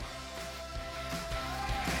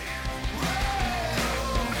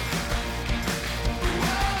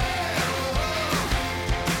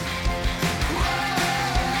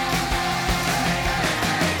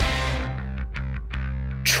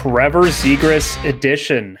Trevor Zegras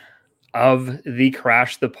edition of the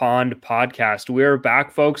Crash the Pond podcast. We're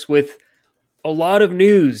back, folks, with a lot of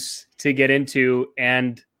news to get into,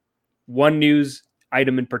 and one news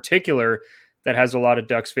item in particular that has a lot of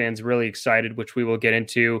Ducks fans really excited, which we will get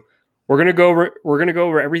into. We're gonna go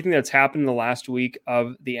over everything that's happened in the last week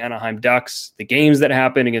of the Anaheim Ducks, the games that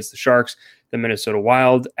happened against the Sharks, the Minnesota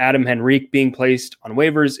Wild, Adam Henrique being placed on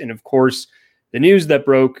waivers, and of course, the news that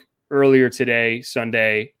broke earlier today,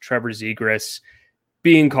 Sunday, Trevor Zegras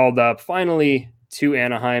being called up finally to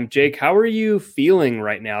Anaheim. Jake, how are you feeling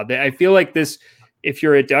right now? I feel like this, if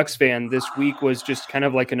you're a Ducks fan, this week was just kind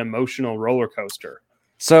of like an emotional roller coaster.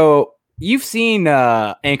 So you've seen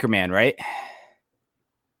Anchorman, right?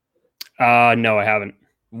 No, I haven't.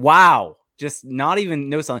 Wow. Just not even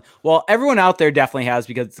no something. Well, everyone out there definitely has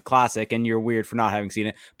because it's a classic and you're weird for not having seen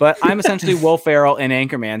it. But I'm essentially Will Ferrell in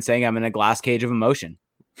Anchorman saying I'm in a glass cage of emotion.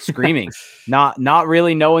 Screaming, not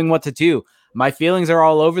really knowing what to do. My feelings are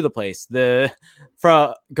all over the place.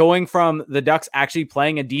 Going from the Ducks actually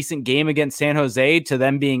playing a decent game against San Jose to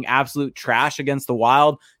them being absolute trash against the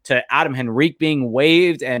Wild to Adam Henrique being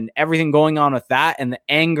waived and everything going on with that and the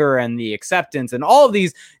anger and the acceptance and all of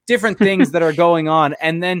these different things that are going on.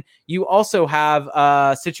 And then you also have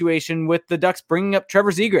a situation with the Ducks bringing up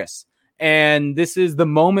Trevor Zegras. And this is the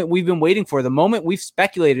moment we've been waiting for, the moment we've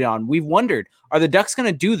speculated on. We've wondered, are the Ducks going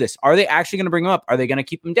to do this? Are they actually going to bring him up? Are they going to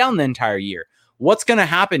keep him down the entire year? What's going to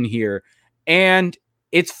happen here? And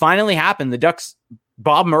it's finally happened. The Ducks,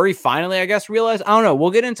 Bob Murray finally, I guess, realized, I don't know.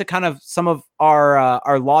 We'll get into kind of some of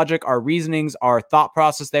our logic, our reasonings, our thought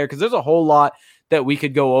process there, because there's a whole lot that we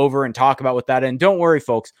could go over and talk about with that. And don't worry,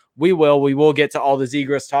 folks, we will get to all the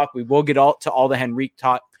Zegras talk. We will get to all the Henrique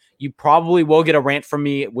talk. You probably will get a rant from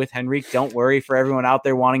me with Henrique. Don't worry, for everyone out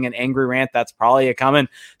there wanting an angry rant, that's probably a coming.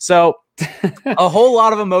 So a whole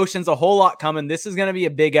lot of emotions, a whole lot coming. This is going to be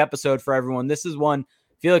a big episode for everyone. This is one,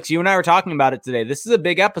 Felix, you and I were talking about it today. This is a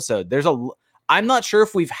big episode. I'm not sure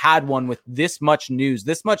if we've had one with this much news,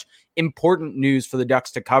 this much important news for the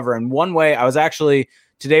Ducks to cover. And one way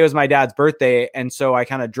today was my dad's birthday. And so I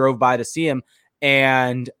kind of drove by to see him,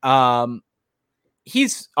 and,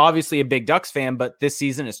 he's obviously a big Ducks fan, but this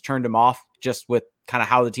season has turned him off just with kind of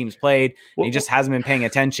how the team's played. And he just hasn't been paying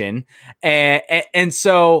attention. And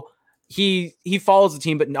so he follows the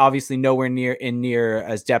team, but obviously nowhere near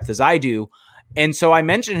as depth as I do. And so I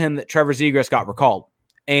mentioned him that Trevor Zegras got recalled,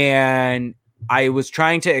 and I was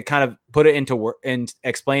trying to kind of put it into work and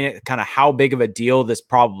explain it kind of how big of a deal this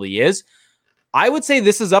probably is. I would say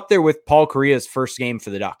this is up there with Paul Kariya's first game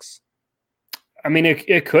for the Ducks. I mean,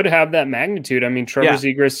 it could have that magnitude. I mean, Trevor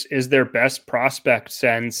Zegras is their best prospect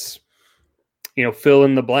since, fill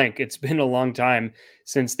in the blank. It's been a long time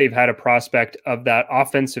since they've had a prospect of that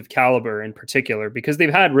offensive caliber in particular, because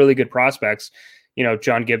they've had really good prospects.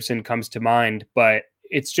 John Gibson comes to mind, but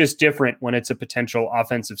it's just different when it's a potential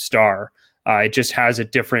offensive star. It just has a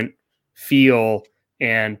different feel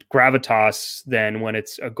and gravitas than when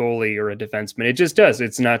it's a goalie or a defenseman. It just does.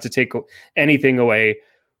 It's not to take anything away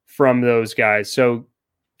from those guys. So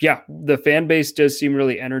yeah, the fan base does seem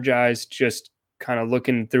really energized. Just kind of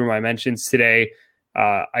looking through my mentions today.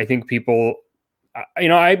 I think people,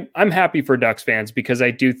 I'm happy for Ducks fans because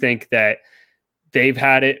I do think that they've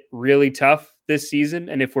had it really tough this season.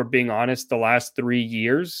 And if we're being honest, the last 3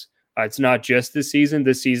 years, it's not just this season.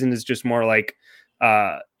 This season is just more like,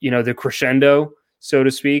 the crescendo, so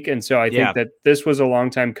to speak. And so I think that this was a long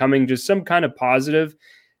time coming, just some kind of positive.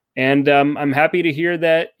 And I'm happy to hear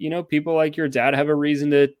that, people like your dad have a reason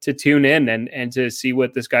to tune in and to see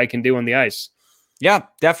what this guy can do on the ice. Yeah,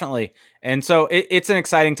 definitely. And so it's an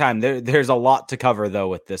exciting time. There's a lot to cover, though,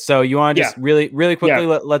 with this. So you want to just really, really quickly,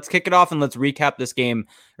 let's kick it off and let's recap this game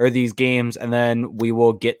or these games, and then we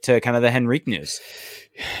will get to kind of the Henrique news.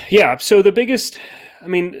 Yeah. So the biggest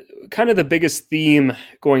theme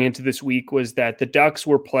going into this week was that the Ducks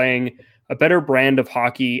were playing a better brand of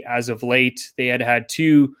hockey as of late. They had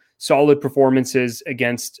two solid performances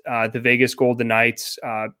against the Vegas Golden Knights,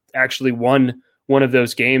 actually won one of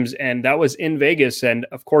those games, and that was in Vegas. And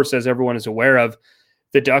of course, as everyone is aware of,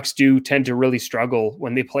 the Ducks do tend to really struggle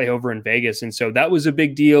when they play over in Vegas. And so that was a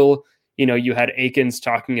big deal. You had Akins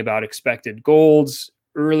talking about expected goals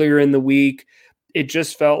earlier in the week. It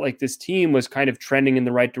just felt like this team was kind of trending in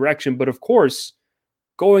the right direction. But of course,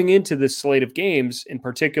 going into this slate of games, in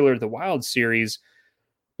particular the Wild series,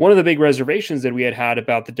 one of the big reservations that we had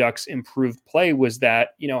about the Ducks' improved play was that,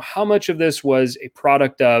 how much of this was a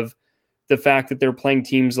product of the fact that they're playing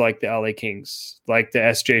teams like the LA Kings, like the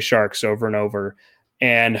SJ Sharks over and over,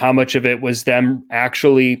 and how much of it was them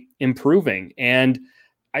actually improving. And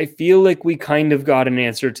I feel like we kind of got an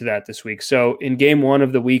answer to that this week. So in game 1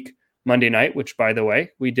 of the week, Monday night, which by the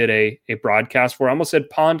way, we did a broadcast for, I almost said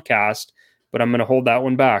podcast, but I'm going to hold that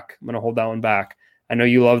one back. I know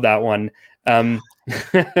you love that one.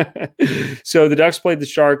 So the Ducks played the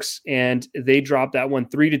Sharks and they dropped that one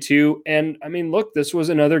 3-2. And I mean, look, this was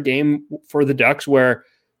another game for the Ducks where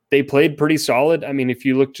they played pretty solid. I mean, if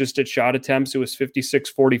you look just at shot attempts, it was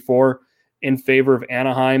 56-44 in favor of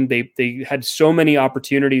Anaheim. They had so many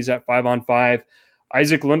opportunities at 5-on-5.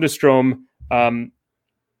 Isaac Lundestrom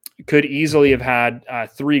could easily have had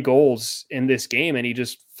 3 goals in this game, and he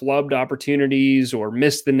just flubbed opportunities or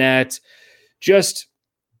missed the net. Just,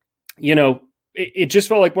 it just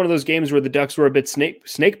felt like one of those games where the Ducks were a bit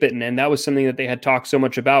snake bitten, and that was something that they had talked so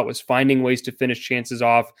much about, was finding ways to finish chances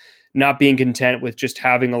off, not being content with just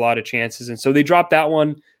having a lot of chances. And so they dropped that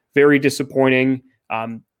one. Very disappointing.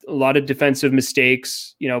 A lot of defensive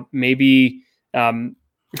mistakes. Maybe John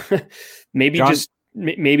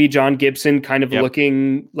Gibson kind of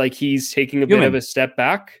looking like he's taking a bit of a step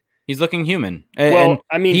back. He's looking human.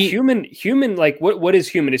 Human. Like what is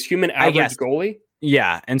human? Is human average goalie?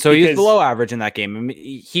 Yeah, and so he's below average in that game. I mean,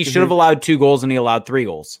 he should have allowed 2 goals, and he allowed 3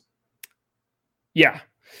 goals. Yeah,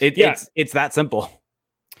 it's that simple.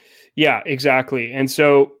 Yeah, exactly. And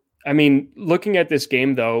so, I mean, looking at this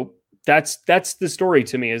game, though, that's the story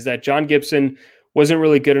to me, is that John Gibson wasn't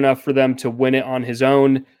really good enough for them to win it on his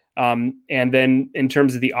own. And then in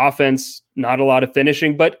terms of the offense, not a lot of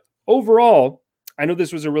finishing. But overall, I know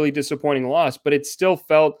this was a really disappointing loss, but it still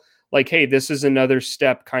felt like, hey, this is another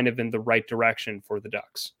step kind of in the right direction for the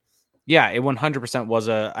Ducks. Yeah, it 100% was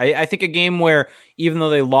I think a game where, even though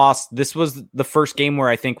they lost, this was the first game where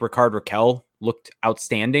I think Rickard Rakell looked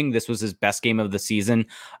outstanding. This was his best game of the season.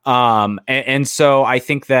 And so I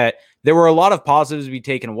think that there were a lot of positives to be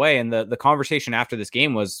taken away. And the conversation after this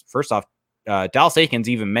game was, first off, Dallas Eakins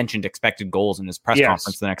even mentioned expected goals in his press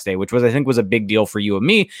conference the next day, which I think was a big deal for you and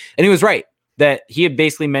me. And he was right that he had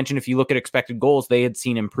basically mentioned, if you look at expected goals, they had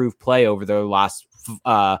seen improved play over the last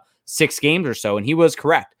 6 games or so. And he was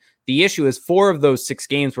correct. The issue is 4 of those 6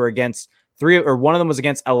 games were against one of them was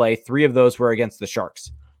against LA. 3 of those were against the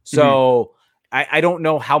Sharks. So I don't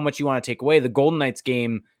know how much you want to take away. The Golden Knights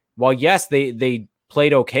game, while yes, they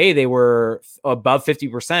played okay, they were above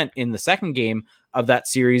 50% in the second game of that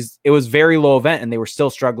series. It was very low event, and they were still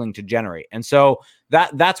struggling to generate. And so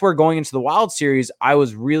that's where, going into the Wild series, I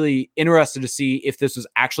was really interested to see if this was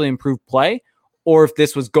actually improved play, or if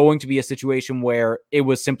this was going to be a situation where it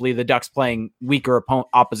was simply the Ducks playing weaker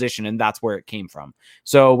opposition, and that's where it came from.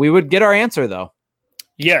 So we would get our answer, though.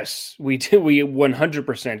 Yes, we did. We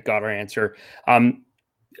 100% got our answer.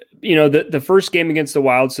 The first game against the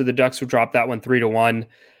Wild, so the Ducks would drop that one 3-1.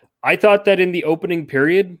 I thought that in the opening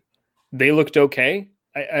period, they looked okay.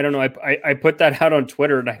 I don't know. I put that out on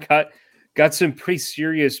Twitter, and I got some pretty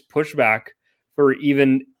serious pushback for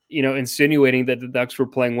even, insinuating that the Ducks were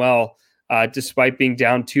playing well, despite being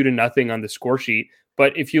down 2-0 on the score sheet.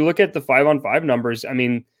 But if you look at the 5-on-5 numbers, I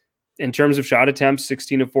mean, in terms of shot attempts,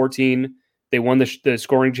 16-14, they won the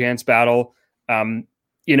scoring chance battle.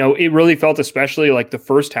 It really felt, especially like the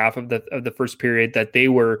first half of the first period, that they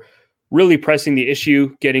were really pressing the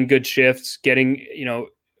issue, getting good shifts, getting,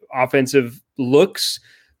 offensive looks.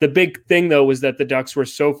 The big thing, though, was that the Ducks were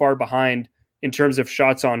so far behind in terms of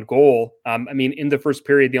shots on goal. In the first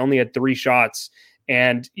period, they only had 3 shots.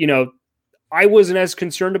 And, I wasn't as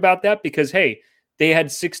concerned about that because, hey, they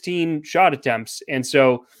had 16 shot attempts. And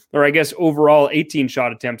so, or I guess overall 18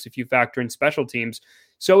 shot attempts if you factor in special teams.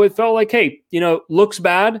 So it felt like, hey, looks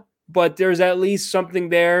bad, but there's at least something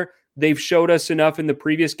there. They've showed us enough in the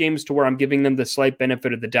previous games to where I'm giving them the slight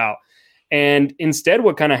benefit of the doubt. And instead,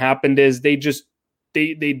 what kind of happened is they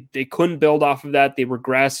couldn't build off of that. They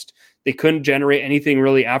regressed. They couldn't generate anything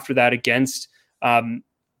really after that against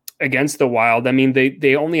the Wild. I mean,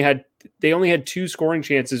 they only had 2 scoring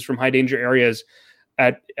chances from high danger areas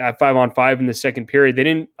at 5-on-5 in the second period. They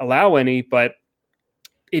didn't allow any, but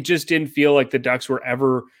it just didn't feel like the Ducks were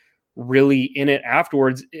ever really in it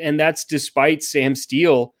afterwards. And that's despite Sam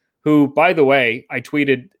Steele, who, by the way, I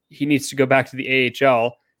tweeted he needs to go back to the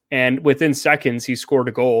AHL, and within seconds he scored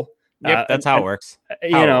a goal. Yep, that's how it works.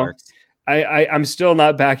 I'm still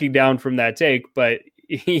not backing down from that take, but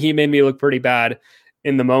he made me look pretty bad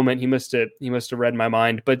in the moment. He must have read my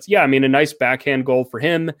mind. But yeah, I mean, a nice backhand goal for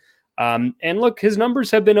him. And look, his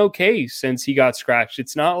numbers have been okay since he got scratched.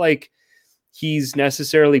 It's not like he's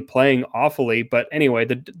necessarily playing awfully, but anyway,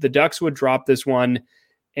 the Ducks would drop this one,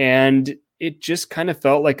 and it just kind of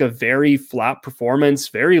felt like a very flat performance,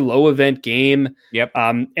 very low event game. Yep.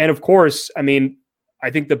 And of course, I mean, I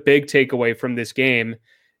think the big takeaway from this game,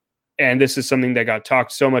 and this is something that got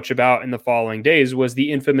talked so much about in the following days, was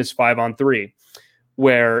the infamous 5-on-3,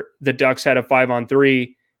 where the Ducks had a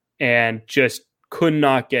 5-on-3 and just could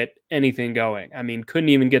not get anything going. I mean, couldn't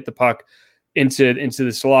even get the puck into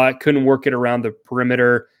the slot, couldn't work it around the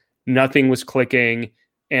perimeter. Nothing was clicking.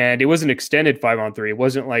 And it was an extended 5-on-3. It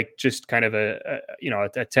wasn't like just kind of a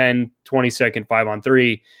 10, 20-second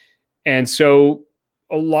 5-on-3. And so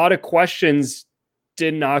a lot of questions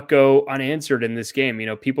did not go unanswered in this game.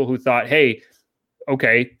 People who thought, hey,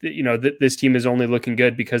 okay, this team is only looking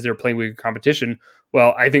good because they're playing weaker competition.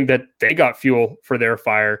 Well, I think that they got fuel for their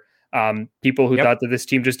fire. People who thought that this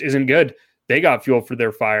team just isn't good, they got fuel for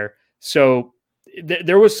their fire. So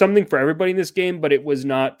there was something for everybody in this game, but it was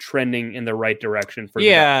not trending in the right direction.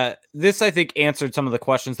 This, I think, answered some of the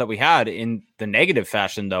questions that we had in the negative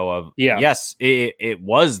fashion, though, yes, it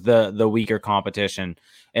was the weaker competition.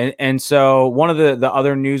 And so one of the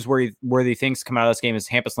other newsworthy things come out of this game is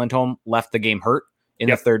Hampus Lindholm left the game hurt in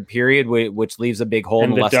the third period, which leaves a big hole in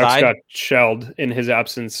the left Ducks side. Got shelled in his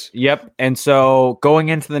absence. Yep. And so going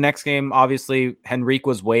into the next game, obviously Henrique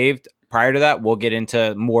was waived. Prior to that, we'll get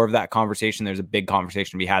into more of that conversation. There's a big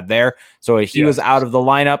conversation to be had there. So he was out of the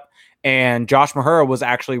lineup, and Josh Mahura was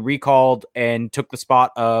actually recalled and took the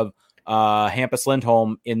spot of Hampus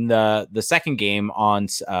Lindholm in the second game on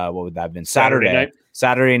what would that have been?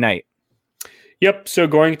 Saturday night. Yep. So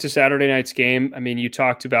going to Saturday night's game, I mean, you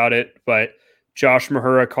talked about it, but Josh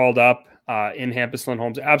Mahura called up in Hampus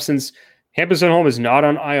Lindholm's absence. Hampus Lindholm is not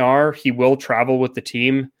on IR. He will travel with the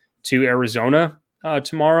team to Arizona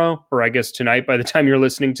tomorrow, or I guess tonight by the time you're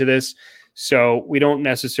listening to this. So we don't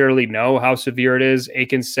necessarily know how severe it is.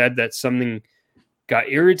 Aiken said that something got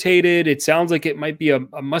irritated. It sounds like it might be a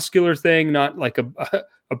muscular thing, not like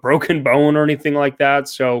a broken bone or anything like that.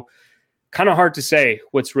 So kind of hard to say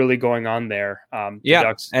what's really going on there.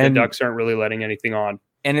 The Ducks aren't really letting anything on.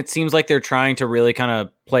 And it seems like they're trying to really kind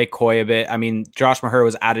of play coy a bit. I mean, Josh Mahura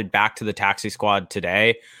was added back to the taxi squad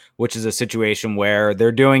today, which is a situation where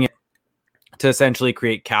they're doing it to essentially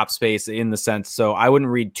create cap space in the sense. So I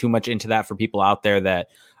wouldn't read too much into that for people out there that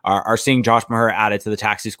are seeing Josh Mahura added to the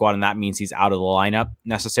taxi squad, and that means he's out of the lineup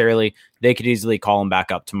necessarily. They could easily call him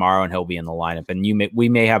back up tomorrow and he'll be in the lineup. And we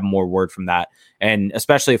may have more word from that. And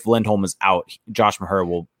especially if Lindholm is out, Josh Mahura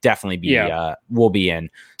will definitely be will be in.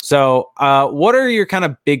 So what are your kind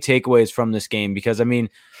of big takeaways from this game? Because I mean,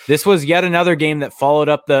 this was yet another game that followed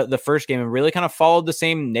up the first game and really kind of followed the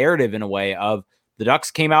same narrative in a way of the Ducks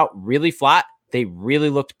came out really flat. They really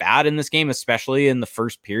looked bad in this game, especially in the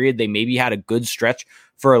first period. They maybe had a good stretch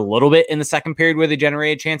for a little bit in the second period where they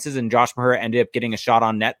generated chances, and Josh Mahura ended up getting a shot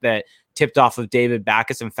on net that tipped off of David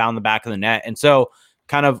Backes and found the back of the net. And so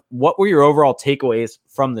kind of what were your overall takeaways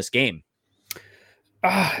from this game?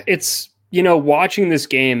 It's, watching this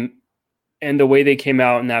game and the way they came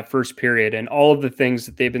out in that first period and all of the things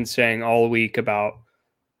that they've been saying all week about,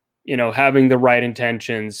 having the right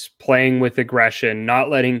intentions, playing with aggression,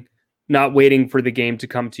 not waiting for the game to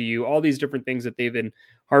come to you, all these different things that they've been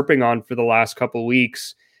harping on for the last couple of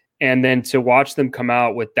weeks. And then to watch them come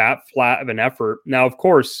out with that flat of an effort. Now, of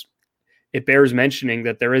course, it bears mentioning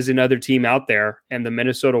that there is another team out there, and the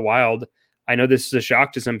Minnesota Wild. I know this is a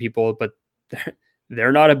shock to some people, but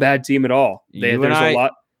they're not a bad team at all.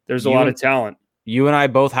 There's a lot of talent. You and I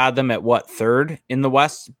both had them at third in the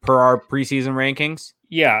West per our preseason rankings?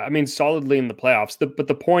 Yeah, I mean, solidly in the playoffs. But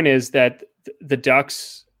the point is that the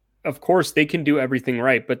Ducks, of course, they can do everything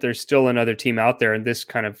right, but there's still another team out there. And this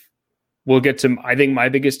kind of, we'll get to, I think my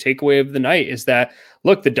biggest takeaway of the night is that,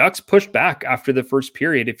 look, the Ducks pushed back after the first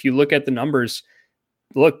period. If you look at the numbers,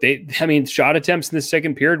 shot attempts in the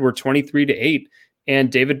second period were 23-8.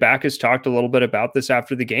 And David Backes talked a little bit about this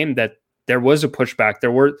after the game, that there was a pushback.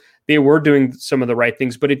 They were doing some of the right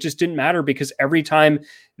things, but it just didn't matter because every time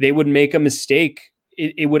they would make a mistake,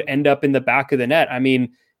 it would end up in the back of the net. I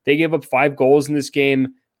mean, they gave up 5 goals in this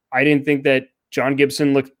game. I didn't think that John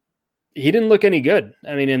Gibson didn't look any good.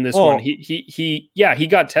 I mean, in this one, he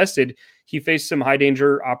got tested. He faced some high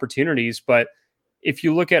danger opportunities, but if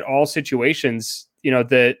you look at all situations,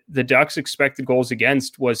 the Ducks expected goals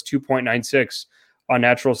against was 2.96 on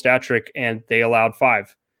natural stat trick, and they allowed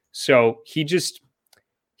 5. So he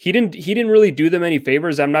didn't really do them any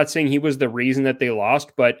favors. I'm not saying he was the reason that they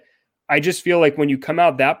lost, but I just feel like when you come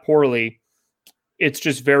out that poorly, it's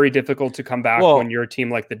just very difficult to come back when you're a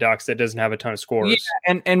team like the Ducks that doesn't have a ton of scores.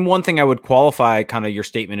 Yeah, and one thing I would qualify kind of your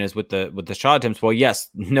statement is with the shot attempts. Well, yes,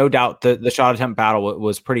 no doubt the shot attempt battle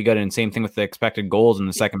was pretty good, and same thing with the expected goals in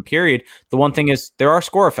the second period. The one thing is there are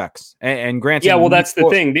score effects, and granted, yeah, well, that's the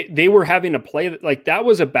thing. They were having to play like that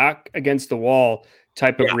was a back against the wall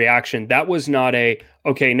type of reaction. That was not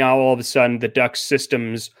okay, now all of a sudden the Ducks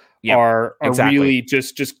systems are really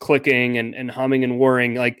just clicking and humming and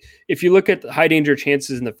whirring. Like if you look at the high danger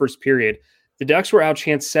chances in the first period, the Ducks were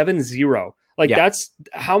outchanced 7-0. Like that's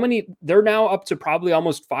how many they're now up to, probably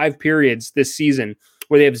almost 5 periods this season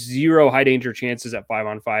where they have 0 high danger chances at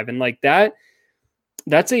 5-on-5. And like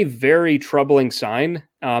that's a very troubling sign.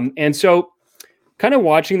 And so kind of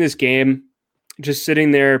watching this game, just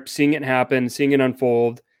sitting there, seeing it happen, seeing it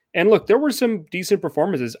unfold. And look, there were some decent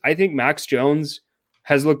performances. I think Max Jones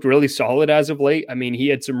has looked really solid as of late. I mean, he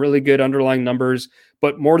had some really good underlying numbers,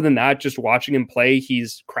 but more than that, just watching him play,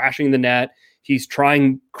 he's crashing the net. He's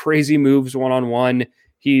trying crazy moves one-on-one.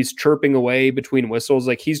 He's chirping away between whistles.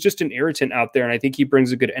 Like he's just an irritant out there. And I think he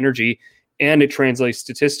brings a good energy, and it translates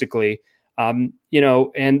statistically. And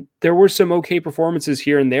there were some okay performances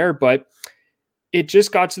here and there, but it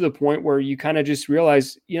just got to the point where you kind of just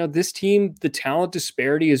realize, this team, the talent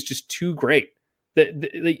disparity is just too great.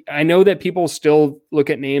 I know that people still look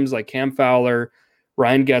at names like Cam Fowler,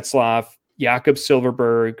 Ryan Getzlaf, Jakob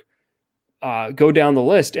Silverberg, go down the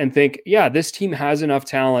list and think, yeah, this team has enough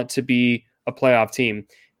talent to be a playoff team.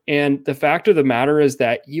 And the fact of the matter is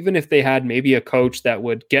that even if they had maybe a coach that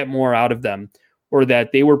would get more out of them, or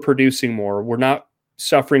that they were producing more, we're not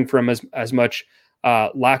suffering from as much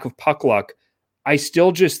lack of puck luck, I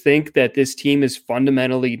still just think that this team is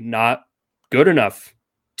fundamentally not good enough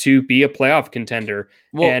to be a playoff contender.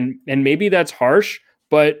 Well, and maybe that's harsh,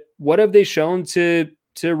 but what have they shown to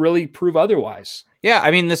really prove otherwise? Yeah, I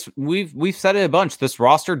mean, we've said it a bunch. This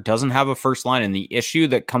roster doesn't have a first line, and the issue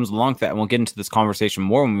that comes along with that, and we'll get into this conversation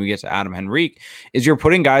more when we get to Adam Henrique, is you're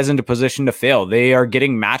putting guys into position to fail. They are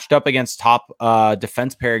getting matched up against top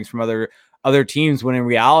defense pairings from other teams, when in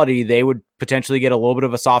reality they would potentially get a little bit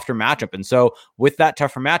of a softer matchup. And so with that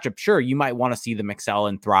tougher matchup, sure, you might want to see them excel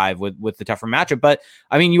and thrive with the tougher matchup. But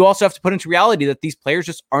I mean, you also have to put into reality that these players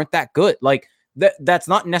just aren't that good. Like that's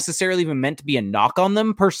not necessarily even meant to be a knock on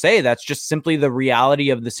them per se. That's just simply the reality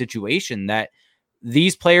of the situation, that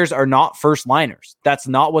these players are not first liners. That's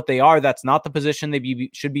not what they are. That's not the position they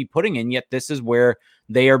should be putting in. Yet this is where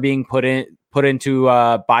they are being put into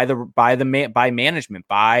by management,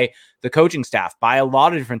 by the coaching staff, by a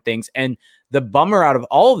lot of different things. And the bummer out of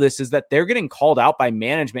all of this is that they're getting called out by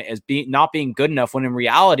management as not being good enough, when in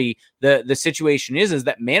reality, the situation is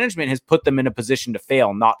that management has put them in a position to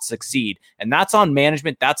fail, not succeed. And that's on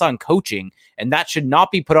management. That's on coaching. And that should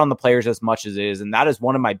not be put on the players as much as it is. And that is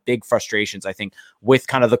one of my big frustrations, I think, with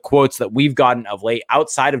kind of the quotes that we've gotten of late,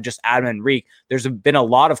 outside of just Adam Henrique. There's been a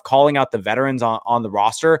lot of calling out the veterans on the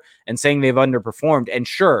roster and saying they've underperformed. And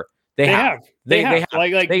sure, they have. They have.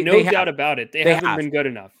 No doubt about it. They haven't been good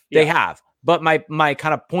enough. Yeah. They have. But my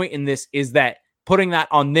kind of point in this is that putting that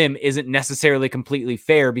on them isn't necessarily completely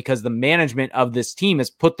fair, because the management of this team has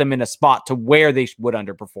put them in a spot to where they would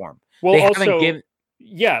underperform. Well,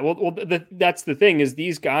 that's the thing, is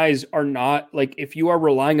these guys are not, like, if you are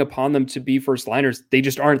relying upon them to be first liners, they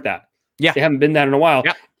just aren't that. Yeah. They haven't been that in a while.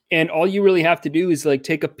 Yeah. And all you really have to do is like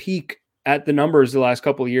take a peek at the numbers the last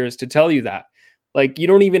couple of years to tell you that. Like, you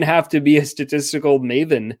don't even have to be a statistical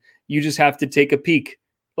maven. You just have to take a peek.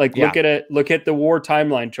 Like, look at the WAR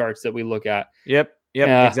timeline charts that we look at. Yep,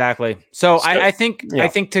 exactly. So I think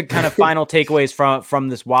to kind of final takeaways from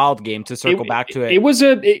this Wild game, to circle back to it.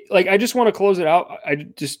 I just want to close it out. I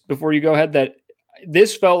just, before you go ahead, that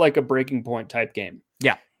this felt like a breaking point type game.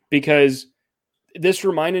 Yeah, because this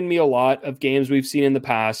reminded me a lot of games we've seen in the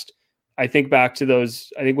past. I think back to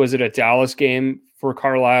those. I think, was it a Dallas game for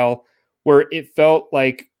Carlisle, where it felt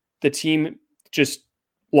like the team just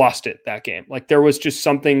lost it that game. Like, there was just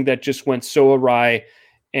something that just went so awry,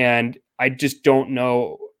 and I just don't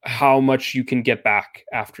know how much you can get back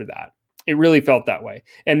after that. It really felt that way.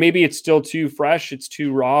 And maybe it's still too fresh, it's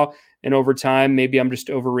too raw, and over time, maybe I'm just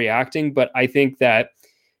overreacting, but I think that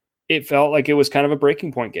it felt like it was kind of a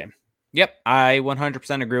breaking point game. Yep, I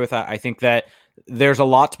 100% agree with that. I think that there's a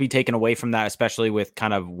lot to be taken away from that, especially with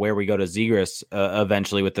kind of where we go to Zegras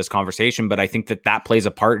eventually with this conversation. But I think that plays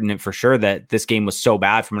a part in it for sure, that this game was so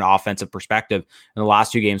bad from an offensive perspective, and the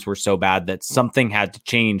last 2 games were so bad that something had to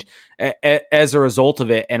change as a result of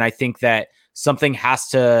it. And I think that something has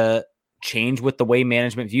to change with the way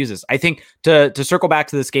management views this. I think to circle back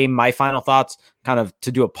to this game, my final thoughts, kind of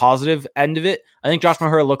to do a positive end of it, I think Josh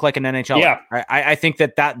Mahura looked like an NHL. Yeah. I think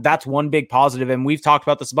that's one big positive, and we've talked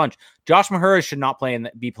about this a bunch. Josh Mahura should not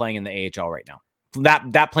be playing in the AHL right now.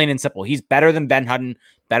 That plain and simple. He's better than Ben Hutton,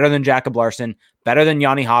 better than Jacob Larsson, better than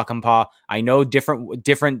Yanni Hakanpää. I know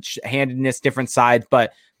different handedness, different sides,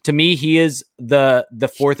 but to me, he is the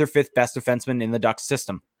 4th or 5th best defenseman in the Ducks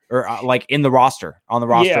system, or like in the roster, on the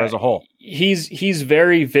roster as a whole. He's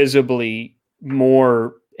very visibly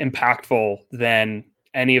more impactful than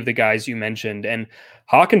any of the guys you mentioned. And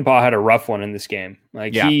Hakanpää had a rough one in this game.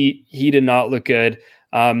 Like he did not look good.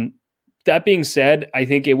 That being said, I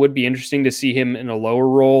think it would be interesting to see him in a lower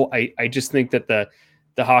role. I just think that the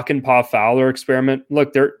Hakanpää Fowler experiment,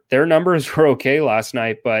 look, their numbers were okay last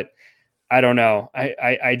night, but I don't know.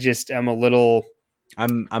 I just am a little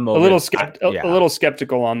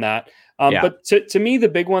skeptical on that. But to me, the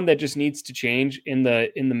big one that just needs to change in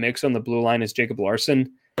the mix on the blue line is Jacob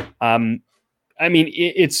Larsson. I mean,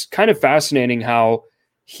 it's kind of fascinating how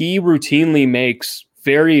he routinely makes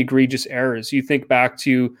very egregious errors. You think back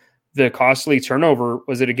to the costly turnover,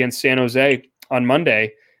 was it against San Jose on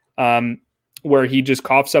Monday, where he just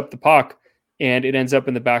coughs up the puck and it ends up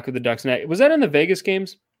in the back of the Ducks net. Was that in the Vegas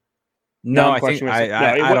games? No, I think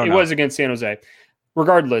it was against San Jose.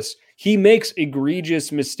 Regardless, he makes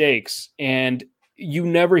egregious mistakes and you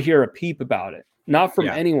never hear a peep about it, not from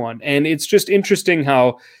anyone. And it's just interesting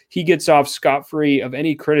how he gets off scot-free of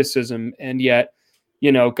any criticism. And yet,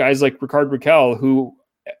 guys like Rickard Rakell, who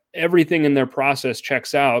everything in their process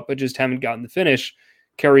checks out, but just haven't gotten the finish,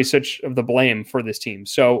 carry such of the blame for this team.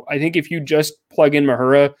 So I think if you just plug in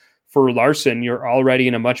Mahura for Larsson, you're already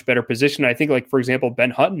in a much better position. I think, like, for example,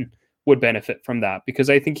 Ben Hutton would benefit from that because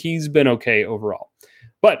I think he's been okay overall.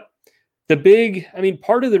 But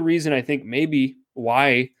part of the reason I think maybe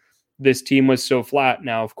why this team was so flat.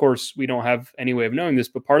 Now, of course, we don't have any way of knowing this,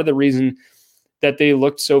 but part of the reason that they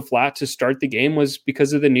looked so flat to start the game was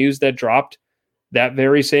because of the news that dropped that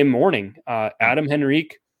very same morning. Adam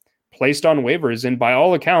Henrique placed on waivers. And by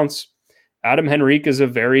all accounts, Adam Henrique is a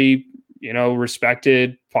very,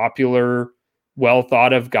 respected, popular, well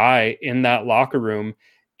thought of guy in that locker room.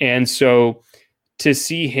 And so to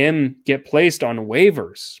see him get placed on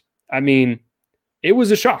waivers, I mean, it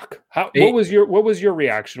was a shock. What was your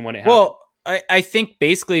reaction when it happened? Well, I think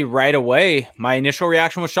basically right away, my initial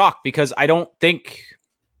reaction was shock because I don't think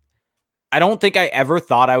I ever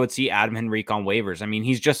thought I would see Adam Henrique on waivers. I mean,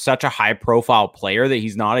 he's just such a high profile player that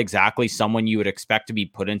he's not exactly someone you would expect to be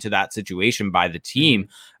put into that situation by the team.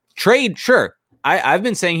 Trade, sure. I've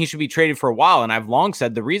been saying he should be traded for a while, and I've long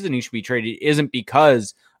said the reason he should be traded isn't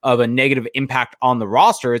because of a negative impact on the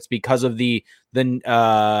roster. It's because of the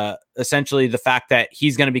essentially the fact that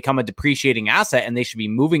he's going to become a depreciating asset, and they should be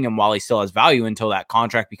moving him while he still has value until that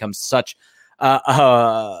contract becomes such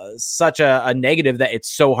a negative that it's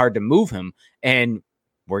so hard to move him. And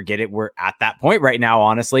we're at that point right now,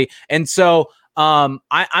 honestly. And so I'm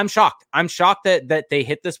shocked. I'm shocked that they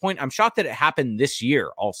hit this point. I'm shocked that it happened this year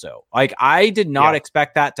also. Like, I did not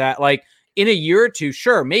expect that to, like, in a year or two,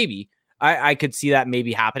 sure, maybe I could see that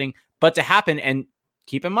maybe happening, but to happen, and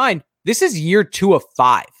keep in mind, this is year 2 of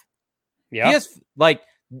 5. Yeah.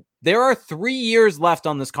 There are 3 years left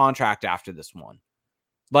on this contract after this one.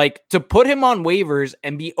 Like, to put him on waivers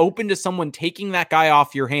and be open to someone taking that guy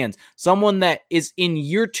off your hands, someone that is in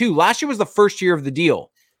year 2. Last year was the first year of the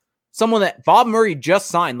deal. Someone that Bob Murray just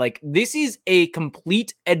signed. Like, this is a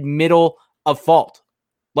complete admittal of fault.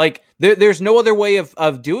 Like, there's no other way of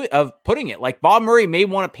putting it. Like, Bob Murray may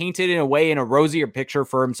want to paint it in a way, in a rosier picture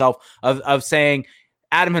for himself of saying,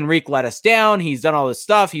 Adam Henrique let us down. He's done all this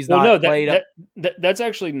stuff. He's played up. That's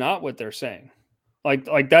actually not what they're saying.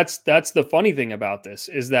 Like that's the funny thing about this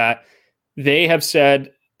is that they have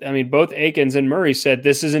said, I mean, both Aikens and Murray said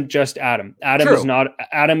this isn't just Adam. Adam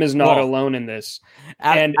is not alone in this.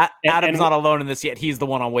 Adam's not alone in this yet. He's the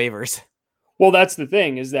one on waivers. Well, that's the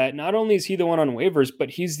thing, is that not only is he the one on waivers,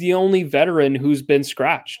 but he's the only veteran who's been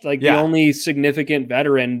scratched. Like, the only significant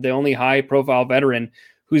veteran, the only high profile veteran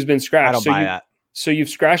who's been scratched. I don't buy that. So you've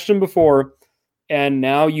scratched him before, and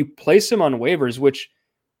now you place him on waivers, which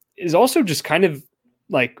is also just kind of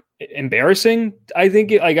like embarrassing. I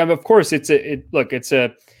think of course it's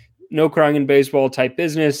a no crying in baseball type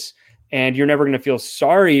business, and you're never going to feel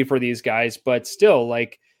sorry for these guys, but still,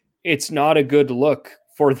 like, it's not a good look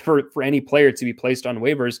for any player to be placed on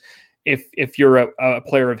waivers if you're a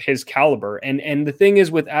player of his caliber. And the thing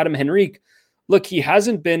is with Adam Henrique, look, he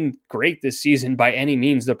hasn't been great this season by any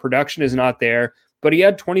means. The production is not there, but he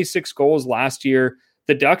had 26 goals last year.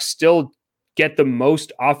 The Ducks still get the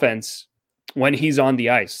most offense when he's on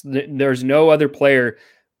the ice. There's no other player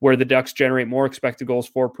where the Ducks generate more expected goals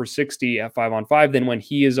for per 60 at 5-on-5 than when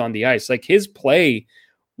he is on the ice. Like, his play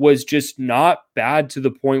was just not bad to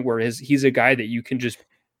the point where he's a guy that you can just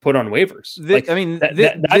put on waivers.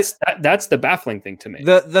 That's the baffling thing to me.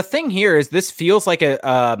 The thing here is this feels like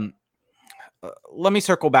a let me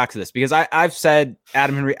circle back to this, because I've said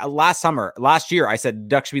Adam Henrique last year. I said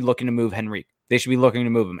Ducks should be looking to move Henrique. They should be looking to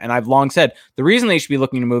move him. And I've long said the reason they should be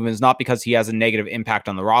looking to move him is not because he has a negative impact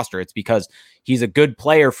on the roster. It's because he's a good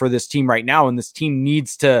player for this team right now. And this team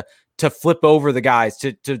needs to flip over the guys,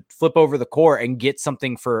 to flip over the core and get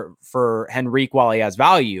something for Henrique while he has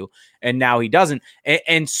value. And now he doesn't.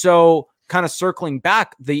 And so kind of circling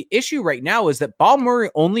back, the issue right now is that Bob Murray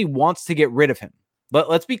only wants to get rid of him. But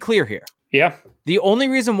let's be clear here. Yeah. The only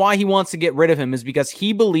reason why he wants to get rid of him is because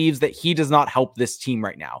he believes that he does not help this team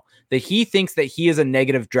right now, that he thinks that he is a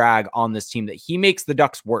negative drag on this team, that he makes the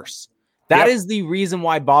Ducks worse. That is the reason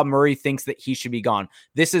why Bob Murray thinks that he should be gone.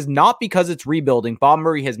 This is not because it's rebuilding. Bob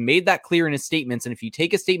Murray has made that clear in his statements. And if you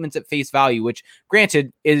take his statements at face value, which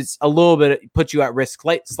granted is a little bit, puts you at risk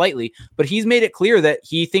slightly, but he's made it clear that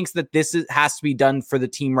he thinks that has to be done for the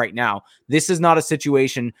team right now. This is not a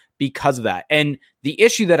situation because of that. And the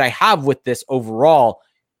issue that I have with this overall,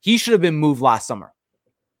 he should have been moved last summer.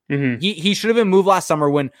 Mm-hmm. He should have been moved last summer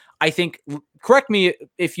when I think, correct me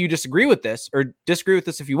if you disagree with this or disagree with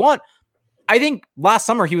this if you want, I think last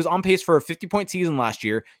summer he was on pace for a 50-point season last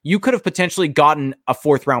year. You could have potentially gotten a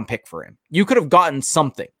 4th round pick for him. You could have gotten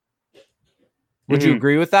something. Would you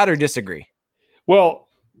agree with that or disagree? Well,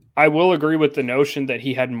 I will agree with the notion that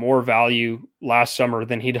he had more value last summer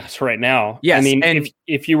than he does right now. Yes, I mean,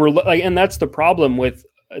 if you were like, and that's the problem with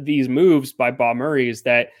these moves by Bob Murray is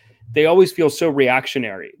that they always feel so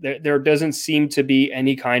reactionary. There doesn't seem to be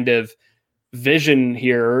any kind of vision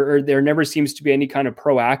here, or there never seems to be any kind of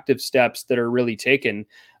proactive steps that are really taken.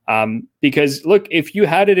 Because look, if you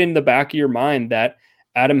had it in the back of your mind that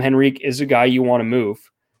Adam Henrique is a guy you want to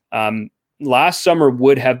move, last summer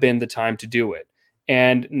would have been the time to do it.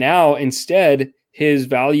 And now instead, his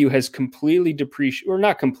value has completely depreciated, or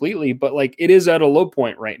not completely, but like it is at a low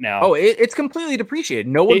point right now. Oh, it's completely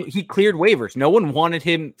depreciated. He cleared waivers. No one wanted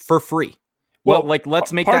him for free. Well, like,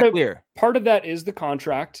 let's make that clear. Part of that is the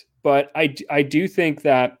contract. But I do think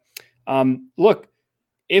that, look,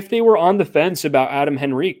 if they were on the fence about Adam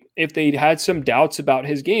Henrique, if they had some doubts about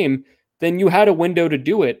his game, then you had a window to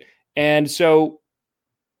do it. And so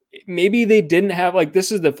maybe they didn't have, like,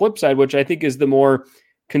 this is the flip side, which I think is the more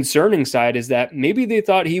concerning side, is that maybe they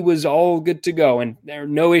thought he was all good to go and there are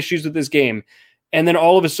no issues with this game. And then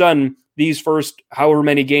all of a sudden, these first however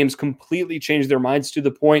many games completely changed their minds to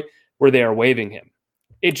the point where they are waiving him.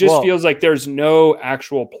 It just feels like there's no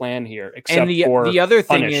actual plan here, except for the other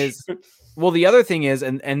thing is, well, the other thing is,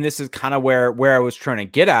 and this is kind of where I was trying to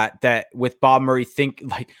get at, that with Bob Murray,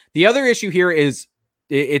 the other issue here is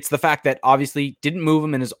it's the fact that obviously didn't move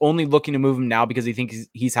him and is only looking to move him now because he thinks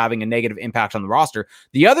he's having a negative impact on the roster.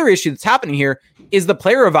 The other issue that's happening here is the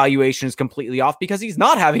player evaluation is completely off because he's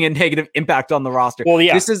not having a negative impact on the roster. Well,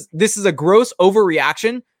 yeah, this is a gross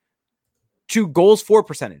overreaction to goals for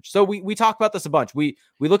percentage. So we talk about this a bunch. We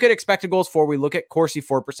look at expected goals for, we look at Corsi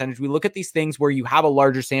for percentage. We look at these things where you have a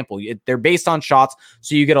larger sample. They're based on shots,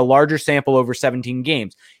 so you get a larger sample over 17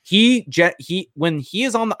 games. When he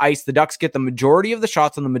is on the ice, the Ducks get the majority of the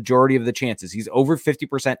shots and the majority of the chances. He's over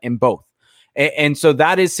 50% in both. And so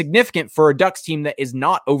that is significant for a Ducks team that is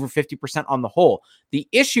not over 50% on the whole. The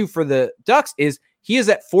issue for the Ducks is he is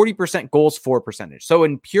at 40% goals for percentage. So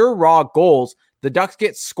in pure raw goals, the Ducks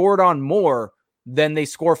get scored on more than they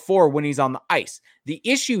score for when he's on the ice. The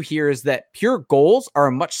issue here is that pure goals are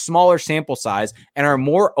a much smaller sample size and are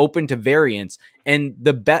more open to variance. And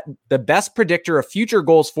the best predictor of future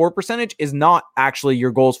goals for percentage is not actually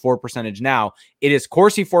your goals for percentage now. It is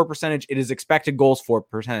Corsi for percentage. It is expected goals for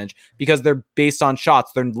percentage because they're based on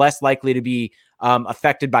shots. They're less likely to be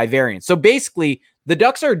affected by variance. So basically, the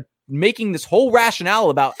Ducks are making this whole rationale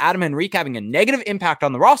about Adam Henrique having a negative impact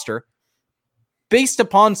on the roster based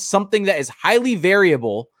upon something that is highly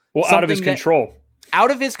variable. Well, out of his control.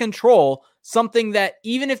 Out of his control, something that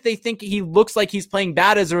even if they think he looks like he's playing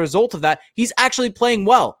bad as a result of that, he's actually playing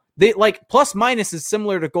well. They like plus minus is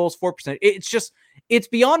similar to goals 4%. It's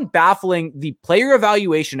beyond baffling the player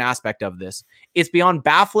evaluation aspect of this. It's beyond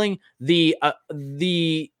baffling the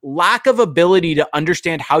lack of ability to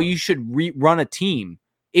understand how you should run a team.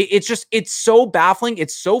 It's so baffling.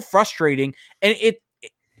 It's so frustrating. And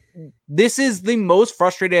this is the most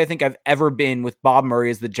frustrated I think I've ever been with Bob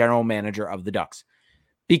Murray as the general manager of the Ducks.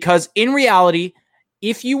 Because in reality,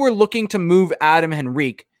 if you were looking to move Adam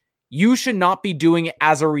Henrique, you should not be doing it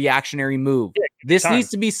as a reactionary move. This needs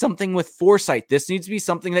to be something with foresight. This needs to be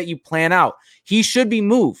something that you plan out. He should be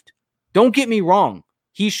moved. Don't get me wrong.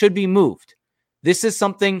 He should be moved. This is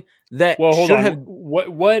something that hold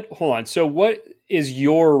on. So what is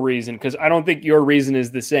your reason? Because I don't think your reason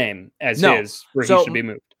is the same as his, where he should be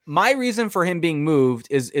moved. My reason for him being moved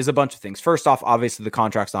is a bunch of things. First off, obviously the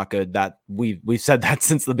contract's not good. That we've said that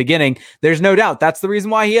since the beginning. There's no doubt. That's the reason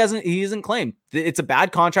why he isn't claimed. It's a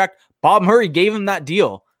bad contract. Bob Murray gave him that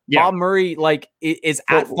deal. Yeah. Bob Murray is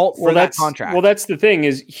at fault for that contract. Well, that's the thing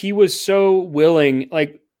is he was so willing.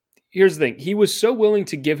 Like here's the thing. He was so willing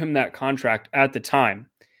to give him that contract at the time.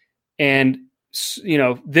 And,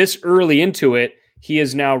 this early into it, he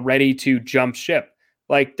is now ready to jump ship.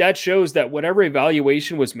 Like, that shows that whatever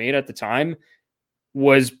evaluation was made at the time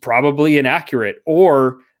was probably inaccurate,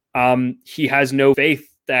 or he has no faith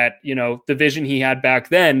that, the vision he had back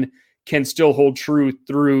then can still hold true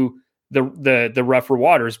through the rougher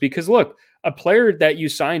waters. Because look, a player that you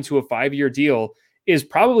sign to a 5-year deal is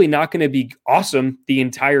probably not going to be awesome the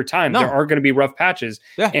entire time. No. There are going to be rough patches.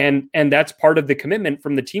 Yeah. And that's part of the commitment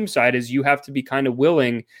from the team side, is you have to be kind of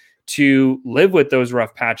willing to live with those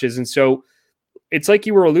rough patches. And so it's like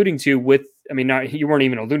you were alluding to with, you weren't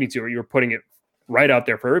even alluding to it. You were putting it right out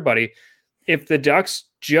there for everybody. If the Ducks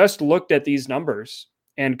just looked at these numbers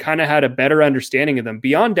and kind of had a better understanding of them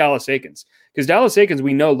beyond Dallas Eakins, because Dallas Eakins,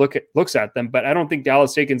 we know, looks at them, but I don't think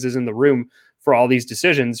Dallas Eakins is in the room for all these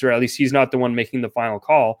decisions, or at least he's not the one making the final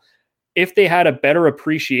call. If they had a better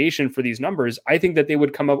appreciation for these numbers, I think that they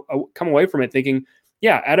would come away from it thinking,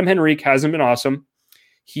 yeah, Adam Henrique hasn't been awesome.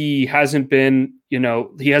 He hasn't been,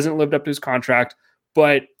 he hasn't lived up to his contract,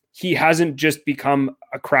 but he hasn't just become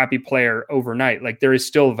a crappy player overnight. Like, there is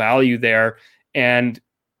still value there. And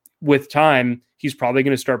with time, he's probably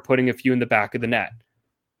going to start putting a few in the back of the net.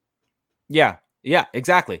 Yeah,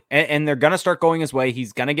 exactly. And they're going to start going his way.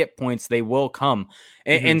 He's going to get points. They will come.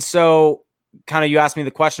 And so kind of, you asked me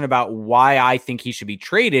the question about why I think he should be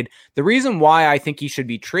traded. The reason why I think he should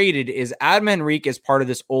be traded is Adam Henrique is part of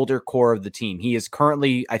this older core of the team. He is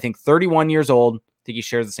currently, I think, 31 years old. I think he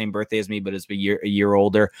shares the same birthday as me, but is a year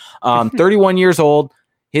older. 31 years old.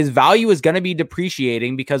 His value is going to be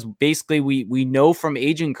depreciating because basically we know from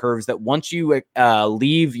aging curves that once you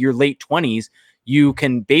leave your late 20s, you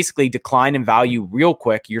can basically decline in value real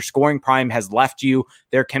quick. Your scoring prime has left you.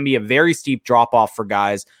 There can be a very steep drop off for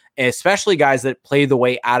guys, especially guys that play the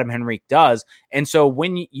way Adam Henrique does. And so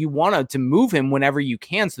when you wanted to move him whenever you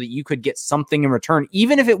can so that you could get something in return,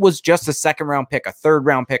 even if it was just a 2nd round pick, a 3rd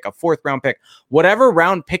round pick, a 4th round pick, whatever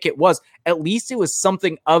round pick it was, at least it was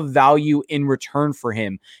something of value in return for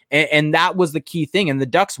him. And that was the key thing. And the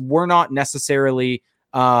Ducks were not necessarily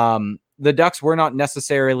looking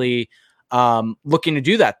to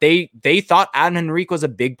do that. They thought Adam Henrique was a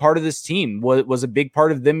big part of this team, was a big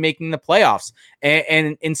part of them making the playoffs.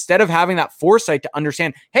 And instead of having that foresight to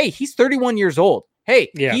understand, hey, he's 31 years old. Hey,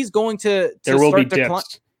 he's going to there will be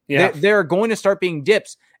dips. There are going to start being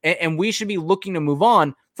dips, and we should be looking to move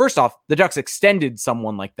on. First off, the Ducks extended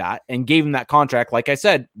someone like that and gave him that contract. Like I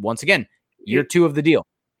said, once again, year 2 of the deal.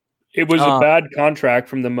 It was a bad contract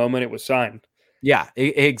from the moment it was signed. Yeah,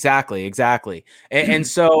 exactly. And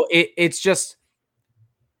so it's just,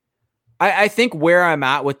 I think where I'm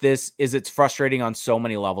at with this is it's frustrating on so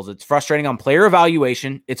many levels. It's frustrating on player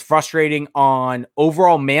evaluation. It's frustrating on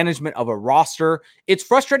overall management of a roster. It's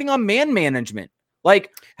frustrating on man management. Like,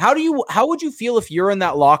 how would you feel if you're in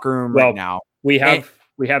that locker room right now? We have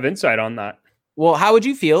insight on that. Well, how would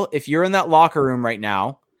you feel if you're in that locker room right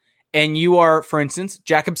now and you are, for instance,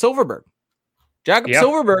 Jakob Silfverberg? Jakob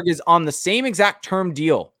Silfverberg is on the same exact term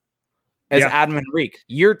deal as Adam Henrique.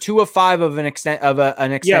 Year 2 of 5 of an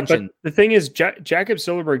extension. Yeah, but the thing is, Jakob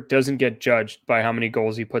Silfverberg doesn't get judged by how many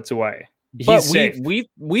goals he puts away. But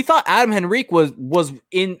we thought Adam Henrique was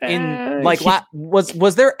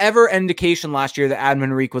there ever an indication last year that Adam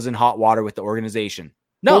Henrique was in hot water with the organization?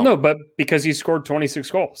 No, well, no, but because he scored 26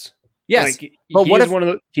 goals. Yes, but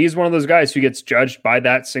he's one of those guys who gets judged by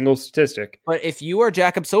that single statistic. But if you are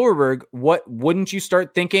Jakob Silfverberg, wouldn't you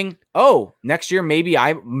start thinking? Oh, next year maybe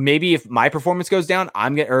if my performance goes down,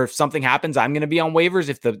 or if something happens, I'm going to be on waivers.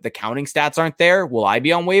 If the counting stats aren't there, will I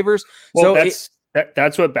be on waivers? Well,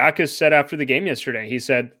 that's what Backes said after the game yesterday. He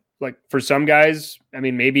said, like, for some guys,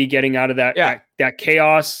 maybe getting out of that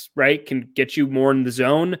chaos, right, can get you more in the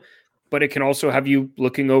zone, but it can also have you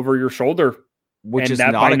looking over your shoulder. Which is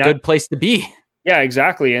not a good place to be. Yeah,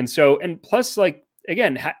 exactly. And plus, like,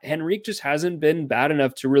 again, Henrique just hasn't been bad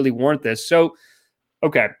enough to really warrant this. So,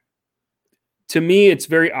 okay. To me, it's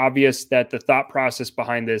very obvious that the thought process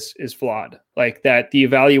behind this is flawed. Like, that the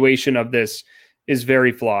evaluation of this is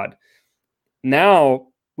very flawed. Now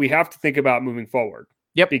we have to think about moving forward.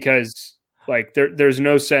 Yep. Because, like, there's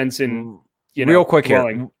no sense in, real quick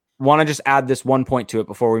here. Want to just add this one point to it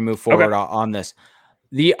before we move forward on this.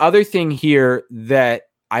 The other thing here that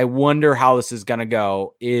I wonder how this is going to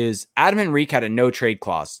go is Adam Henrique had a no trade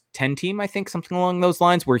clause, 10 team, I think, something along those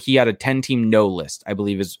lines, where he had a 10 team no list, I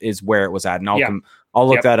believe is where it was at. And I'll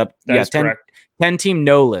look that up. That 10 team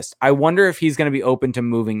no list. I wonder if he's going to be open to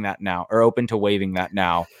moving that now, or open to waiving that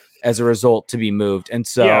now as a result to be moved. And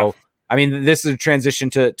so I mean, this is a transition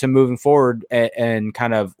to moving forward and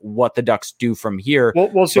kind of what the Ducks do from here.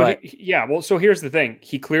 So here's the thing.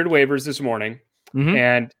 He cleared waivers this morning,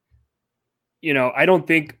 and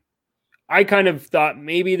I kind of thought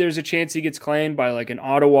maybe there's a chance he gets claimed by like an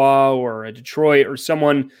Ottawa or a Detroit or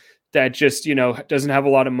someone that just, doesn't have a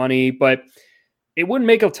lot of money, but it wouldn't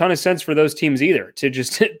make a ton of sense for those teams either to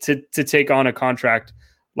just to take on a contract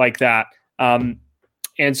like that. And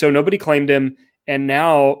so nobody claimed him, and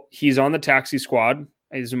now he's on the taxi squad,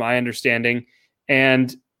 is my understanding.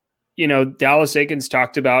 And, Dallas Eakins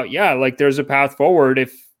talked about, like there's a path forward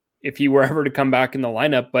if he were ever to come back in the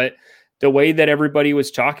lineup, but the way that everybody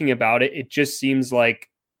was talking about it, it just seems like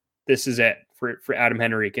this is it for Adam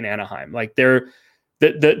Henrique in Anaheim. Like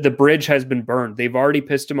the bridge has been burned. They've already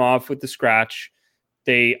pissed him off with the scratch.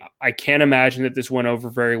 I can't imagine that this went over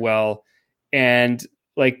very well. And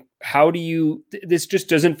like, this just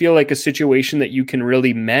doesn't feel like a situation that you can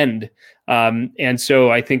really mend. And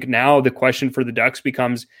so I think now the question for the Ducks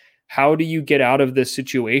becomes, how do you get out of this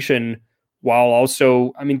situation while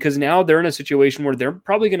also, because now they're in a situation where they're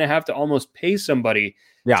probably going to have to almost pay somebody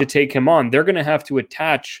to take him on. They're going to have to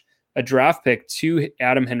attach a draft pick to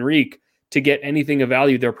Adam Henrique to get anything of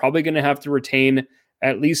value. They're probably going to have to retain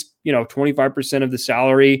at least, 25% of the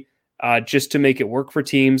salary just to make it work for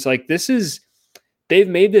teams. Like they've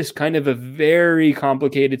made this kind of a very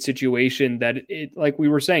complicated situation that it, like we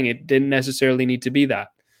were saying, it didn't necessarily need to be that.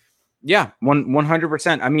 Yeah,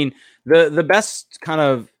 100%. The best kind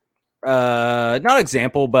of, not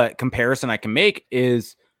example, but comparison I can make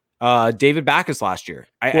is David Backes last year.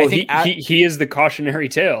 I think he is the cautionary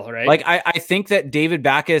tale, right? Like I think that David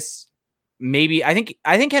Backes I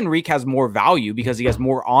think Henrique has more value because he has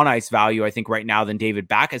more on ice value, I think, right now than David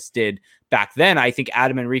Backes did back then. I think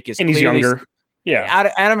Adam Henrique is he's younger. Yeah.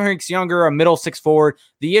 Adam Henrique's younger, a middle 6'4".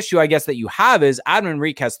 The issue, I guess, that you have is Adam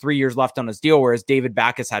Henrique has 3 years left on his deal, whereas David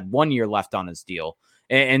Backes had 1 year left on his deal.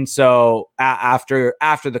 And so after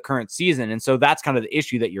the current season. And so that's kind of the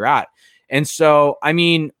issue that you're at. And so,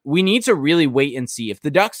 we need to really wait and see if the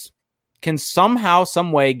Ducks can somehow,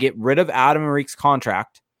 some way get rid of Adam Henrique's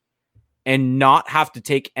contract and not have to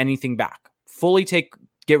take anything back,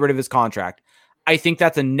 get rid of his contract. I think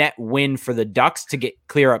that's a net win for the Ducks to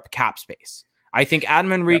clear up cap space. I think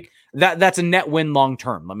Adam Henrique, that's a net win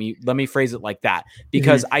long-term. Let me phrase it like that,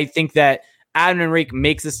 because I think that Adam Henrique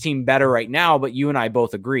makes this team better right now, but you and I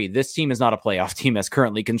both agree this team is not a playoff team as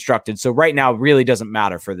currently constructed. So right now really doesn't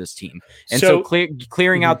matter for this team. And so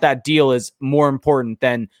clearing out that deal is more important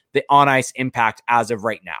than the on-ice impact as of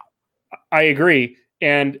right now. I agree.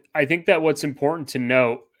 And I think that what's important to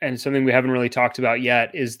note, and something we haven't really talked about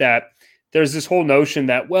yet, is that there's this whole notion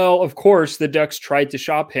that, well, of course, the Ducks tried to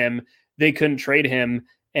shop him. They couldn't trade him.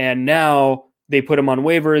 And now they put him on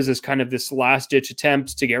waivers as kind of this last-ditch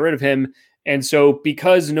attempt to get rid of him. And so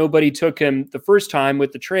because nobody took him the first time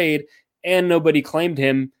with the trade and nobody claimed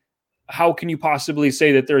him, how can you possibly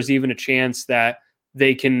say that there's even a chance that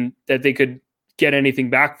they could get anything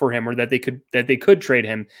back for him, or that they could trade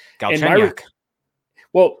him?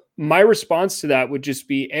 My response to that would just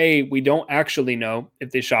be, we don't actually know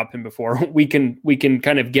if they shopped him before. We can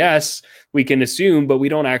kind of guess, we can assume, but we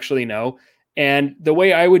don't actually know. And the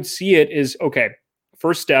way I would see it is, okay,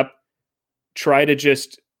 first step, try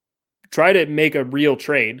to make a real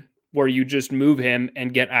trade where you just move him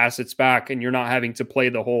and get assets back, and you're not having to play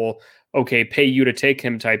the whole, okay, pay you to take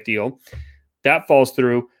him type deal. That falls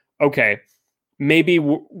through. Okay, maybe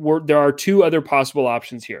there are two other possible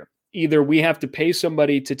options here. Either we have to pay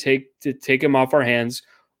somebody to take him off our hands,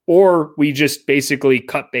 or we just basically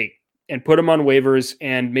cut bait and put him on waivers,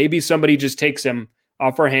 and maybe somebody just takes him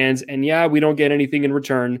off our hands, and we don't get anything in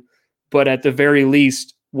return, but at the very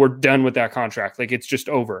least, we're done with that contract. Like, it's just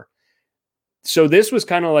over. So this was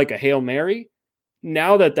kind of like a Hail Mary.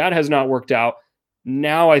 Now that has not worked out,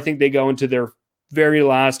 now I think they go into their very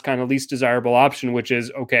last kind of least desirable option, which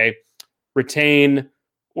is, okay, retain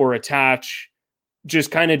or attach,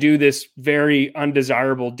 just kind of do this very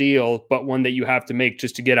undesirable deal, but one that you have to make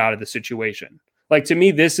just to get out of the situation. Like, to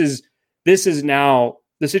me, this is now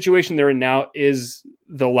the situation they're in now is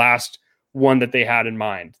the last one that they had in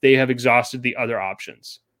mind. They have exhausted the other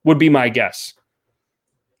options, would be my guess.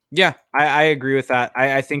 Yeah, I agree with that.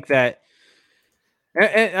 I think that,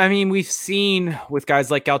 we've seen with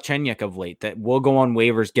guys like Galchenyuk of late that will go on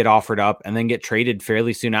waivers, get offered up, and then get traded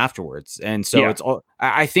fairly soon afterwards. And so it's all,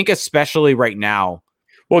 I think, especially right now.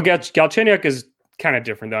 Well, Galchenyuk is kind of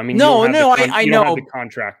different, though. I know have the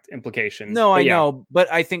contract implications. No, I know,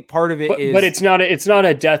 but I think part of it is, but it's not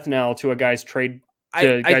a death knell to a guy's trade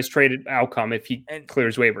guy's traded outcome if he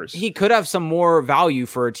clears waivers. He could have some more value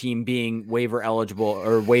for a team being waiver eligible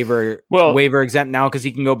or waiver exempt now because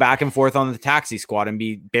he can go back and forth on the taxi squad and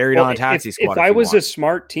be buried on a taxi squad. If I was a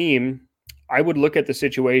smart team, I would look at the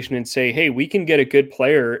situation and say, hey, we can get a good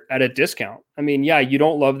player at a discount. I mean, yeah, you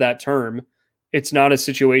don't love that term. It's not a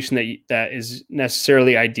situation that is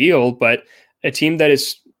necessarily ideal, but a team that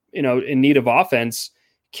is, in need of offense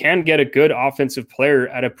can get a good offensive player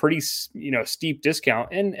at a pretty, steep discount.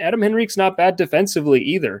 And Adam Henrique's not bad defensively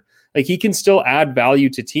either. Like, he can still add value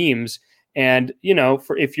to teams. And,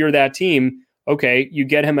 if you're that team, okay, you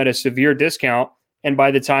get him at a severe discount. And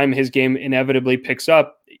by the time his game inevitably picks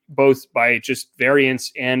up, both by just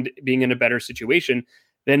variance and being in a better situation,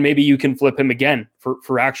 then maybe you can flip him again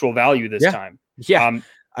for actual value this time. Yeah.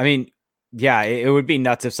 It would be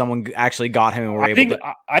nuts if someone actually got him and were able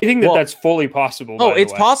to. I think that's fully possible. Oh,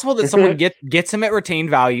 it's possible that someone gets him at retained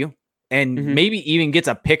value and maybe even gets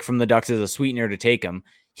a pick from the Ducks as a sweetener to take him.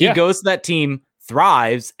 He goes to that team,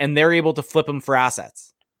 thrives, and they're able to flip him for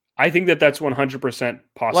assets. I think that's 100%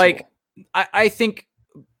 possible. Like, I think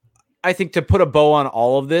to put a bow on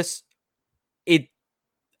all of this,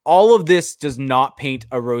 all of this does not paint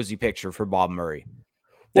a rosy picture for Bob Murray.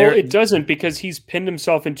 Well, it doesn't, because he's pinned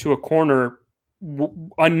himself into a corner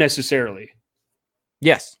unnecessarily.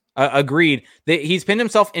 Yes, agreed. He's pinned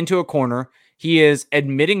himself into a corner. He is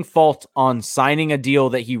admitting fault on signing a deal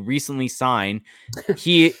that he recently signed.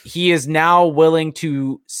 He is now willing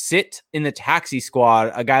to sit in the taxi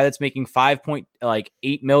squad, a guy that's making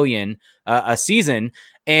 $5.8 million a season.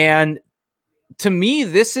 And to me,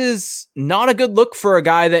 this is not a good look for a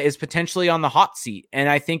guy that is potentially on the hot seat. And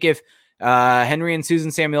I think if Henry and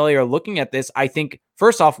Susan Samueli are looking at this, I think,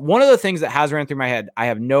 first off, one of the things that has ran through my head,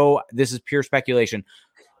 this is pure speculation.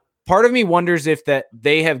 Part of me wonders if that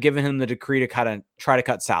they have given him the decree to try to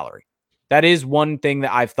cut salary. That is one thing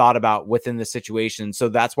that I've thought about within the situation. So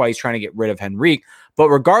that's why he's trying to get rid of Henrique. But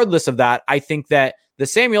regardless of that, I think that the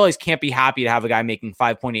Samuelis can't be happy to have a guy making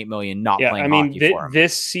 $5.8 million not playing hockey for him.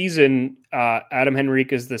 This season, Adam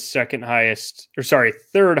Henrique is the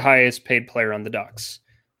third highest paid player on the Ducks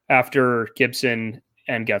after Gibson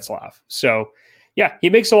and Getzlaf. So yeah, he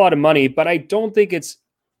makes a lot of money, but I don't think it's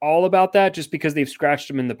all about that just because they've scratched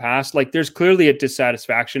him in the past. Like, there's clearly a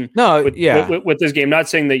dissatisfaction with this game. Not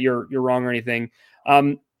saying that you're wrong or anything.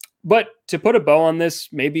 But to put a bow on this,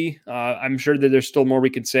 maybe I'm sure that there's still more we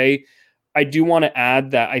could say. I do want to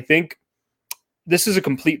add that I think this is a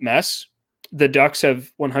complete mess. The Ducks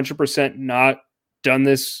have 100% not done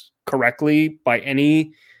this correctly by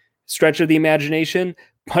any stretch of the imagination.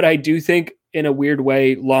 But I do think, in a weird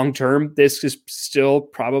way, long-term, this is still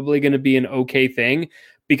probably going to be an okay thing,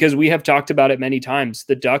 because we have talked about it many times.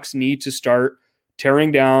 The Ducks need to start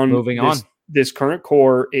tearing down this current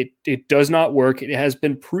core. It does not work. It has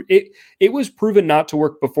been it was proven not to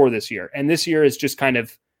work before this year. And this year is just kind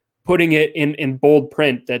of putting it in bold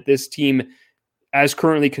print that this team, as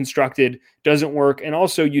currently constructed, doesn't work. And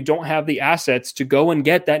also, you don't have the assets to go and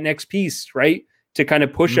get that next piece, right? To kind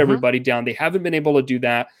of push everybody down. They haven't been able to do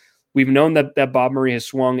that. We've known that Bob Murray has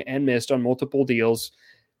swung and missed on multiple deals.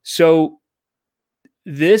 So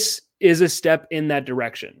this is a step in that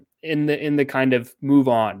direction, in the kind of move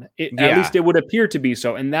on. At least it would appear to be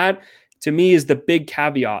so. And that, to me, is the big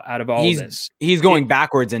caveat out of all of this. He's going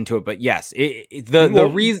backwards into it, but yes,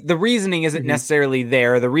 the reasoning isn't necessarily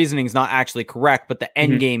there. The reasoning is not actually correct, but the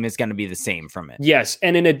end game is going to be the same from it. Yes.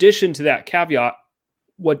 And in addition to that caveat,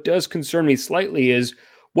 what does concern me slightly is,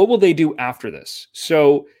 what will they do after this?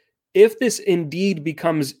 So if this indeed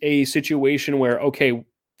becomes a situation where, okay,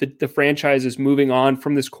 the franchise is moving on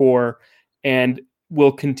from this core and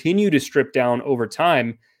will continue to strip down over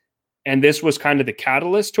time, and this was kind of the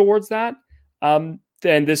catalyst towards that, then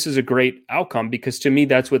this is a great outcome, because to me,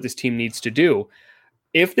 that's what this team needs to do.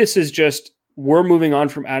 If this is just, we're moving on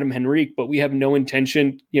from Adam Henrique, but we have no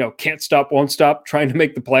intention, can't stop, won't stop trying to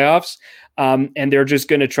make the playoffs, and they're just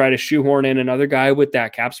going to try to shoehorn in another guy with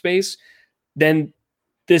that cap space, then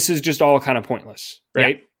this is just all kind of pointless,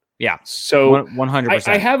 right? Yeah. So 100%.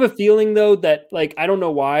 I have a feeling, though, that, like, I don't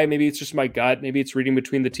know why, maybe it's just my gut, maybe it's reading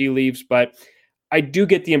between the tea leaves, but I do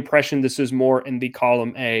get the impression this is more in the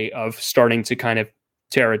column A of starting to kind of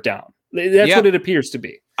tear it down. That's what it appears to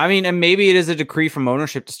be. I mean, and maybe it is a decree from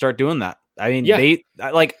ownership to start doing that. I mean, they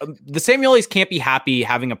like the Samuelis can't be happy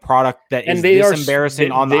having a product that is this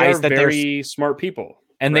embarrassing on the ice. That they're very smart people,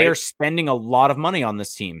 and they are spending a lot of money on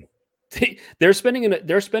this team. They're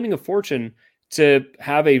spending a fortune to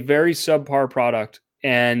have a very subpar product,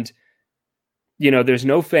 and there's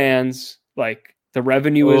no fans. Like, the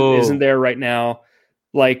revenue isn't there right now.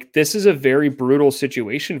 Like, this is a very brutal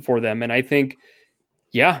situation for them, and I think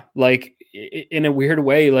Yeah, like in a weird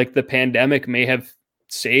way, like the pandemic may have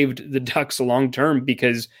saved the Ducks long term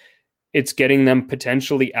because it's getting them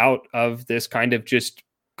potentially out of this kind of just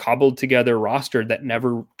cobbled together roster that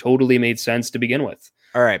never totally made sense to begin with.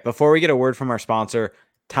 All right, before we get a word from our sponsor,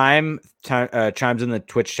 Time chimes in the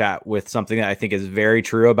Twitch chat with something that I think is very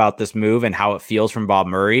true about this move and how it feels from Bob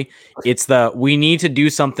Murray. It's the "we need to do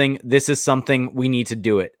something. This is something we need to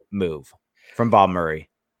do it" move from Bob Murray.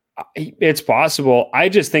 It's possible. I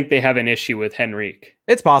just think they have an issue with Henrique.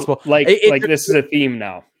 It's possible. Like this is a theme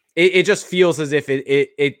now. It just feels as if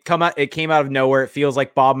it came out of nowhere. It feels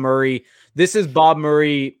like Bob Murray. This is Bob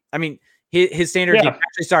Murray. I mean, his standard. Yeah. Game.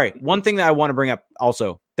 Actually, sorry. One thing that I want to bring up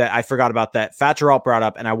also that I forgot about that Fatcheralt brought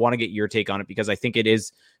up, and I want to get your take on it because I think it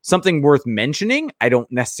is something worth mentioning. I don't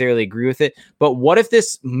necessarily agree with it, but what if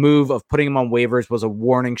this move of putting him on waivers was a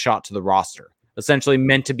warning shot to the roster? Essentially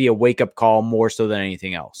meant to be a wake-up call more so than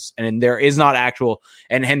anything else. And there is not actual,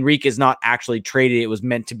 and Henrique is not actually traded. It was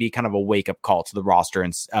meant to be kind of a wake-up call to the roster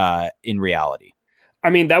in reality. I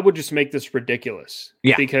mean, that would just make this ridiculous.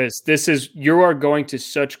 Yeah. Because you are going to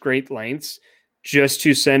such great lengths just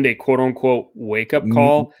to send a quote-unquote wake-up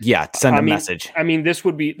call. Yeah, send a message. I mean, that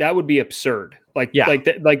would be absurd. Like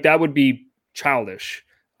that would be childish.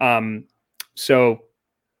 So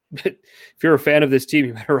if you're a fan of this team,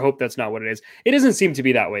 you better hope that's not what it is. It doesn't seem to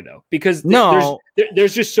be that way though, because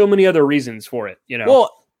there's just so many other reasons for it, you know.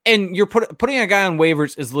 Well, and you're putting a guy on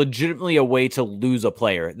waivers is legitimately a way to lose a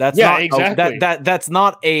player. That's exactly. That's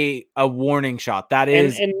not a warning shot. That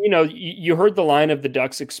is, and you know, you heard the line of the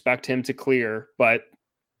Ducks expect him to clear, but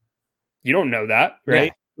you don't know that,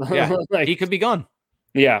 right? Yeah. Like, he could be gone.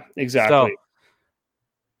 Yeah, exactly.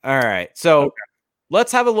 All right. So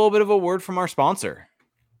let's have a little bit of a word from our sponsor.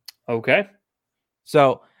 Okay.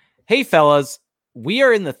 So, hey fellas, we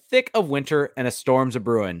are in the thick of winter and a storm's a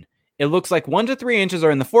brewing. It looks like 1 to 3 inches are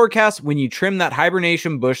in the forecast when you trim that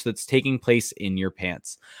hibernation bush that's taking place in your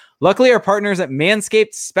pants. Luckily, our partners at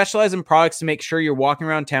Manscaped specialize in products to make sure you're walking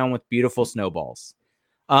around town with beautiful snowballs.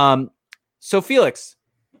 So Felix,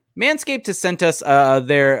 Manscaped has sent us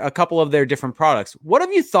a couple of their different products. What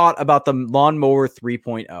have you thought about the Lawnmower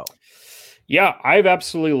 3.0? Yeah, I've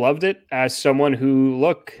absolutely loved it. As someone who,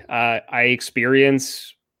 I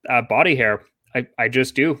experience body hair. I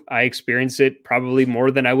just do. I experience it probably more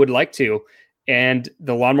than I would like to. And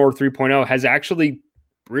the Lawnmower 3.0 has actually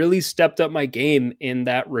really stepped up my game in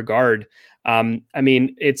that regard. I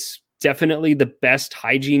mean, it's definitely the best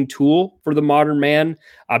hygiene tool for the modern man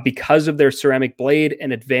because of their ceramic blade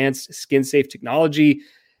and advanced skin-safe technology.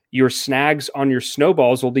 Your snags on your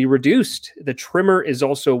snowballs will be reduced. The trimmer is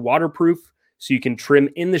also waterproof, so you can trim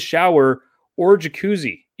in the shower or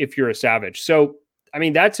jacuzzi if you're a savage. So, I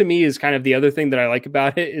mean, that to me is kind of the other thing that I like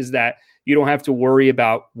about it is that you don't have to worry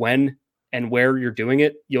about when and where you're doing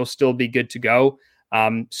it. You'll still be good to go.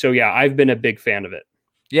 So yeah, I've been a big fan of it.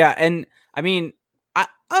 Yeah. And I mean,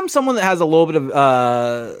 I'm someone that has a little bit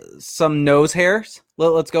of some nose hairs.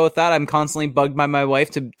 Let's go with that. I'm constantly bugged by my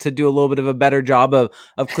wife to do a little bit of a better job of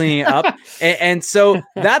cleaning it up. and so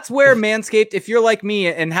that's where Manscaped, if you're like me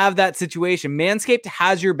and have that situation, Manscaped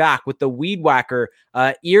has your back with the Weed Whacker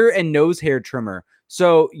ear and nose hair trimmer.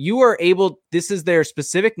 So you are able, this is their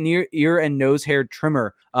specific ear and nose hair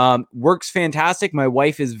trimmer. Works fantastic. My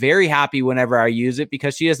wife is very happy whenever I use it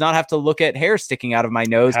because she does not have to look at hair sticking out of my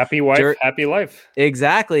nose. Happy wife, happy life.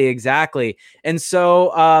 Exactly. And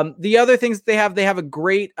so the other things that they have a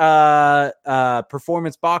great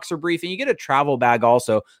performance boxer brief, and you get a travel bag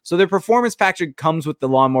also. So their performance package comes with the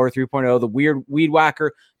Lawnmower 3.0, the Weed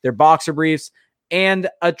Whacker, their boxer briefs, and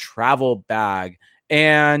a travel bag.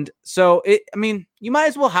 And so, you might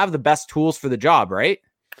as well have the best tools for the job, right?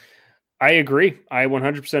 I agree. I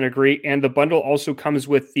 100% agree. And the bundle also comes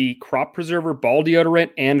with the Crop Preserver Ball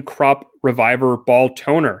Deodorant and Crop Reviver Ball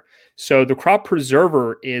Toner. So the Crop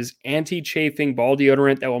Preserver is anti-chafing ball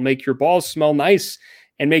deodorant that will make your balls smell nice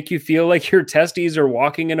and make you feel like your testes are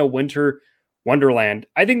walking in a winter wonderland.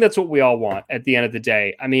 I think that's what we all want at the end of the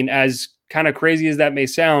day. I mean, as kind of crazy as that may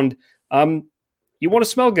sound, you want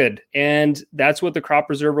to smell good, and that's what the Crop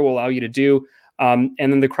Preserver will allow you to do. And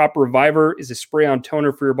then the Crop Reviver is a spray-on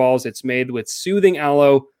toner for your balls. It's made with soothing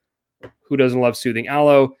aloe. Who doesn't love soothing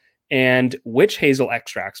aloe? And witch hazel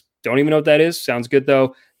extracts. Don't even know what that is. Sounds good,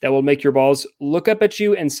 though. That will make your balls look up at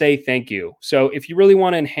you and say thank you. So if you really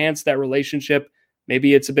want to enhance that relationship,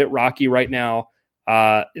 maybe it's a bit rocky right now,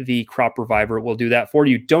 the Crop Reviver will do that for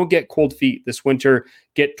you. Don't get cold feet this winter.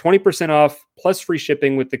 Get 20% off plus free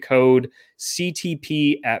shipping with the code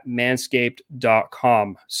CTP at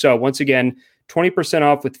manscaped.com. So once again, 20%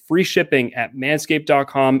 off with free shipping at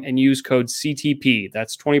manscaped.com and use code CTP.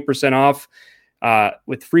 That's 20% off.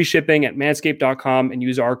 with free shipping at manscaped.com and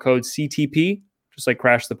use our code CTP, just like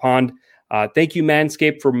Crash the Pond. Thank you,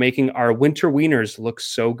 Manscaped, for making our winter wieners look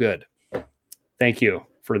so good. Thank you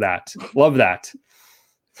for that. Love that.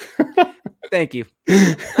 Thank you.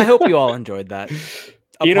 I hope you all enjoyed that.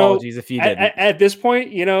 Apologies if you didn't. At this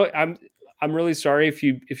point, I'm really sorry if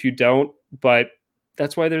you don't, but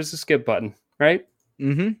that's why there's a skip button, right?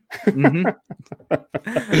 All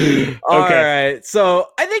right. So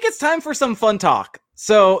I think it's time for some fun talk.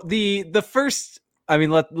 So the first,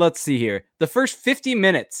 let's see here. The first 50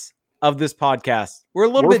 minutes of this podcast, we're a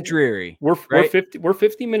little bit dreary. We're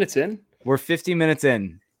 50 minutes in. We're 50 minutes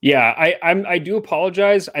in. Yeah, I do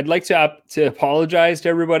apologize. I'd like to apologize to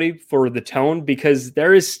everybody for the tone, because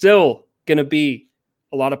there is still going to be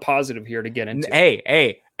a lot of positive here to get into.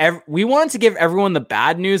 Hey, we wanted to give everyone the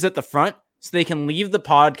bad news at the front so they can leave the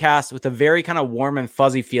podcast with a very kind of warm and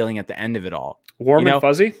fuzzy feeling at the end of it all. Warm and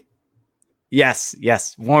fuzzy? Yes,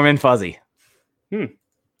 warm and fuzzy.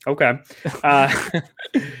 Okay.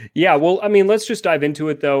 Yeah, well, let's just dive into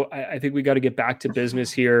it, though. I think we got to get back to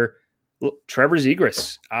business here. Trevor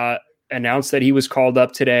Zegras announced that he was called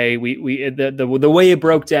up today. The way it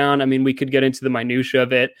broke down, we could get into the minutia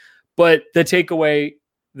of it, but the takeaway,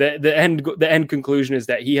 the end conclusion is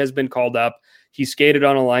that he has been called up. He skated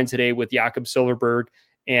on a line today with Jakob Silfverberg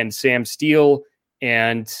and Sam Steele,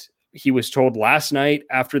 and he was told last night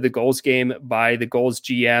after the Goals game by the Goals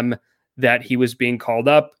GM that he was being called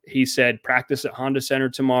up. He said, practice at Honda Center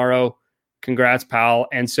tomorrow. Congrats, pal.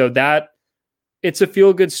 And so that it's a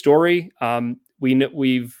feel-good story.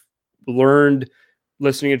 We've learned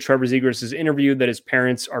listening to Trevor Zegras' interview that his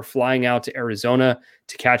parents are flying out to Arizona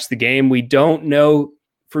to catch the game. We don't know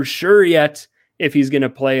for sure yet if he's going to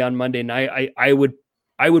play on Monday night. I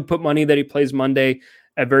would put money that he plays Monday.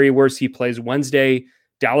 At very worst, he plays Wednesday.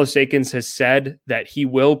 Dallas Eakins has said that he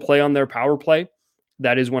will play on their power play.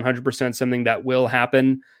 That is 100% something that will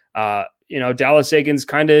happen. Dallas Eakins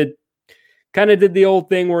kind of did the old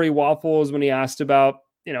thing where he waffles when he asked about,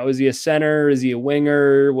 is he a center? Is he a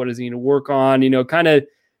winger? What does he need to work on? Kind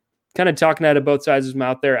of talking out of both sides of his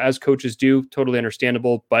mouth there, as coaches do. Totally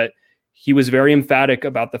understandable. But he was very emphatic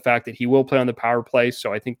about the fact that he will play on the power play.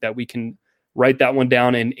 So I think that we can write that one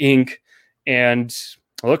down in ink. And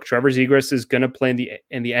look, Trevor Zegras is going to play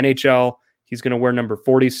in the NHL. He's going to wear number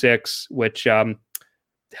 46, which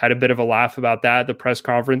had a bit of a laugh about that at the press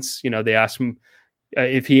conference. They asked him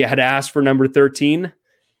if he had asked for number 13,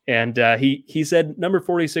 and he said number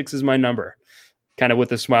 46 is my number, kind of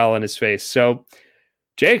with a smile on his face. So,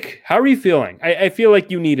 Jake, how are you feeling? I feel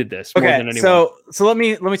like you needed this more than anyone. So let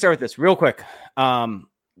me start with this real quick.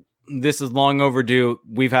 This is long overdue.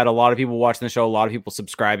 We've had a lot of people watching the show, a lot of people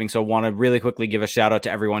subscribing. So I want to really quickly give a shout out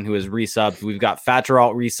to everyone who has resubbed. We've got Fat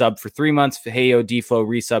Geralt resubbed for 3 months. Heyo D-Flow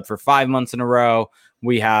resubbed for 5 months in a row.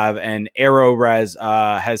 We have an Arrow Res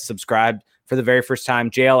has subscribed for the very first time.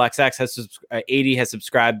 JLXX has 80 has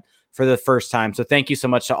subscribed for the first time. So thank you so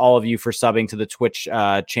much to all of you for subbing to the Twitch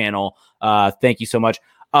channel. Thank you so much.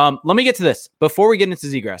 Let me get to this. Before we get into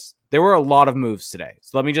Zegras, there were a lot of moves today.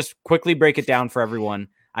 So let me just quickly break it down for everyone.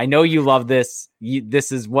 I know you love this.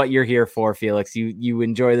 This is what you're here for, Felix. You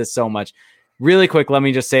enjoy this so much. Really quick, let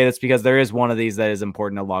me just say this because there is one of these that is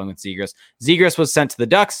important along with Zegras. Zegras was sent to the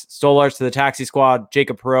Ducks, Stolarz to the taxi squad,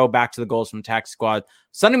 Jacob Perreault back to the Goals from the taxi squad,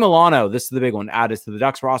 Sonny Milano, this is the big one, added to the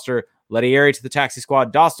Ducks roster, Lettieri to the taxi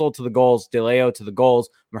squad, Dostal to the Goals, DeLeo to the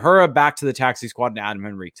Goals, Mahura back to the taxi squad, and Adam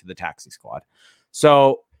Henrique to the taxi squad.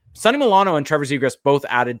 So Sonny Milano and Trevor Zegras both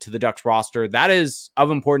added to the Ducks roster. That is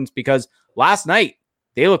of importance because last night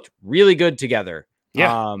they looked really good together.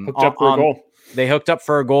 Yeah, hooked up for a goal. They hooked up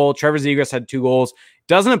for a goal. Trevor Zegras had 2 goals.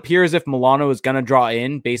 Doesn't appear as if Milano is going to draw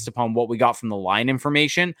in based upon what we got from the line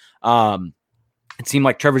information. It seemed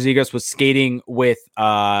like Trevor Zegras was skating with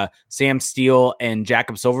Sam Steele and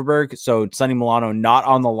Jakob Silfverberg. So Sonny Milano not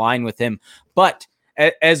on the line with him. But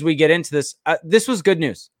as we get into this, this was good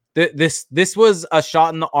news. This was a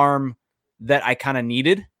shot in the arm that I kind of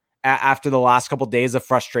needed after the last couple of days of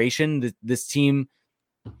frustration. This team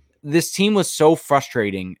was so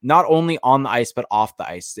frustrating, not only on the ice, but off the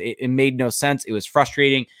ice. It made no sense. It was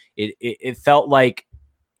frustrating. It felt like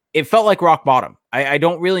rock bottom. I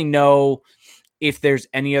don't really know if there's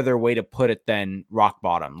any other way to put it than rock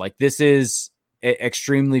bottom. Like this is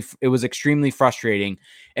it was extremely frustrating.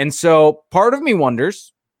 And so part of me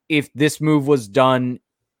wonders if this move was done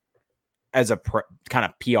as a kind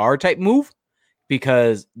of PR type move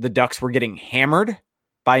because the Ducks were getting hammered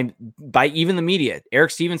by even the media.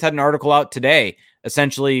 Eric Stevens had an article out today,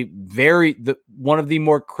 essentially one of the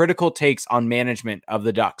more critical takes on management of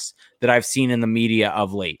the Ducks that I've seen in the media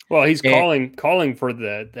of late. Well, he's calling for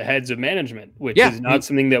the heads of management, which is not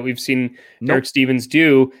something that we've seen Eric Stevens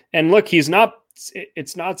do. And look, it's not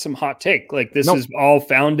some hot take. Like this is all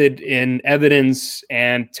founded in evidence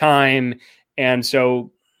and time. And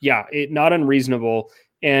so, yeah, not unreasonable.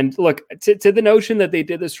 And look, to the notion that they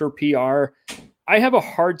did this for PR, I have a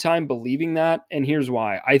hard time believing that. And here's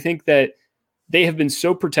why. I think that they have been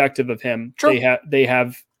so protective of him. Sure. They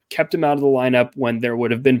have kept him out of the lineup when there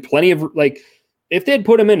would have been plenty of, like, if they had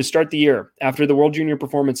put him in to start the year after the World Junior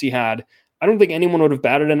performance he had, I don't think anyone would have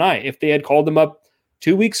batted an eye. If they had called him up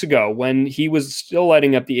 2 weeks ago when he was still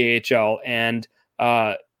lighting up the AHL and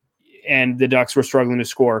the Ducks were struggling to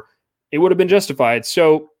score, it would have been justified.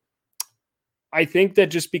 So I think that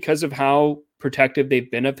just because of how protective they've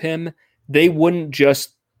been of him, I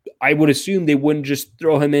would assume they wouldn't just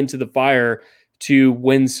throw him into the fire to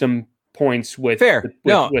win some points with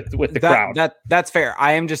the crowd. That's fair.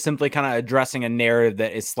 I am just simply kind of addressing a narrative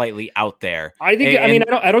that is slightly out there. I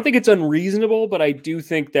don't think it's unreasonable, but I do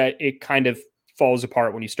think that it kind of falls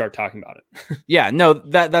apart when you start talking about it. Yeah, no,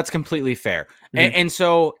 that's completely fair.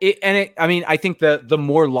 Mm-hmm. I think the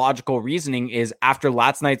more logical reasoning is after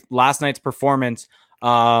last night's performance,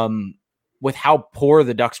 with how poor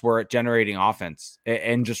the Ducks were at generating offense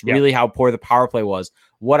and just really how poor the power play was.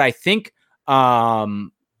 What I think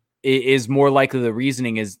is more likely the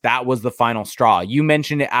reasoning is that was the final straw. You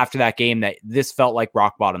mentioned it after that game that this felt like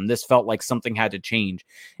rock bottom. This felt like something had to change.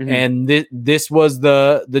 Mm-hmm. And this was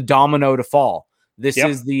the domino to fall. This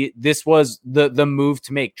was the move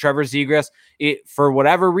to make. Trevor Zegras, for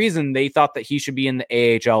whatever reason, they thought that he should be in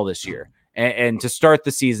the AHL this year and to start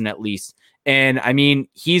the season at least. And I mean,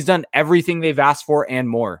 he's done everything they've asked for and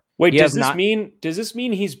more. Wait, does this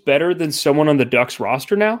mean he's better than someone on the Ducks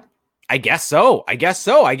roster now? I guess so. I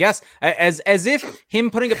guess as if him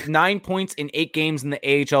putting up 9 points in 8 games in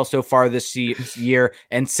the AHL so far this year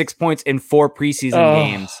and 6 points in 4 preseason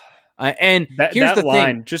games. And here's the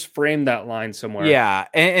line, just frame that line somewhere. Yeah.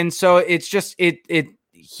 And so it's just,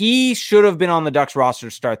 he should have been on the Ducks roster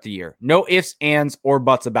to start the year. No ifs, ands, or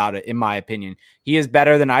buts about it, in my opinion. He is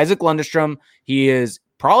better than Isaac Lundestrom. He is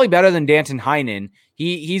probably better than Danton Heinen.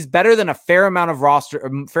 He's better than a fair amount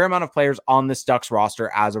of players on this Ducks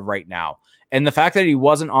roster as of right now. And the fact that he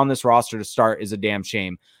wasn't on this roster to start is a damn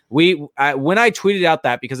shame. When I tweeted out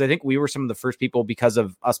that, because I think we were some of the first people, because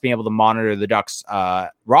of us being able to monitor the Ducks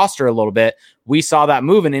roster a little bit, we saw that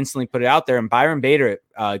move and instantly put it out there. And Byron Bader,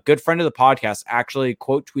 a good friend of the podcast, actually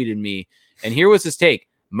quote tweeted me. And here was his take: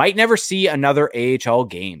 might never see another AHL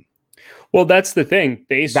game. Well, that's the thing.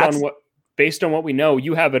 Based on what we know,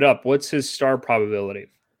 you have it up. What's his star probability?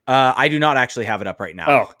 I do not actually have it up right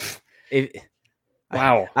now. Oh,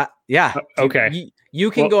 wow. Yeah. Okay. You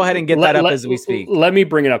can go ahead and get that up as we speak. Let me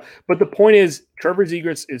bring it up. But the point is, Trevor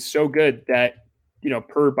Zegras is so good that,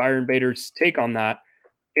 per Byron Bader's take on that,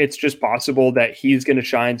 it's just possible that he's going to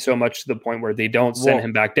shine so much to the point where they don't send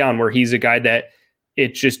him back down, where he's a guy that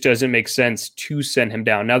it just doesn't make sense to send him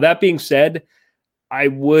down. Now, that being said, I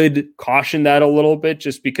would caution that a little bit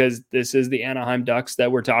just because this is the Anaheim Ducks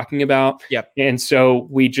that we're talking about. Yep. And so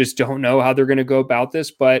we just don't know how they're going to go about this.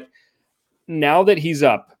 But now that he's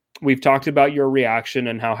up, we've talked about your reaction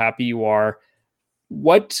and how happy you are.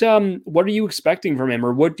 What are you expecting from him,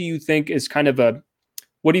 or what do you think is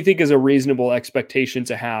a reasonable expectation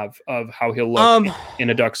to have of how he'll look in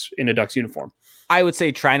a Ducks uniform? I would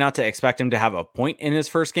say try not to expect him to have a point in his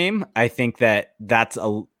first game. I think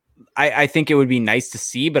I think it would be nice to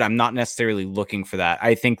see, but I'm not necessarily looking for that.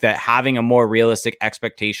 I think that having a more realistic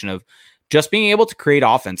expectation of just being able to create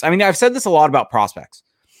offense. I mean, I've said this a lot about prospects.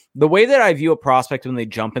 The way that I view a prospect when they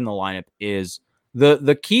jump in the lineup is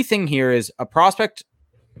the key thing here is a prospect.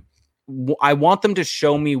 I want them to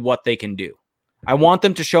show me what they can do. I want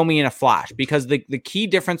them to show me in a flash, because the key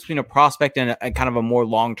difference between a prospect and a kind of a more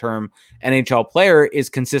long-term NHL player is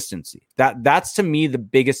consistency. That's to me the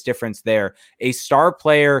biggest difference there. A star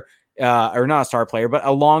player, or not a star player, but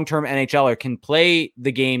a long-term NHLer can play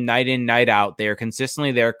the game night in, night out. They're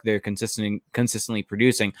consistently there. They're consistently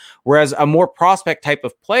producing. Whereas a more prospect type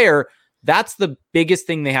of player, that's the biggest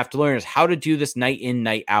thing they have to learn, is how to do this night in,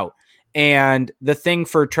 night out. And the thing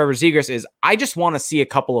for Trevor Zegras is I just want to see a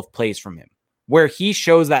couple of plays from him where he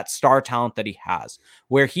shows that star talent that he has,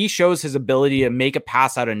 where he shows his ability to make a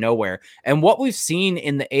pass out of nowhere. And what we've seen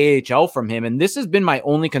in the AHL from him, and this has been my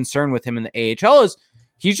only concern with him in the AHL, is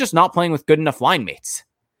he's just not playing with good enough line mates.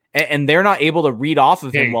 And they're not able to read off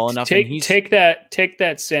of him well enough. Take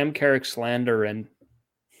that Sam Carrick slander and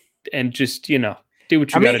just, do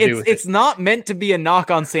what you got to do with it's not meant to be a knock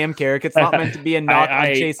on Sam Carrick. It's not meant to be a knock on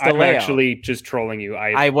Chase DeLeo. I'm actually just trolling you.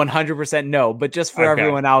 I 100% know, but just for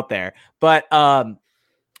everyone out there. But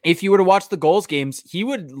if you were to watch the goals games, he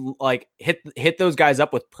would like hit those guys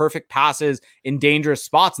up with perfect passes in dangerous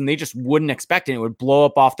spots, and they just wouldn't expect it. It would blow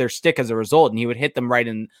up off their stick as a result, and he would hit them right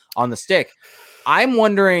on the stick. I'm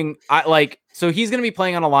wondering, so he's going to be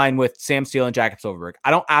playing on a line with Sam Steele and Jakob Silfverberg. I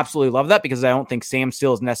don't absolutely love that because I don't think Sam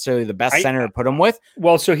Steele is necessarily the best center to put him with.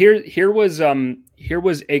 Well, so here was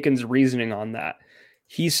Aiken's reasoning on that.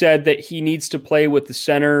 He said that he needs to play with the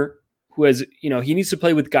center who has, he needs to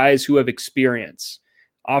play with guys who have experience,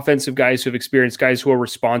 offensive guys who have experience, guys who are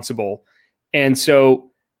responsible. And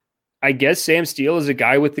so I guess Sam Steele is a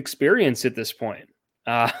guy with experience at this point.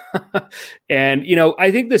 And,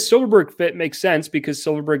 I think the Silfverberg fit makes sense because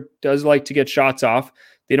Silfverberg does like to get shots off.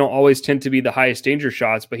 They don't always tend to be the highest danger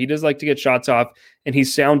shots, but he does like to get shots off, and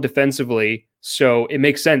he's sound defensively. So it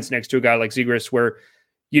makes sense next to a guy like Zegras where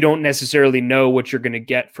you don't necessarily know what you're going to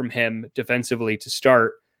get from him defensively to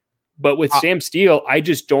start. But with Sam Steele, I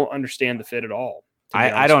just don't understand the fit at all.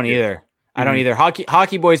 I don't either. I don't either.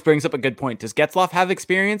 Hockey Boys brings up a good point. Does Getzlaf have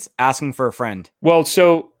experience? Asking for a friend. Well,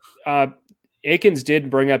 so Aikens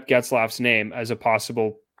did bring up Getzlaf's name as a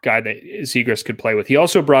possible guy that Zegras could play with. He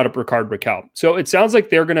also brought up Ricard Raquel. So it sounds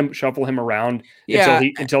like they're going to shuffle him around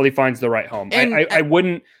until he finds the right home. I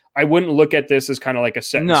wouldn't look at this as kind of like a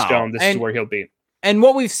set in stone. This is where he'll be. And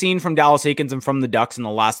what we've seen from Dallas Aikens and from the Ducks in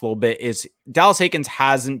the last little bit is Dallas Aikens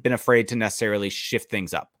hasn't been afraid to necessarily shift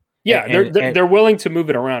things up. Yeah, they're willing to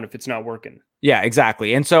move it around if it's not working. Yeah,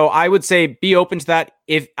 exactly. And so I would say be open to that.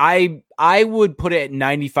 If I would put it at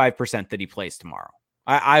 95% that he plays tomorrow.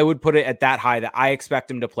 I would put it at that high that I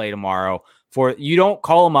expect him to play tomorrow. For you don't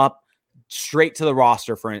call him up straight to the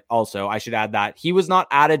roster for it. Also, I should add that he was not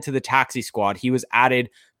added to the taxi squad. He was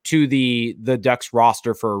added to the Ducks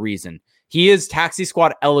roster for a reason. He is taxi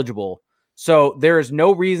squad eligible. So there is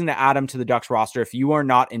no reason to add him to the Ducks roster if you are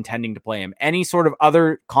not intending to play him. Any sort of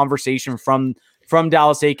other conversation from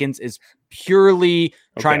Dallas Aikens is purely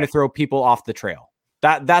trying to throw people off the trail.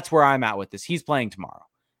 That's where I'm at with this. He's playing tomorrow.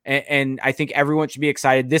 And I think everyone should be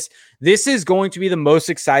excited. This is going to be the most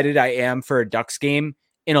excited I am for a Ducks game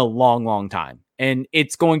in a long, long time. And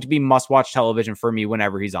it's going to be must-watch television for me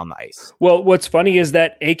whenever he's on the ice. Well, what's funny is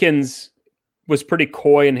that Aikens was pretty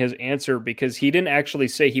coy in his answer because he didn't actually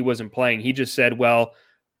say he wasn't playing. He just said, well,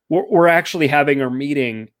 we're actually having a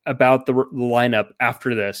meeting about the lineup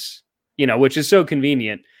after this, which is so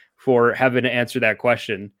convenient for having to answer that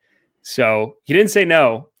question. So he didn't say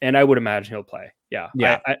no, and I would imagine he'll play. Yeah.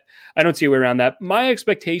 I don't see a way around that. My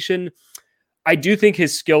expectation, I do think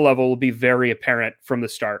his skill level will be very apparent from the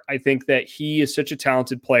start. I think that he is such a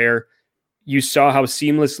talented player. You saw how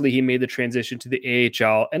seamlessly he made the transition to the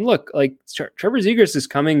AHL. And look, like Trevor Zegras is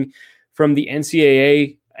coming from the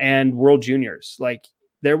NCAA and World Juniors. Like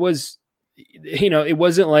there was, it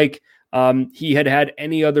wasn't like he had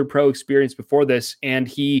any other pro experience before this. And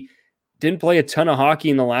he didn't play a ton of hockey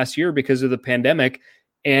in the last year because of the pandemic.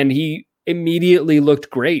 And he immediately looked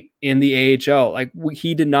great in the AHL. Like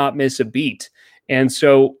he did not miss a beat. And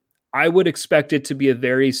so I would expect it to be a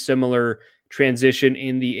very similar transition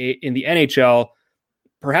in the NHL,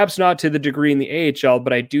 perhaps not to the degree in the AHL,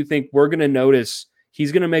 but I do think we're going to notice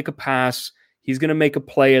he's going to make a pass. He's going to make a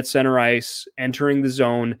play at center ice, entering the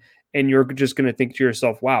zone. And you're just going to think to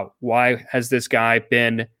yourself, wow, why has this guy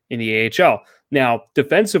been in the AHL? Now,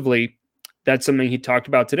 defensively, that's something he talked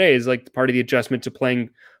about today is like part of the adjustment to playing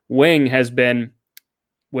wing has been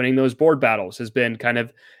winning those board battles, has been kind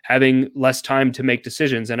of having less time to make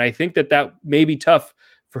decisions. And I think that may be tough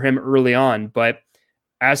for him early on, but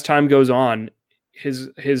as time goes on,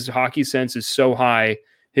 his hockey sense is so high,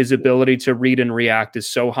 his ability to read and react is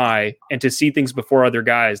so high, and to see things before other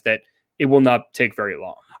guys that it will not take very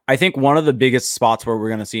long. I think one of the biggest spots where we're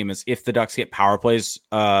going to see him is if the Ducks get power plays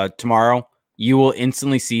tomorrow, you will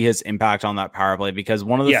instantly see his impact on that power play because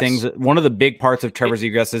one of the big parts of Trevor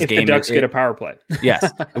Zegras' game, the Ducks get a power play. Yes.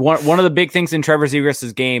 One of the big things in Trevor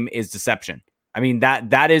Zegras' game is deception. I mean,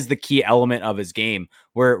 that is the key element of his game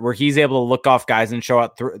where he's able to look off guys and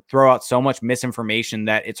throw out so much misinformation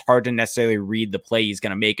that it's hard to necessarily read the play he's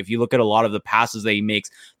going to make. If you look at a lot of the passes that he makes,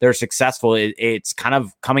 they're successful. It's kind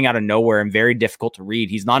of coming out of nowhere and very difficult to read.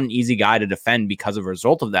 He's not an easy guy to defend because of a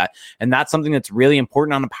result of that. And that's something that's really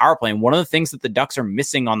important on the power play. And one of the things that the Ducks are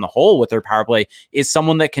missing on the whole with their power play is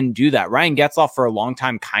someone that can do that. Ryan Getzlaf for a long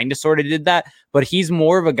time kind of sort of did that, but he's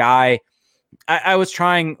more of a guy. I was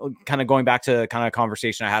trying, kind of going back to kind of a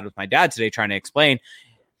conversation I had with my dad today, trying to explain.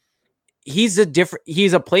 He's a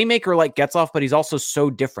playmaker like Getzlaf, but he's also so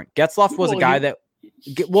different. Getzlaf was a guy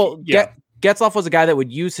Getzlaf was a guy that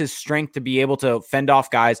would use his strength to be able to fend off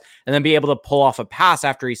guys and then be able to pull off a pass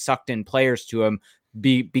after he sucked in players to him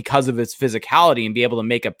because of his physicality and be able to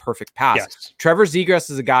make a perfect pass. Yes. Trevor Zegras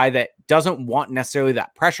is a guy that doesn't want necessarily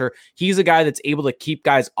that pressure. He's a guy that's able to keep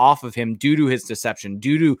guys off of him due to his deception,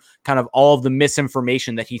 due to kind of all of the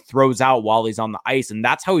misinformation that he throws out while he's on the ice. And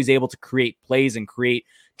that's how he's able to create plays and create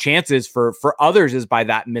chances for others, is by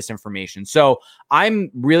that misinformation. So I'm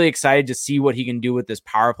really excited to see what he can do with this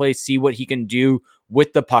power play, see what he can do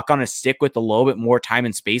with the puck on a stick with a little bit more time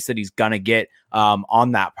and space that he's going to get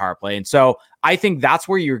on that power play. And so I think that's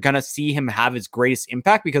where you're going to see him have his greatest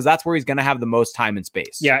impact, because that's where he's going to have the most time and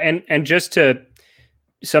space. Yeah. And just to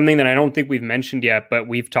something that I don't think we've mentioned yet, but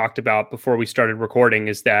we've talked about before we started recording,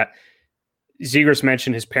 is that Zegras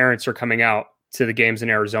mentioned his parents are coming out to the games in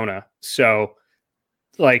Arizona. So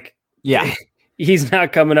like, yeah, he's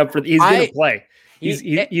not coming up for, he's going to play.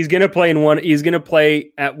 He's going to play he's going to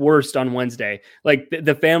play at worst on Wednesday. Like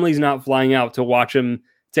the family's not flying out to watch him,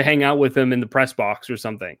 to hang out with him in the press box or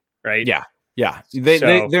something. Right. Yeah. Yeah.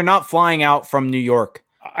 They're not flying out from New York.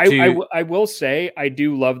 I will say, I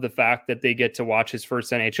do love the fact that they get to watch his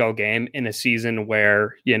first NHL game in a season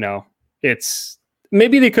where, it's,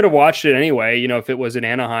 maybe they could have watched it anyway, if it was in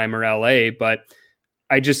Anaheim or LA, but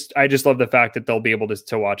I just love the fact that they'll be able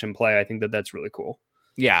to watch him play. I think that that's really cool.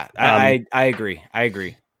 Yeah, I agree.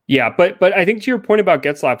 Yeah, but I think to your point about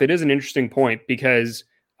Getzlaf, it is an interesting point because,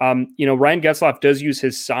 Ryan Getzlaf does use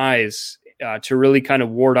his size to really kind of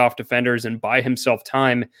ward off defenders and buy himself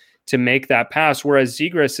time to make that pass. Whereas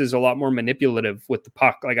Zegras is a lot more manipulative with the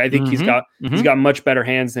puck. Like I think he's got much better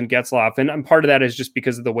hands than Getzlaf. And part of that is just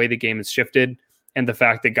because of the way the game is shifted and the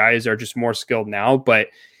fact that guys are just more skilled now, but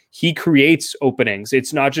he creates openings.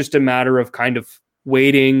 It's not just a matter of kind of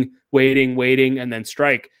waiting, and then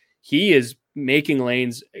strike. He is making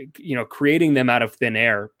lanes, creating them out of thin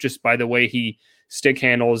air just by the way he stick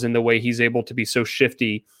handles and the way he's able to be so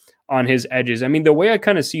shifty on his edges. I mean, the way I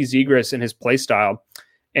kind of see Zegras and his play style,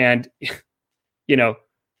 and,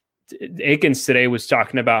 Aikens today was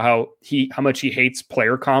talking about how much he hates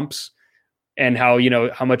player comps and how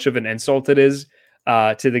much of an insult it is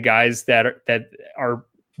to the guys that are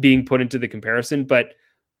being put into the comparison. But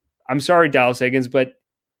I'm sorry, Dallas Eakins, but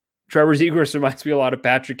Trevor Zegras reminds me a lot of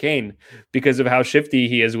Patrick Kane because of how shifty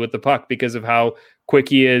he is with the puck, because of how quick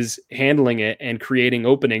he is handling it and creating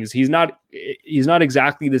openings. He's not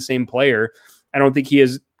exactly the same player. I don't think he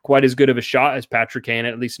is quite as good of a shot as Patrick Kane,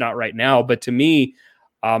 at least not right now. But to me,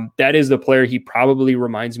 that is the player he probably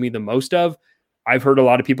reminds me the most of. I've heard a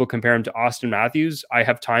lot of people compare him to Austin Matthews. I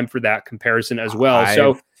have time for that comparison as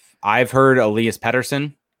well. I've heard Elias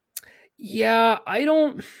Pettersson. Yeah,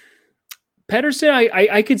 Pettersson,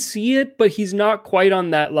 I could see it, but he's not quite on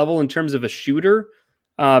that level in terms of a shooter.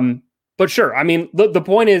 But sure, I mean, the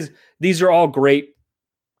point is, these are all great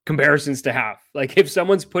comparisons to have. Like if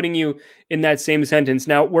someone's putting you in that same sentence,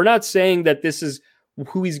 now we're not saying that this is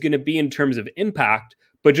who he's going to be in terms of impact,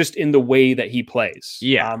 but just in the way that he plays.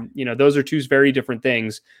 Yeah. Those are two very different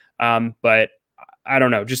things. But I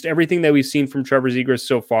don't know, just everything that we've seen from Trevor Zegras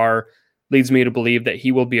so far leads me to believe that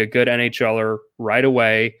he will be a good NHLer right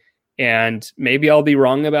away. And maybe I'll be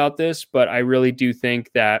wrong about this, but I really do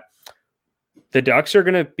think that the Ducks are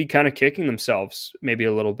going to be kind of kicking themselves maybe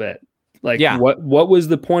a little bit. Like, what was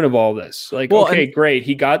the point of all this? Like, great.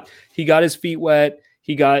 He got his feet wet.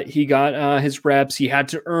 He got his reps. He had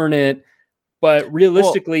to earn it. But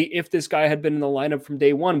realistically, if this guy had been in the lineup from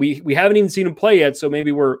day one, we haven't even seen him play yet. So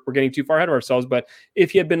maybe we're getting too far ahead of ourselves. But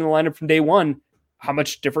if he had been in the lineup from day one, how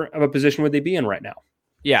much different of a position would they be in right now?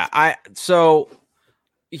 Yeah. So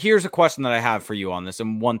here's a question that I have for you on this.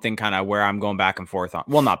 And one thing kind of where I'm going back and forth on,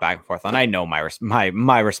 well, not back and forth on, I know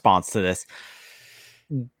my response to this.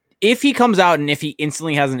 If he comes out and if he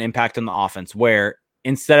instantly has an impact on the offense, where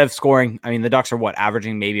instead of scoring, I mean, the Ducks are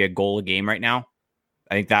averaging maybe a goal a game right now.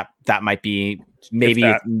 I think that might be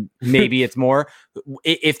maybe it's more.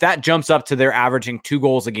 If that jumps up to they're averaging 2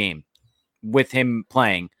 goals a game with him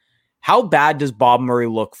playing, how bad does Bob Murray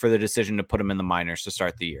look for the decision to put him in the minors to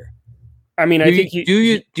start the year? I mean,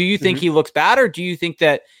 do you think he looks bad, or do you think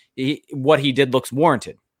that what he did looks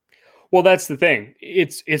warranted? Well, that's the thing.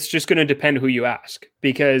 It's just going to depend who you ask,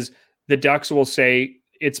 because the Ducks will say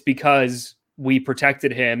it's because we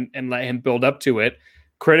protected him and let him build up to it.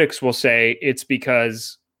 Critics will say it's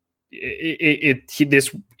because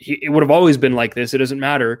it would have always been like this. It doesn't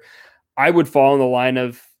matter. I would fall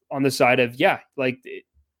on the side of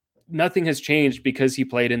nothing has changed because he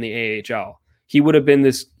played in the AHL. He would have been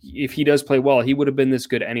this, if he does play well, he would have been this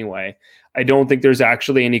good anyway. I don't think there's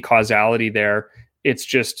actually any causality there It's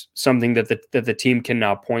just something that the team can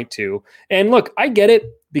now point to. And look, I get it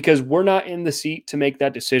because we're not in the seat to make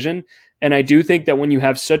that decision. And I do think that when you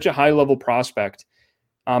have such a high level prospect,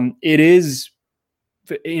 it is,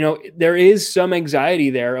 there is some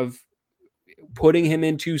anxiety there of putting him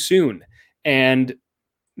in too soon. And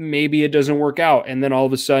maybe it doesn't work out. And then all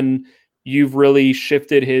of a sudden you've really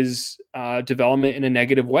shifted his development in a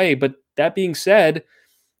negative way. But that being said,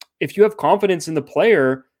 if you have confidence in the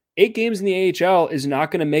player, 8 games in the AHL is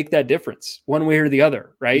not going to make that difference one way or the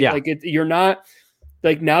other, right? Yeah. Like you're not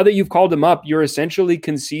like, now that you've called him up, you're essentially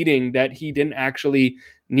conceding that he didn't actually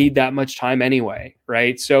need that much time anyway,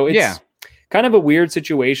 right? So it's kind of a weird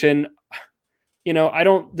situation.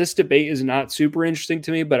 This debate is not super interesting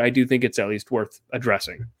to me, but I do think it's at least worth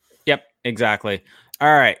addressing. Yep, exactly.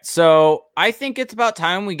 All right. So I think it's about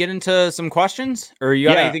time we get into some questions, or you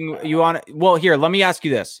got anything you want? Well, here, let me ask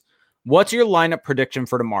you this. What's your lineup prediction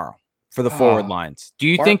for tomorrow for the forward lines? Do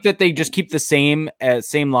you think that they just keep the same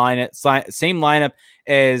lineup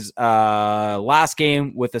as last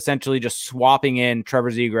game, with essentially just swapping in Trevor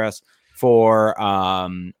Zegras for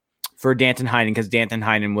Danton Heinen, because Danton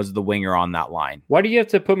Heinen was the winger on that line? Why do you have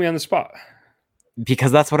to put me on the spot?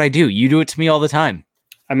 Because that's what I do. You do it to me all the time.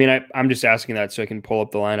 I mean, I'm just asking that so I can pull up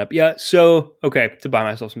the lineup. Yeah. So, okay, to buy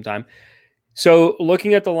myself some time. So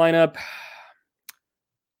looking at the lineup,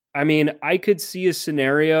 I mean, I could see a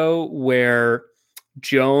scenario where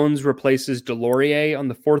Jones replaces Delorier on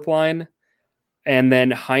the 4th line, and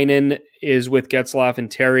then Heinen is with Getzlaf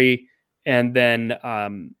and Terry, and then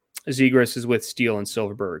Zegras is with Steele and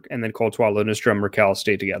Silverberg, and then Courtois, Lundestrom, Raquel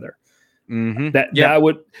stay together. Mm-hmm. That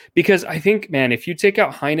would, because I think, man, if you take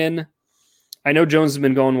out Heinen, I know Jones has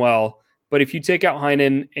been going well, but if you take out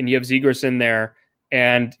Heinen and you have Zegras in there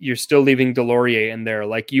and you're still leaving Delorier in there,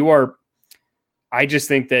 like you are, I just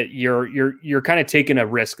think that you're kind of taking a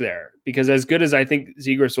risk there, because as good as I think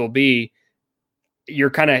Zegras will be,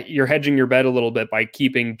 you're hedging your bet a little bit by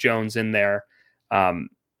keeping Jones in there and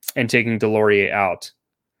taking Delorier out.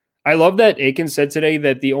 I love that Aiken said today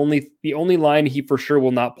that the only line he for sure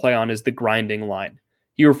will not play on is the grinding line.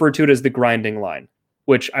 He referred to it as the grinding line,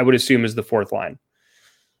 which I would assume is the 4th line.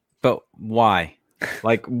 But why?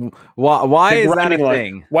 Like, why is that a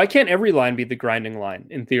thing? Why can't every line be the grinding line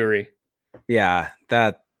in theory? Yeah,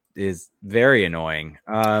 that is very annoying.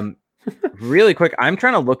 Really quick, I'm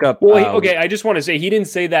trying to look up. Well, okay, I just want to say he didn't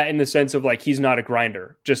say that in the sense of like he's not a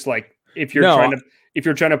grinder. Just like if you're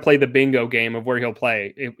trying to play the bingo game of where he'll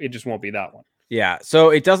play, it just won't be that one. Yeah, so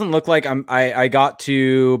it doesn't look like I got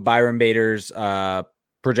to Byron Bader's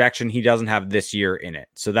projection. He doesn't have this year in it,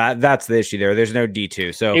 so that's the issue there. There's no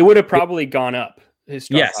D2, so it would have probably gone up. His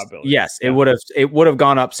probability. Yes, it would have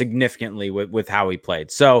gone up significantly with how he played.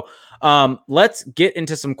 So let's get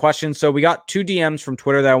into some questions. So we got 2 DMs from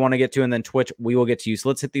Twitter that I want to get to, and then Twitch we will get to you. So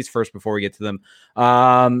let's hit these first before we get to them.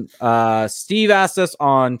 Steve asked us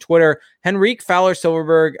on Twitter: Henrique, Fowler,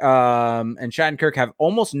 Silverberg, and Shattenkirk have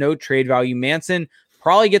almost no trade value. Manson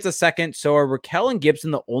probably gets a second. So are Raquel and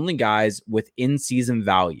Gibson the only guys with in-season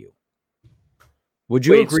value? Would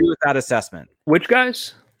you agree with that assessment? Which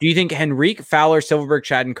guys? Do you think Henrique, Fowler, Silverberg,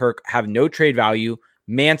 Shattenkirk have no trade value?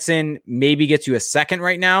 Manson maybe gets you a second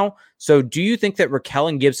right now. So do you think that Raquel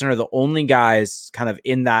and Gibson are the only guys kind of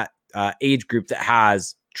in that age group that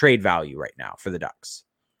has trade value right now for the Ducks?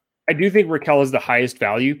 I do think Raquel is the highest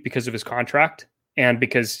value because of his contract, and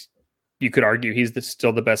because you could argue he's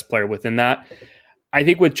still the best player within that. I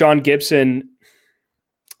think with John Gibson,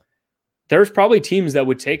 there's probably teams that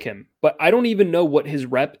would take him, but I don't even know what his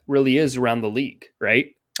rep really is around the league,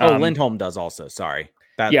 right? Lindholm does also. Sorry.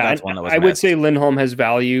 That's one that was I would say Lindholm has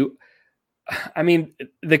value. I mean,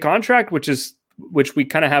 the contract, which we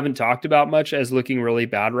kind of haven't talked about much as looking really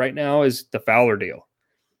bad right now, is the Fowler deal.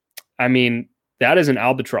 I mean, that is an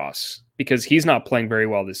albatross because he's not playing very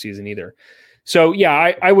well this season either. So,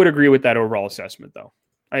 yeah, I would agree with that overall assessment, though.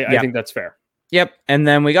 I think that's fair. Yep. And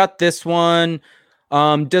then we got this one.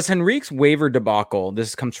 Does Henrique's waiver debacle,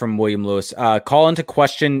 this comes from William Lewis, call into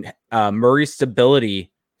question Murray's stability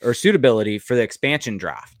or suitability for the expansion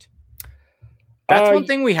draft? That's one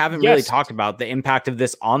thing we haven't really talked about, the impact of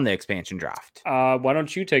this on the expansion draft. Why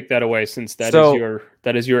don't you take that away, since that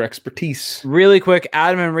is your expertise? Really quick,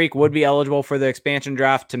 Adam Henrique would be eligible for the expansion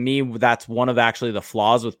draft. To me, that's one of actually the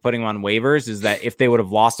flaws with putting him on waivers, is that if they would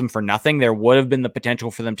have lost him for nothing, there would have been the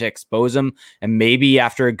potential for them to expose him. And maybe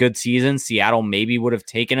after a good season, Seattle maybe would have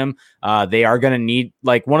taken him. They are going to need,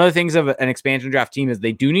 like, one of the things of an expansion draft team is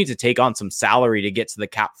they do need to take on some salary to get to the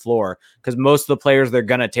cap floor, because most of the players they're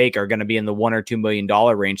going to take are going to be in the $1 or $2 million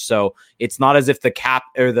range. So it's not as if the cap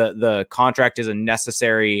or the contract is a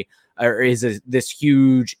necessary or is this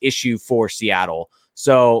huge issue for Seattle.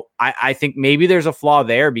 So I think maybe there's a flaw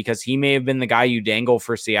there because he may have been the guy you dangle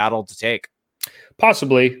for Seattle to take.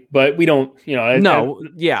 Possibly, but we don't,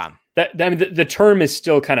 the term is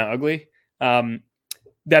still kind of ugly.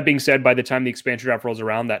 That being said, by the time the expansion draft rolls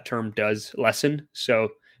around, that term does lessen. So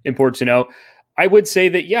important to know. I would say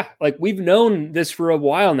that, like we've known this for a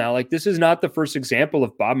while now. Like this is not the first example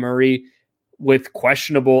of Bob Murray with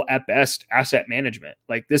questionable at best asset management.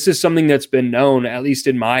 Like this is something that's been known, at least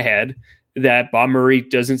in my head, that Bob Murray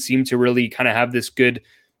doesn't seem to really kind of have this good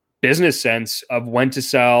business sense of when to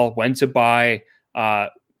sell, when to buy,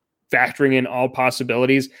 factoring in all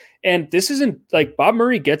possibilities. And this isn't like Bob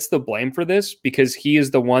Murray gets the blame for this because he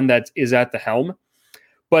is the one that is at the helm,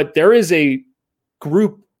 but there is a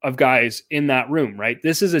group of guys in that room, right?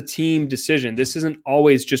 This is a team decision. This isn't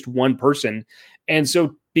always just one person. And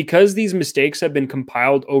so because these mistakes have been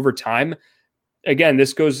compiled over time, again,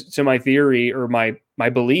 this goes to my theory or my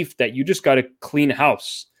belief that you just got to clean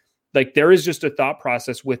house. Like there is just a thought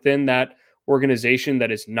process within that organization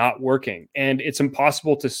that is not working. And it's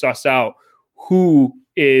impossible to suss out who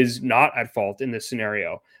is not at fault in this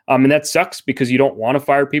scenario. And that sucks because you don't want to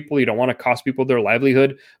fire people. You don't want to cost people their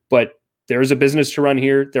livelihood, but there's a business to run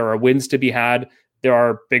here. There are wins to be had. There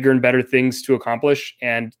are bigger and better things to accomplish.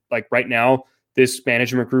 And like right now, this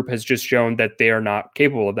management group has just shown that they are not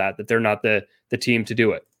capable of that they're not the team to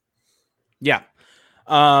do it. Yeah.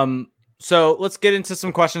 So let's get into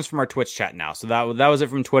some questions from our Twitch chat now. So that was it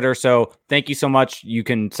from Twitter. So thank you so much. You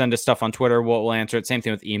can send us stuff on Twitter. We'll answer it. Same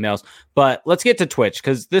thing with emails. But let's get to Twitch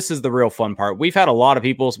because this is the real fun part. We've had a lot of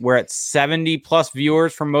people. We're at 70 plus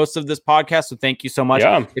viewers for most of this podcast. So thank you so much.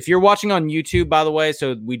 Yeah. If you're watching on YouTube, by the way,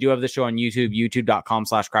 so we do have the show on YouTube,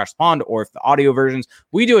 youtube.com/crashthepond, or if the audio versions,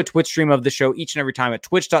 we do a Twitch stream of the show each and every time at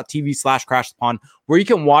twitch.tv/crashthepond, where you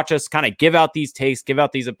can watch us kind of give out these takes, give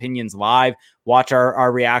out these opinions live, watch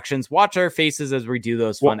our reactions, watch our faces as we do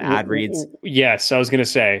those fun ad reads. Yes, I was going to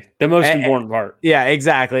say the most important part. Yeah,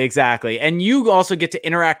 exactly. And you also get to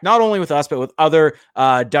interact not only with us, but with other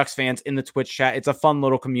Ducks fans in the Twitch chat. It's a fun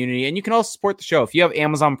little community. And you can also support the show. If you have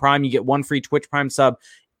Amazon Prime, you get one free Twitch Prime sub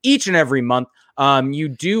each and every month. You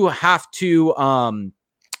do have to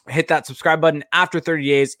hit that subscribe button after 30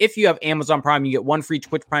 days. If you have Amazon Prime, you get one free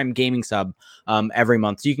Twitch Prime gaming sub every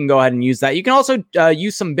month. So you can go ahead and use that. You can also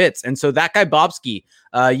use some bits. And so that guy Bobski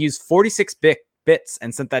used 46 bits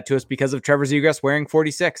and sent that to us because of Trevor Zegras wearing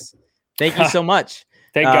 46. Thank you so much.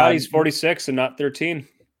 Thank God he's 46 and not 13.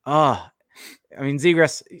 I mean,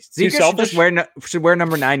 Zegras should wear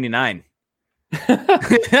number 99.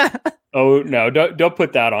 Oh no! Don't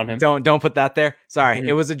put that on him. Don't put that there. Sorry,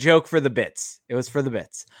 It was a joke for the bits. It was for the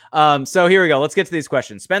bits. So here we go. Let's get to these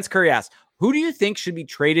questions. Spence Curry asks, "Who do you think should be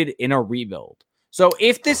traded in a rebuild?" So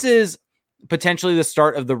if this is potentially the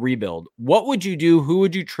start of the rebuild, what would you do? Who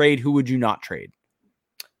would you trade? Who would you not trade?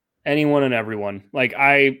 Anyone and everyone. Like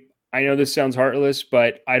I know this sounds heartless,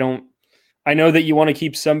 but I know that you want to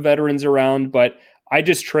keep some veterans around, but I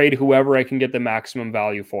just trade whoever I can get the maximum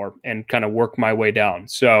value for and kind of work my way down.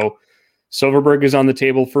 So Silverberg is on the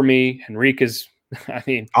table for me. Henrique is, I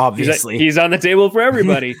mean, obviously he's on the table for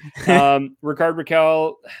everybody. Rickard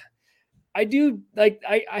Rakell,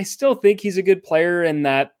 I still think he's a good player, and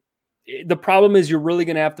that the problem is you're really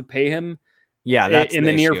going to have to pay him that's in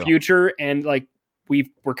the near future. And like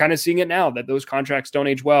we're kind of seeing it now that those contracts don't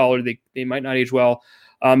age well, or they might not age well.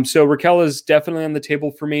 So Rakell is definitely on the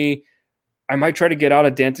table for me. I might try to get out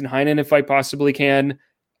of Danton Heinen if I possibly can.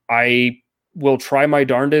 I will try my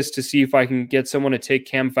darndest to see if I can get someone to take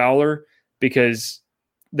Cam Fowler, because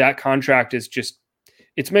that contract is just,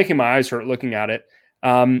 it's making my eyes hurt looking at it.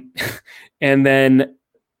 And then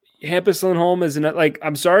Hampus Lindholm is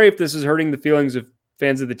I'm sorry if this is hurting the feelings of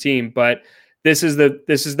fans of the team, but this is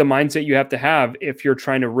the mindset you have to have if you're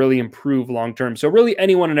trying to really improve long term. So really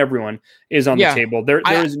anyone and everyone is on the table.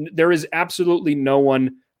 There is absolutely no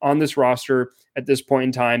one on this roster at this point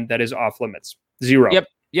in time that is off limits. Zero.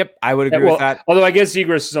 Yep. I would agree with that. Although I guess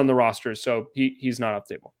Zegras is on the roster, so he's not off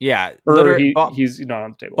the table. Yeah. He's not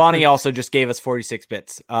on the table. Bonnie also just gave us 46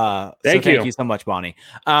 bits. Thank you so much, Bonnie.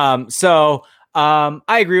 I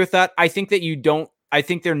agree with that. I think that I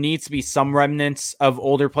think there needs to be some remnants of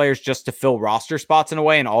older players just to fill roster spots in a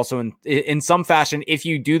way. And also in some fashion, if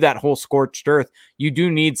you do that whole scorched earth, you do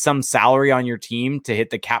need some salary on your team to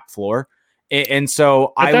hit the cap floor. And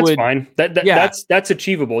so that's fine. That's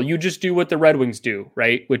achievable. You just do what the Red Wings do,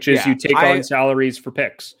 right? Which is you take on salaries for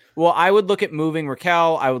picks. Well, I would look at moving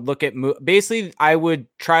Rakell. I would look at basically I would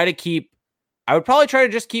try to keep I would probably try to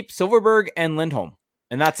just keep Silfverberg and Lindholm,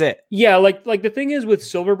 and that's it. Yeah, like the thing is with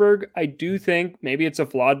Silfverberg, I do think maybe it's a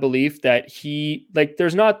flawed belief that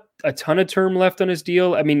there's not a ton of term left on his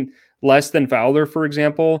deal. I mean, less than Fowler, for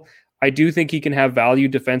example. I do think he can have value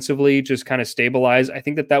defensively, just kind of stabilize. I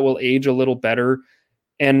think that will age a little better.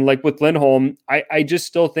 And like with Lindholm, I just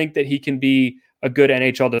still think that he can be a good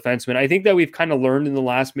NHL defenseman. I think that we've kind of learned in the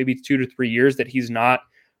last maybe 2 to 3 years that he's not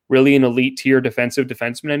really an elite tier defensive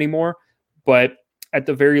defenseman anymore. But at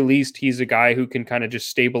the very least, he's a guy who can kind of just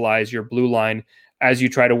stabilize your blue line as you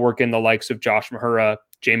try to work in the likes of Josh Mahura,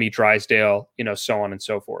 Jamie Drysdale, so on and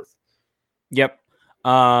so forth. Yep.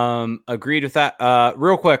 Agreed with that.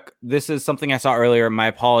 Real quick, this is something I saw earlier. My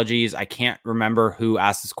apologies. I can't remember who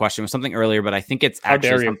asked this question. It was something earlier, but I think it's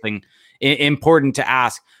actually something important to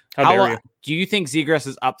ask. Do you think Zegras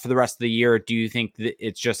is up for the rest of the year? Or do you think that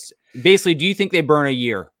it's just basically, do you think they burn a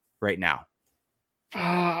year right now?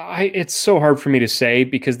 It's so hard for me to say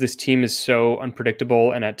because this team is so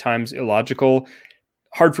unpredictable and at times illogical.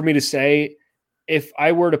 Hard for me to say. If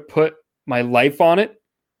I were to put my life on it,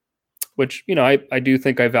 which, I do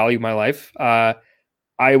think I value my life, I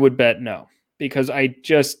would bet no, because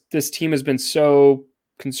this team has been so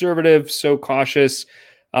conservative, so cautious.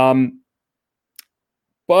 But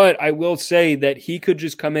I will say that he could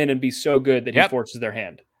just come in and be so good that he forces their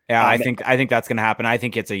hand. Yeah, I think that's going to happen. I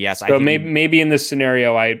think it's a yes. So maybe in this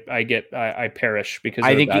scenario, I perish because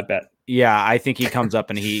of that bet. Yeah, I think he comes up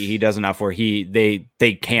and he does enough where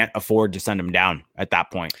they can't afford to send him down at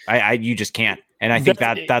that point. You just can't. And I think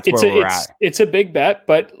that's where we're at. It's a big bet,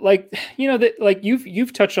 but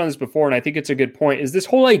you've touched on this before, and I think it's a good point. Is this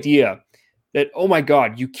whole idea that, oh my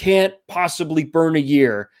God, you can't possibly burn a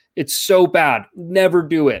year? It's so bad. Never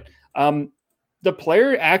do it. The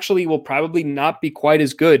player actually will probably not be quite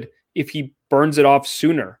as good if he burns it off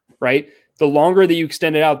sooner, right? The longer that you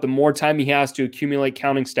extend it out, the more time he has to accumulate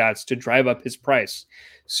counting stats to drive up his price.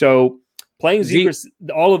 So playing Zegras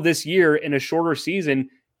all of this year in a shorter season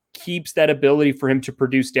keeps that ability for him to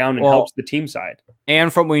produce down and helps the team side.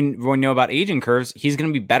 And from when we know about aging curves, he's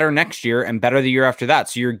going to be better next year and better the year after that.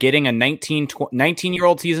 So you're getting a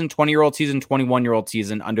 19-year-old season, 20-year-old season, 21-year-old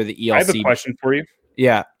season under the ELC. I have a question for you.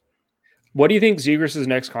 Yeah. What do you think Zegras'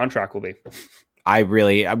 next contract will be?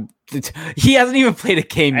 He hasn't even played a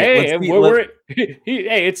game yet.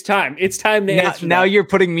 Hey, it's time. It's time to answer. Now you're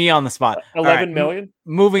putting me on the spot. 11 million?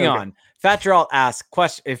 Moving on. Fat Geralt asks,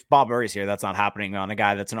 question, if Bob Murray's here, that's not happening on a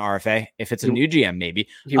guy that's an RFA. If it's a new GM, maybe.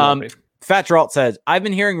 Fat Geralt says, I've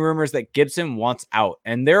been hearing rumors that Gibson wants out.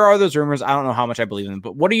 And there are those rumors. I don't know how much I believe in them,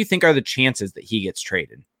 but what do you think are the chances that he gets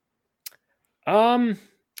traded?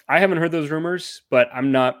 I haven't heard those rumors, but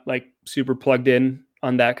I'm not super plugged in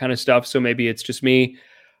on that kind of stuff. So maybe it's just me.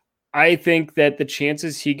 I think that the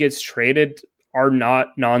chances he gets traded are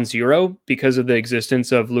not non-zero because of the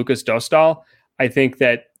existence of Lucas Dostal. I think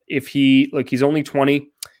that if he's only 20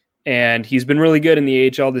 and he's been really good in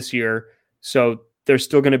the AHL this year. So there's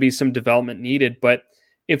still going to be some development needed. But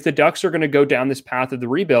if the Ducks are going to go down this path of the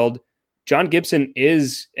rebuild, John Gibson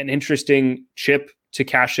is an interesting chip to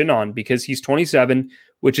cash in on because he's 27,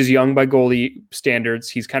 which is young by goalie standards.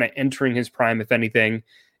 He's kind of entering his prime, if anything.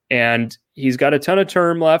 And he's got a ton of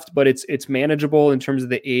term left, but it's manageable in terms of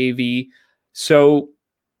the AAV. So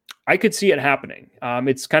I could see it happening.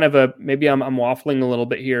 It's kind of maybe I'm waffling a little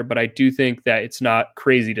bit here, but I do think that it's not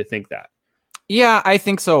crazy to think that. Yeah, I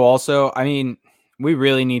think so also. I mean, we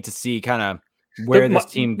really need to see kind of where this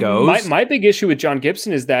team goes. My big issue with John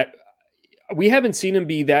Gibson is that we haven't seen him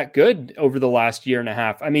be that good over the last year and a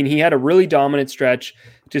half. I mean, he had a really dominant stretch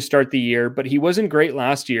to start the year, but he wasn't great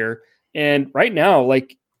last year. And right now,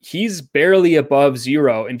 he's barely above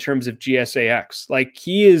 0 in terms of GSAX.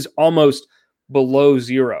 He is almost below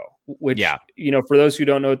 0, which, for those who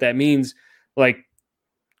don't know what that means,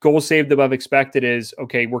 goals saved above expected is,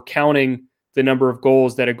 okay, we're counting the number of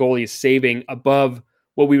goals that a goalie is saving above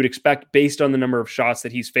what we would expect based on the number of shots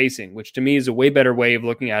that he's facing, which to me is a way better way of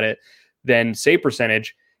looking at it than save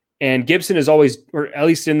percentage. And Gibson is always, or at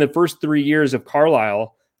least in the first 3 years of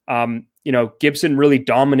Carlisle, Gibson really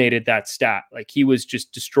dominated that stat. He was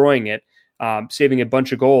just destroying it, saving a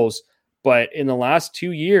bunch of goals. But in the last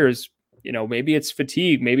 2 years, maybe it's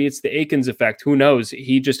fatigue, maybe it's the Aikens effect. Who knows?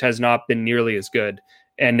 He just has not been nearly as good.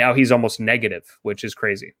 And now he's almost negative, which is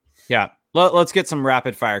crazy. Yeah. Let's get some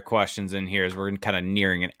rapid fire questions in here as we're kind of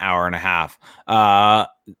nearing an hour and a half.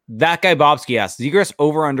 That guy Bobsky asks, Zegras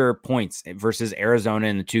over under points versus Arizona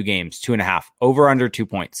in the 2 games, 2.5. Over under 2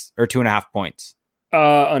 points or 2.5 points.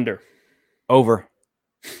 Under. Over.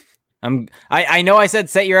 I know I said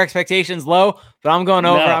set your expectations low, but I'm going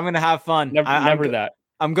over. I'm going to have fun. Never that.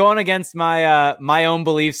 I'm going against my my own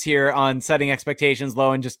beliefs here on setting expectations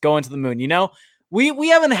low and just going to the moon. You know, we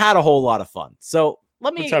haven't had a whole lot of fun, so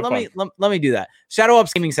let me do that. Shadow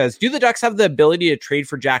Ups Gaming says, do the Ducks have the ability to trade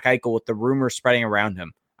for Jack Eichel with the rumors spreading around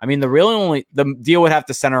him? I mean, the deal would have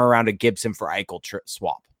to center around a Gibson for Eichel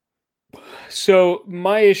swap. So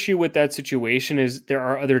my issue with that situation is there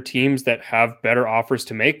are other teams that have better offers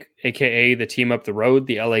to make, aka the team up the road,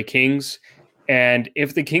 the LA Kings. And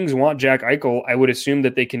if the Kings want Jack Eichel, I would assume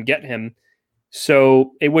that they can get him.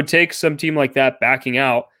 So it would take some team like that backing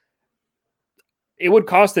out. It would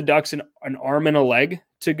cost the Ducks an arm and a leg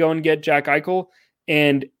to go and get Jack Eichel.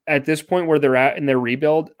 And at this point where they're at in their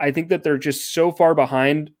rebuild, I think that they're just so far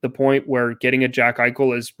behind the point where getting a Jack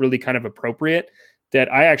Eichel is really kind of appropriate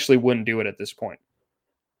that I actually wouldn't do it at this point.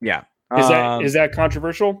 Yeah. Is that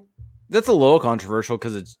controversial? That's a little controversial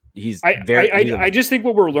because I just think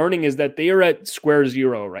what we're learning is that they are at square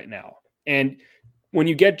zero right now. And when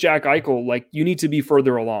you get Jack Eichel, like, you need to be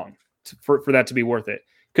further along for that to be worth it.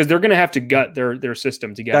 Because they're going to have to gut their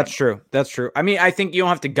system to get That's him. true. That's true. I mean, I think you don't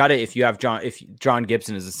have to gut it if you have John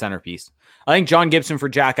Gibson is a centerpiece. I think John Gibson for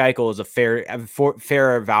Jack Eichel is a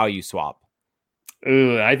fair value swap.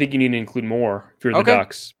 I think you need to include more if you're the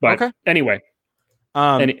Ducks. But anyway.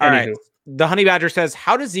 All right. The Honey Badger says,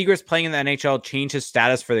 how does Zegras playing in the NHL change his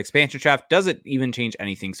status for the expansion draft? Does it even change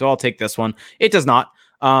anything? So I'll take this one. It does not.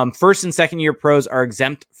 First and second year pros are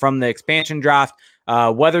exempt from the expansion draft.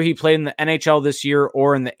 Whether he played in the NHL this year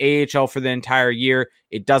or in the AHL for the entire year,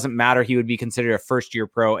 it doesn't matter. He would be considered a first year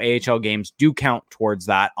pro. AHL games do count towards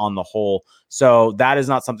that on the whole. So that is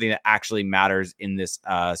not something that actually matters in this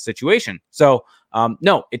situation. So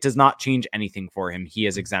no, it does not change anything for him. He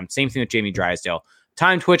is exempt. Same thing with Jamie Drysdale.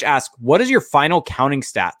 Time Twitch asks, what is your final counting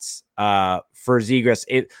stats for Zegras?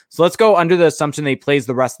 So let's go under the assumption that he plays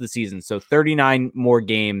the rest of the season. So 39 more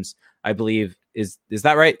games, I believe. Is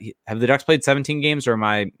that right? Have the Ducks played 17 games, or am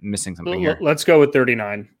I missing something here? Let's go with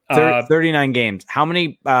 39. 39 games. How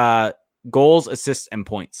many goals, assists, and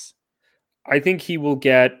points? I think he will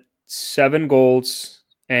get 7 goals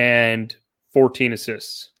and 14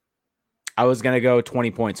 assists. I was going to go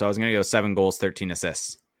 20 points, so I was going to go 7 goals, 13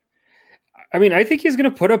 assists. I mean, I think he's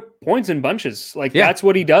going to put up points in bunches. That's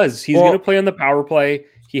what he does. He's going to play on the power play.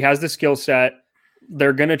 He has the skill set.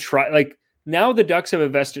 They're going to try. Now the Ducks have a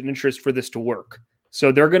vested interest for this to work.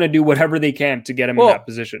 So they're going to do whatever they can to get him in that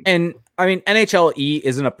position. And I mean, NHL E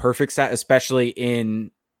isn't a perfect stat, especially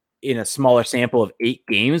in a smaller sample of 8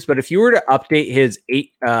 games. But if you were to update his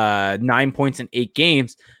 9 points in 8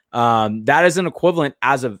 games, that is an equivalent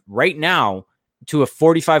as of right now to a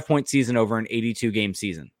 45-point season over an 82-game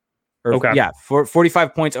season.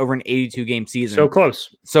 45 points over an 82-game season. So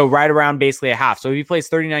close. So right around basically a half. So if he plays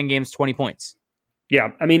 39 games, 20 points.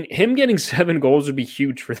 Yeah, I mean, him getting 7 goals would be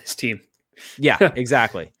huge for this team. Yeah,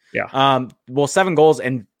 exactly. Yeah. 7 goals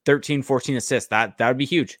and 13, 14 assists. That would be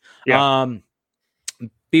huge. Yeah.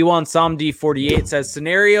 B1 Somd 48 says,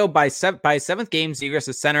 scenario by 7th game, Zegras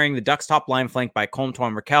is centering the Ducks top line flanked by Comtois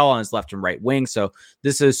Raquel on his left and right wing. So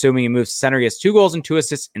this is assuming he moves to center. He has 2 goals and 2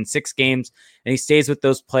 assists in 6 games, and he stays with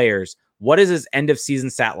those players. What is his end of season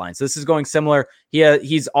stat line? So this is going similar.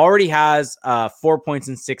 He's already has 4 points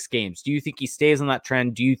in 6 games. Do you think he stays on that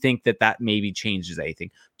trend? Do you think that maybe changes anything?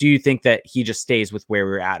 Do you think that he just stays with where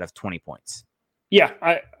we're at of 20 points? Yeah,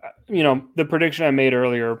 the prediction I made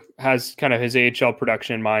earlier has kind of his AHL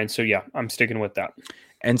production in mind. So yeah, I'm sticking with that.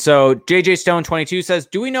 And so JJ Stone 22 says,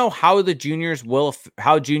 do we know how juniors will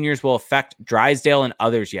affect Drysdale and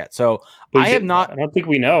others yet? So I don't think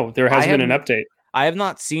we know. There hasn't been an update. I have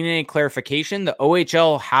not seen any clarification. The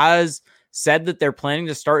OHL has said that they're planning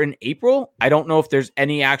to start in April. I don't know if there's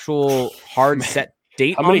any actual hard set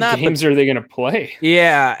date on that. How many games are they going to play?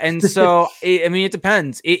 Yeah, and so it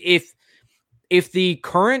depends. If the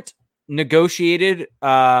current negotiated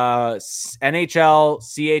NHL,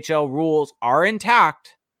 CHL rules are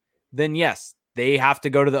intact, then yes, they have to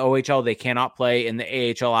go to the OHL. They cannot play in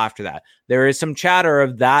the AHL after that. There is some chatter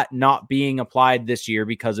of that not being applied this year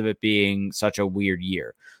because of it being such a weird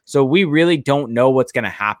year. So we really don't know what's going to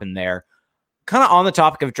happen there. Kind of on the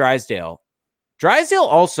topic of Drysdale. Drysdale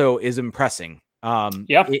also is impressing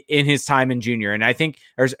in his time in junior. And I think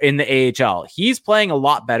in the AHL, he's playing a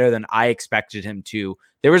lot better than I expected him to.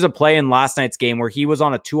 There was a play in last night's game where he was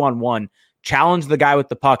on a 2-on-1, challenged the guy with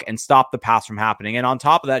the puck and stopped the pass from happening. And on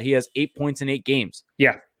top of that, he has 8 points in 8 games.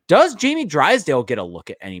 Yeah. Does Jamie Drysdale get a look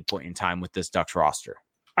at any point in time with this Ducks roster?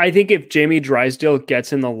 I think if Jamie Drysdale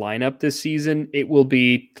gets in the lineup this season, it will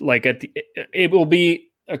be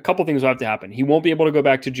a couple things will have to happen. He won't be able to go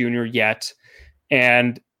back to junior yet.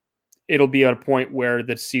 And it'll be at a point where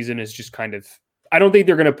the season is just kind of I don't think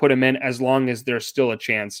they're going to put him in as long as there's still a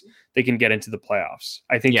chance they can get into the playoffs.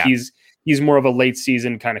 I think he's more of a late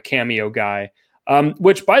season kind of cameo guy,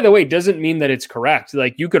 which, by the way, doesn't mean that it's correct.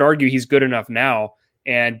 Like, you could argue he's good enough now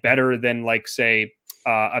and better than, like, say,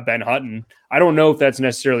 a Ben Hutton. I don't know if that's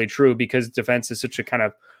necessarily true because defense is such a kind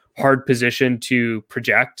of hard position to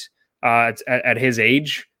project at his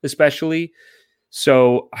age, especially.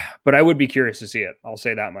 So, but I would be curious to see it. I'll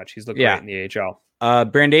say that much. He's looked great in the AHL.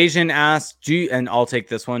 Brandasian asked, and I'll take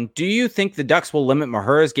this one. Do you think the Ducks will limit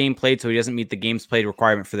Mahura's game played so he doesn't meet the games played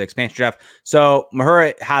requirement for the expansion draft? So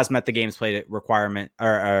Mahura has met the games played requirement,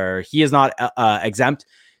 or he is not exempt.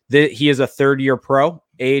 He is a third-year pro.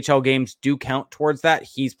 AHL games do count towards that.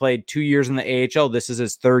 He's played 2 years in the AHL. This is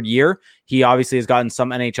his third year. He obviously has gotten some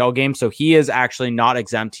NHL games, so he is actually not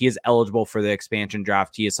exempt. He is eligible for the expansion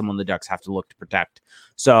draft. He is someone the Ducks have to look to protect.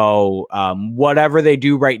 So whatever they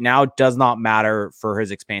do right now does not matter for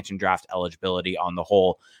his expansion draft eligibility on the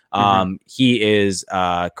whole. He is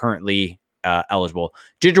currently eligible.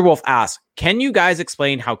 Ginger Wolf asks, can you guys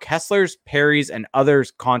explain how Kessler's, Perry's, and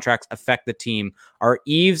others' contracts affect the team? Are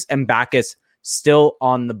Eves and Backes still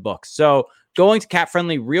on the books? So going to Cap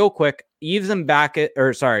Friendly real quick, Eves and Backes,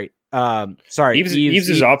 Eves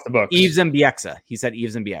is off the books. Eves and Bieksa. He said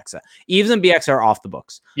Eves and Bieksa. Eves and Bieksa are off the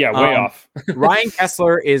books. Yeah, way off. Ryan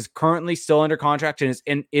Kessler is currently still under contract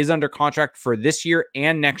and is under contract for this year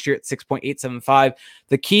and next year at 6.875.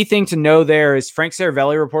 The key thing to know there is Frank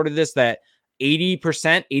Saravelli reported this, that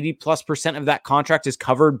 80% of that contract is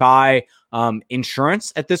covered by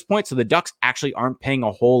insurance at this point. So the Ducks actually aren't paying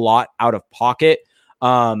a whole lot out of pocket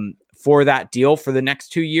for that deal for the next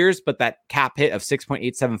 2 years, but that cap hit of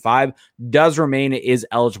 6.875 does remain. It is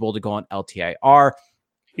eligible to go on LTIR.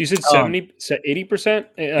 You said 80%?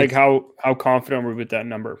 Like, how confident are we with that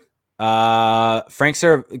number? Frank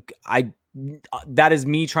Sir, that is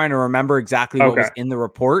me trying to remember exactly what was in the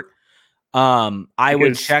report. I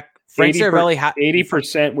would check. Frank Saravelli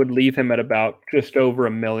 80% would leave him at about just over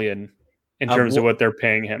 $1 million in terms of what they're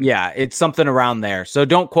paying him. Yeah, it's something around there. So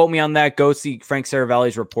don't quote me on that. Go see Frank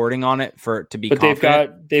Saravelli's reporting on it to be confident.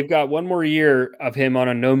 But they've got 1 more year of him on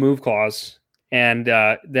a no move clause, and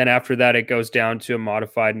then after that it goes down to a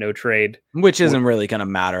modified no trade, which isn't really going to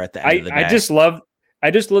matter at the end of the day.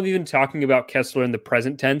 I just love even talking about Kessler in the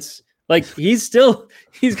present tense. Like, he's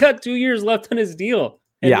got 2 years left on his deal.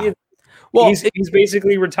 And he's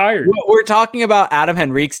basically retired. We're talking about Adam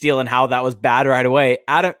Henrique's deal and how that was bad right away.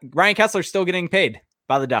 Ryan Kessler's still getting paid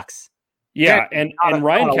by the Ducks. Yeah, and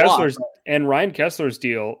Ryan Kessler's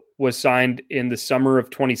deal was signed in the summer of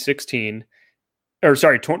 2016, or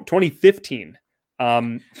sorry, 2015. I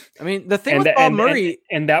mean, the thing with Bob Murray,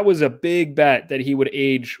 and that was a big bet that he would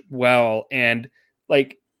age well, and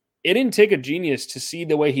like, it didn't take a genius to see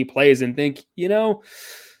the way he plays and think,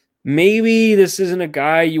 maybe this isn't a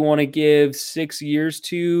guy you want to give 6 years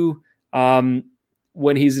to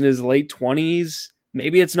when he's in his late 20s.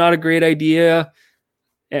 Maybe it's not a great idea.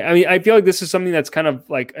 I mean, I feel like this is something that's kind of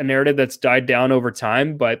like a narrative that's died down over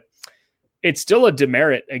time, but it's still a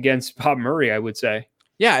demerit against Bob Murray, I would say.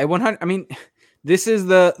 Yeah, 100. I mean, this is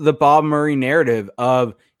the Bob Murray narrative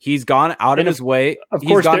of he's gone out of his way. Of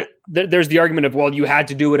course, there's the argument of, well, you had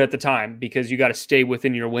to do it at the time because you got to stay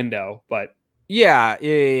within your window, but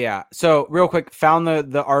Yeah. So real quick, found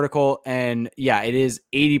the article, and it is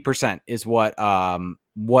 80% is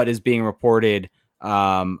what is being reported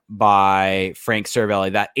by Frank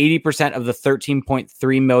Saravelli. That 80% of the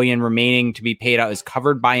 $13.3 million remaining to be paid out is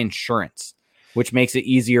covered by insurance, which makes it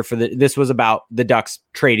easier this was about the Ducks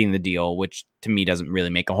trading the deal, which to me doesn't really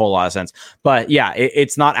make a whole lot of sense. But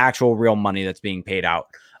it's not actual real money that's being paid out.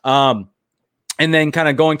 And then kind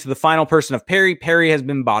of going to the final person of Perry. Perry has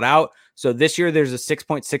been bought out. So this year there's a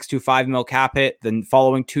 6.625 mil cap hit. Then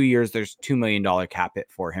following 2 years, there's $2 million cap hit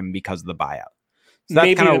for him because of the buyout.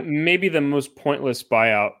 So maybe the most pointless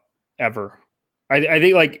buyout ever. I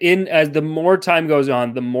think, like, as the more time goes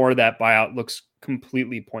on, the more that buyout looks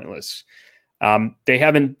completely pointless. They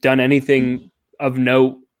haven't done anything of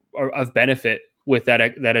note or of benefit with that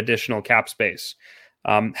additional cap space.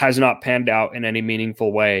 Has not panned out in any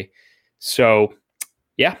meaningful way. So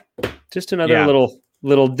just another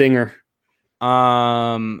little dinger.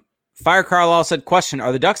 Fire Carlisle said, question,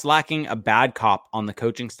 are the Ducks lacking a bad cop on the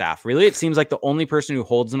coaching staff? Really, it seems like the only person who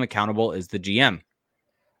holds them accountable is the GM.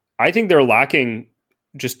 I think they're lacking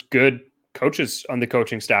just good coaches on the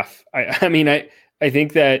coaching staff. I mean, I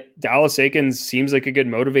think that Dallas Eakins seems like a good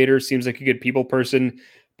motivator, seems like a good people person,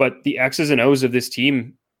 but the X's and O's of this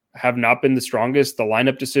team have not been the strongest. The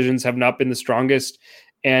lineup decisions have not been the strongest.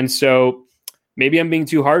 And so maybe I'm being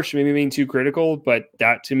too harsh, maybe I'm being too critical, but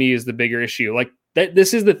that to me is the bigger issue. Like,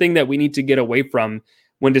 this is the thing that we need to get away from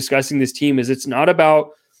when discussing this team. Is it's not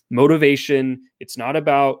about motivation. It's not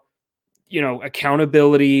about,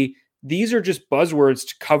 accountability. These are just buzzwords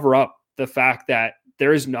to cover up the fact that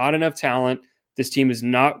there is not enough talent. This team is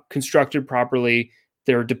not constructed properly.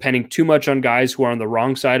 They're depending too much on guys who are on the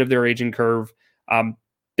wrong side of their aging curve.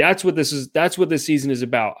 That's what this is. That's what this season is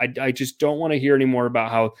about. I just don't want to hear anymore about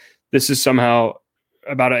how this is somehow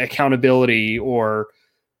about accountability or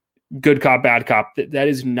good cop, bad cop. That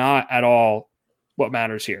is not at all what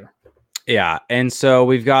matters here. Yeah. And so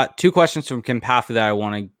we've got 2 questions from Kim Paffa that I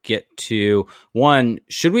want to get to. One,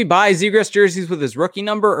 should we buy Zegras jerseys with his rookie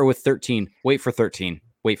number or with 13? Wait for 13.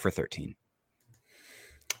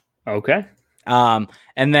 Okay. And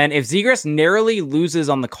then if Zegras narrowly loses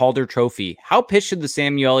on the Calder Trophy, how pissed should the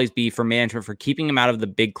Samuelis be for management for keeping him out of the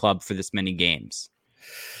big club for this many games?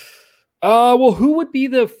 Well, who would be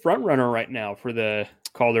the front runner right now for the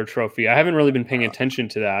Calder Trophy? I haven't really been paying attention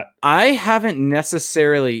to that. I haven't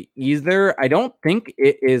necessarily either. I don't think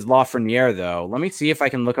it is Lafreniere, though. Let me see if I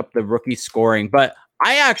can look up the rookie scoring. But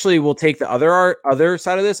I actually will take the other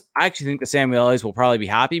side of this. I actually think the Samuelis will probably be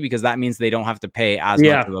happy because that means they don't have to pay as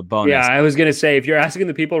much of a bonus. Yeah, I was going to say, if you're asking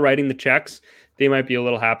the people writing the checks, they might be a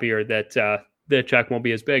little happier that the check won't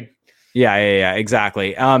be as big. Yeah,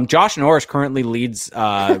 exactly. Josh Norris currently leads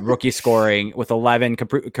rookie scoring with 11.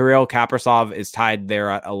 Kirill Kaprizov is tied there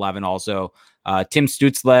at 11 also. Tim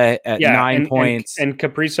Stützle at 9 points. And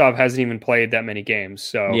Kaprizov hasn't even played that many games.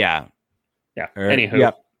 So yeah.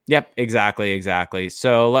 Anywho. Yep, exactly.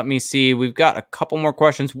 So let me see. We've got a couple more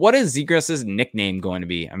questions. What is Zegras' nickname going to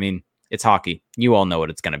be? I mean, it's hockey. You all know what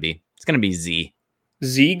it's going to be. It's going to be Z.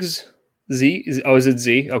 Zeegs? Z? Oh, is it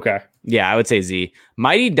Z? Okay. Yeah, I would say Z.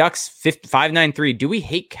 Mighty Ducks 593. Do we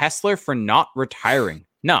hate Kessler for not retiring?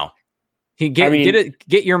 No.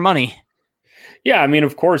 Get your money. Yeah, I mean,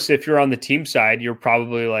 of course, if you're on the team side, you're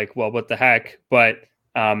probably like, well, what the heck? But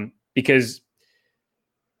because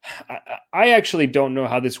I actually don't know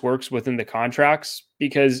how this works within the contracts,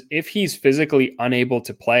 because if he's physically unable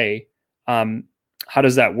to play, how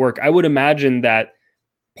does that work? I would imagine that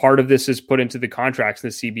part of this is put into the contracts in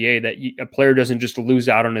the CBA that a player doesn't just lose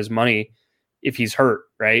out on his money if he's hurt,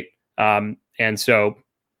 right? And so,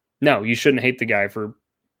 no, you shouldn't hate the guy for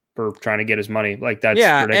trying to get his money. Like, that's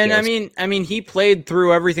ridiculous. And I mean, he played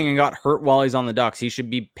through everything and got hurt while he's on the Ducks. He should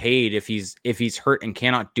be paid if he's hurt and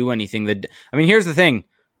cannot do anything. Here's the thing: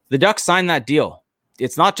 the Ducks signed that deal.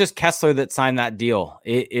 It's not just Kessler that signed that deal.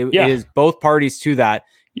 It is both parties to that.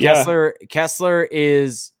 Kessler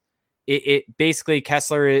is. Basically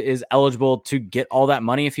Kessler is eligible to get all that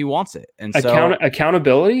money if he wants it. And so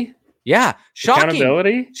accountability. Yeah. Shocking.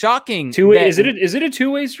 Accountability. Shocking. Two-way. Is it a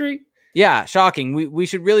two-way street? Yeah. Shocking. We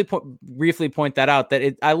should really briefly point that out,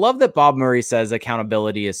 that I love that Bob Murray says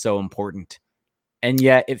accountability is so important. And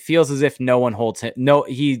yet it feels as if no one holds him. No,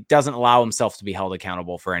 he doesn't allow himself to be held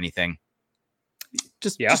accountable for anything.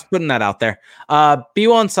 Just putting that out there. B1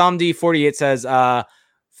 Samdi 48 says,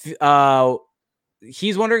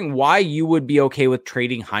 he's wondering why you would be okay with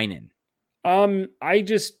trading Heinen. I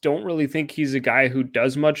just don't really think he's a guy who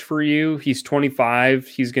does much for you. He's 25.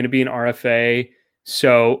 He's going to be an RFA.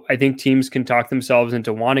 So I think teams can talk themselves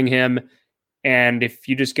into wanting him. And if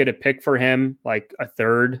you just get a pick for him, like a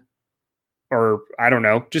third, or I don't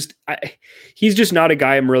know, he's just not a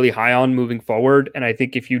guy I'm really high on moving forward. And I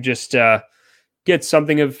think if you just get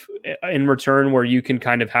something in return where you can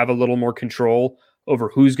kind of have a little more control over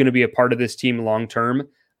who's going to be a part of this team long-term,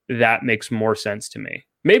 that makes more sense to me.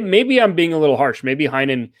 Maybe I'm being a little harsh. Maybe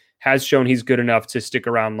Heinen has shown he's good enough to stick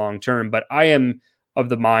around long-term, but I am of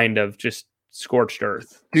the mind of just scorched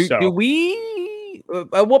earth. Do we,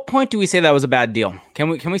 at what point do we say that was a bad deal? Can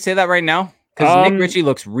we say that right now? Because Nick Ritchie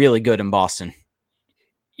looks really good in Boston.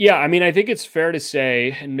 Yeah, I mean, I think it's fair to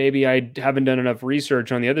say, and maybe I haven't done enough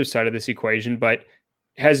research on the other side of this equation, but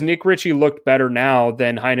has Nick Ritchie looked better now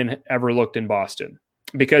than Heinen ever looked in Boston?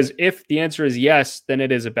 Because if the answer is yes, then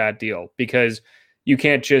it is a bad deal, because you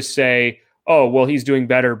can't just say, oh, well, he's doing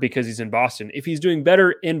better because he's in Boston. If he's doing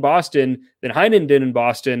better in Boston than Heinen did in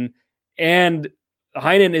Boston, and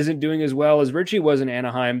Heinen isn't doing as well as Ritchie was in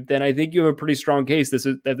Anaheim, then I think you have a pretty strong case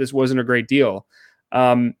that this wasn't a great deal.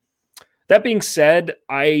 That being said,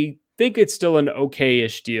 I think it's still an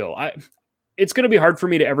okay-ish deal. It's going to be hard for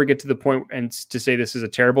me to ever get to the point and to say this is a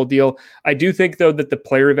terrible deal. I do think, though, that the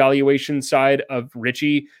player evaluation side of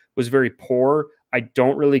Ritchie was very poor. I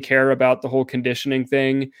don't really care about the whole conditioning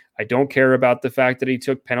thing. I don't care about the fact that he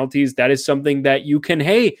took penalties. That is something that you can,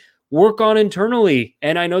 work on internally.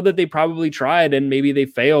 And I know that they probably tried and maybe they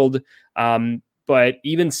failed. But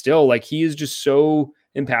even still, like, he is just so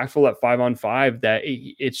impactful at 5-on-5 that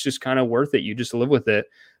it's just kind of worth it. You just live with it.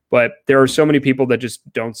 But there are so many people that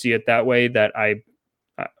just don't see it that way that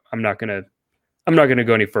I'm not gonna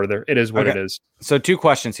go any further. It is what it is. So 2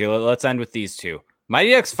 questions here. Let's end with these 2.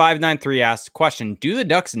 MightyDucks593 asked, question, do the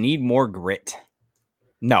Ducks need more grit?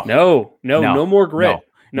 No more grit.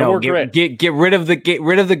 No more grit. Get rid of the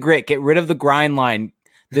grit. Get rid of the grind line.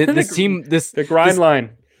 The grind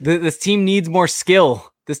line. This team needs more skill.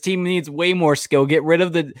 This team needs way more skill. Get rid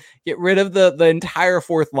of the entire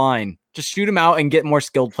 4th line. Just shoot them out and get more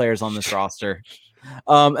skilled players on this roster.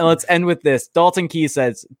 And let's end with this. Dalton Key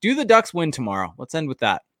says, do the Ducks win tomorrow? Let's end with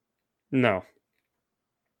that. No.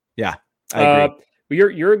 Yeah, I agree.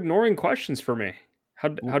 You're ignoring questions for me. How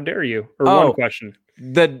dare you? Or one question.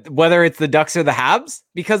 Whether it's the Ducks or the Habs?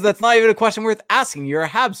 Because that's not even a question worth asking. You're a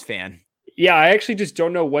Habs fan. Yeah, I actually just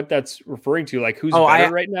don't know what that's referring to. Like, who's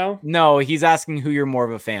better right now? No, he's asking who you're more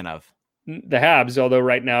of a fan of. The Habs, although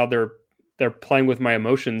right now they're playing with my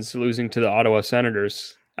emotions, losing to the Ottawa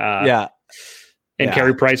Senators. And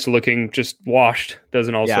Carey Price looking just washed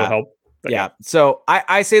doesn't also help. But So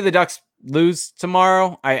I say the Ducks lose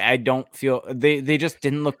tomorrow. I don't feel they just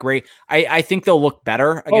didn't look great. I think they'll look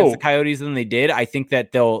better against the Coyotes than they did. I think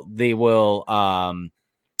that they will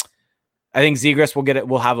I think Zegras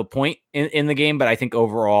will have a point in the game, but I think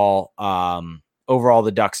overall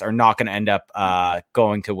the Ducks are not going to end up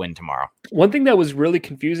going to win tomorrow. One thing that was really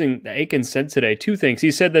confusing that Aiken said today, 2 things.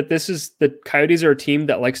 He said that the Coyotes are a team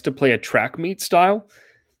that likes to play a track meet style,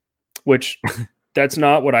 which that's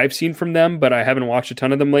not what I've seen from them, but I haven't watched a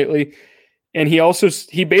ton of them lately. And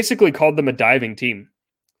he basically called them a diving team.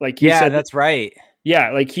 Like he said, that's right.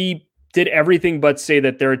 Yeah, like he did everything but say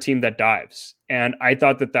that they're a team that dives. And I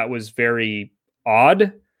thought that was very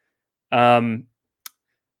odd. But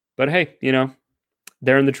hey,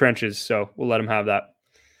 they're in the trenches, so we'll let them have that.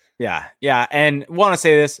 Yeah. And want to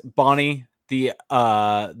say this, Bonnie, the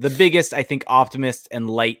biggest, I think, optimist and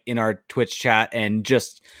light in our Twitch chat and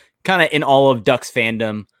just kind of in all of Ducks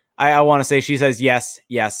fandom. I want to say she says, yes,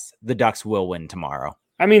 the Ducks will win tomorrow.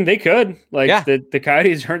 I mean, they could. The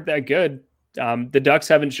Coyotes aren't that good. The Ducks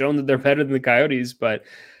haven't shown that they're better than the Coyotes, but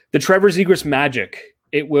the Trevor Zegras magic,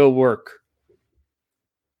 it will work.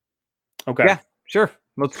 Okay. Yeah, sure.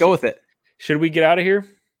 Let's go with it. Should we get out of here?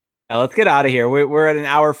 Let's get out of here. We're at an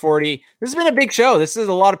hour 40. This has been a big show. This is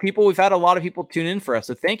a lot of people. We've had a lot of people tune in for us.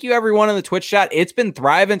 So thank you, everyone in the Twitch chat. It's been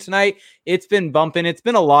thriving tonight. It's been bumping. It's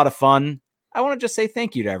been a lot of fun. I want to just say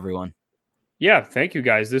thank you to everyone. Yeah, thank you,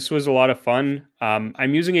 guys. This was a lot of fun.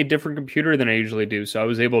 I'm using a different computer than I usually do, so I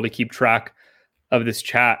was able to keep track of this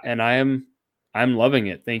chat, and I'm loving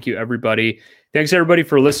it. Thank you, everybody. Thanks, everybody,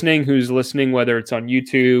 for listening, who's listening, whether it's on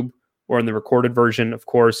YouTube or in the recorded version, of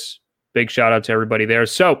course. Big shout out to everybody there.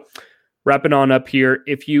 So wrapping on up here,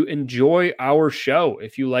 if you enjoy our show,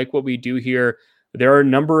 if you like what we do here, there are a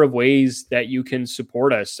number of ways that you can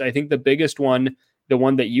support us. I think the biggest one, the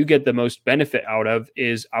one that you get the most benefit out of,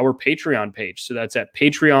 is our Patreon page. So that's at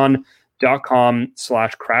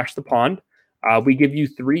patreon.com/crashthepond. We give you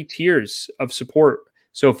 3 tiers of support.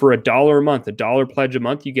 So for $1 a month, $1 pledge a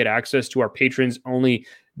month, you get access to our patrons only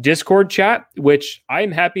Discord chat, which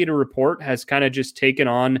I'm happy to report has kind of just taken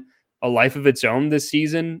on a life of its own this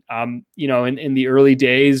season. In the early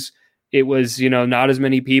days, it was, not as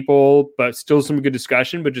many people, but still some good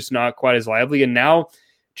discussion, but just not quite as lively. And now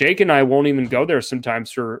Jake and I won't even go there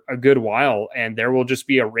sometimes for a good while. And there will just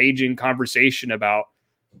be a raging conversation about,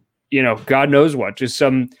 God knows what, just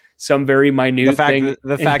some very minute thing.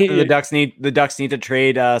 The fact that the Ducks need to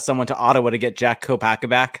trade someone to Ottawa to get Jack Kopaka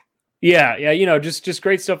back. Yeah. Just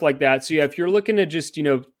great stuff like that. So yeah, if you're looking to just,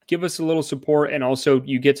 give us a little support, and also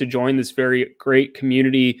you get to join this very great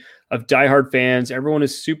community of diehard fans. Everyone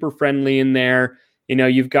is super friendly in there.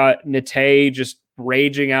 You've got Nate just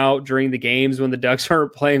raging out during the games when the Ducks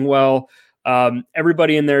aren't playing well.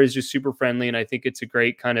 Everybody in there is just super friendly, and I think it's a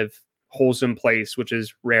great kind of wholesome place, which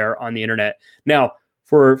is rare on the internet. Now,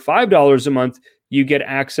 for $5 a month, you get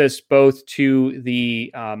access both to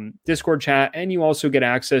the Discord chat, and you also get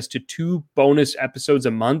access to 2 bonus episodes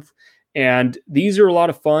a month. And these are a lot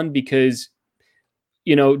of fun because,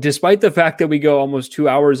 despite the fact that we go almost 2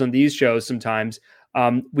 hours on these shows sometimes,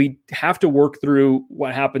 we have to work through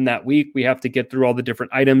what happened that week. We have to get through all the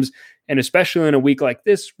different items. And especially in a week like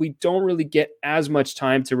this, we don't really get as much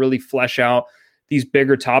time to really flesh out these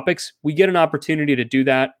bigger topics. We get an opportunity to do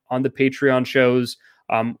that on the Patreon shows.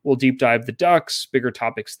 We'll deep dive the Ducks, bigger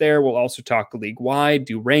topics there. We'll also talk league-wide,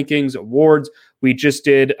 do rankings, awards. We just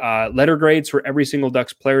did letter grades for every single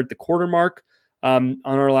Ducks player at the quarter mark on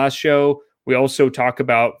our last show. We also talk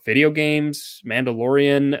about video games,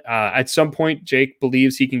 Mandalorian. At some point, Jake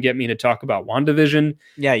believes he can get me to talk about WandaVision.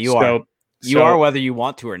 Yeah, you are. You are whether you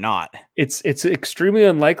want to or not. It's extremely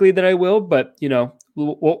unlikely that I will, but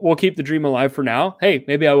we'll keep the dream alive for now. Hey,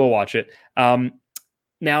 maybe I will watch it.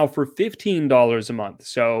 Now for $15 a month.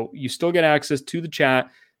 So you still get access to the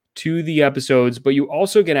chat, to the episodes, but you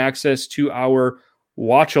also get access to our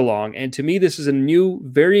watch along. And to me, this is a new,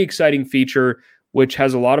 very exciting feature, which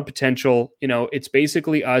has a lot of potential. It's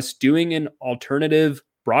basically us doing an alternative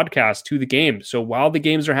broadcast to the game. So while the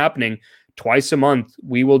games are happening, twice a month,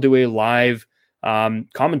 we will do a live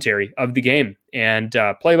commentary of the game and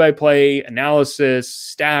play-by-play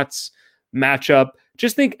analysis, stats, matchup.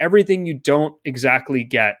 Just think everything you don't exactly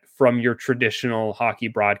get from your traditional hockey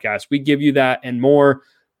broadcast. We give you that and more.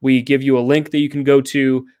 We give you a link that you can go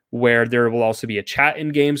to where there will also be a chat in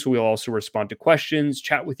game. So we'll also respond to questions,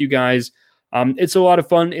 chat with you guys. It's a lot of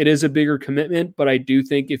fun. It is a bigger commitment, but I do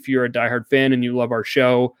think if you're a diehard fan and you love our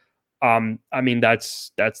show,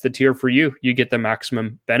 that's the tier for you. You get the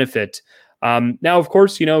maximum benefit. Now, of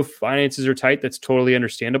course, finances are tight. That's totally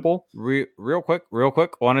understandable. Real quick.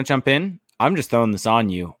 Want to jump in? I'm just throwing this on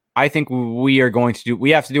you. I think we have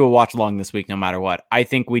to do a watch along this week, no matter what. I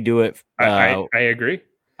think we do it. I agree.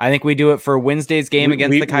 I think we do it for Wednesday's game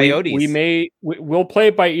against the Coyotes. We'll play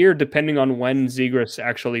it by ear depending on when Zegras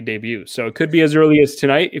actually debuts. So it could be as early as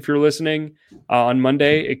tonight if you're listening on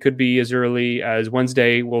Monday. It could be as early as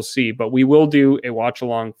Wednesday. We'll see. But we will do a watch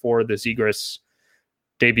along for the Zegras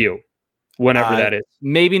debut, whenever that is.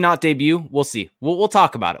 Maybe not debut. We'll see. We'll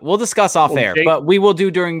talk about it. We'll discuss off air. Jake, but we will do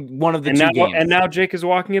during one of the two games. And now Jake is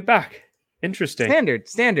walking it back. Interesting.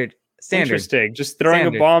 Standard. Interesting. Just throwing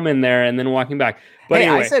a bomb in there and then walking back. But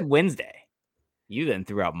anyway, I said Wednesday. You then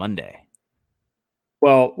threw out Monday.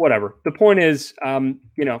 Well, whatever. The point is,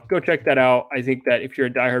 go check that out. I think that if you're a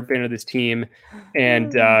diehard fan of this team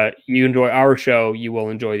and you enjoy our show, you will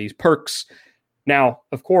enjoy these perks. Now,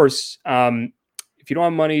 of course, if you don't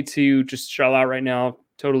have money to just shell out right now,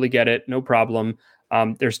 totally get it. No problem.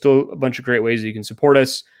 There's still a bunch of great ways that you can support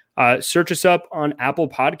us. Search us up on Apple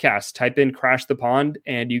Podcasts, type in Crash the Pond,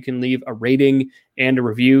 and you can leave a rating and a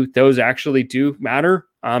review. Those actually do matter.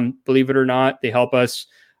 Believe it or not, they help us,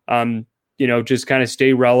 just kind of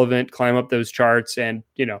stay relevant, climb up those charts, and,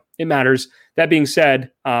 it matters. That being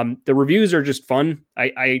said, the reviews are just fun.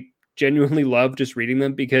 I genuinely love just reading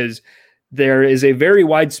them because there is a very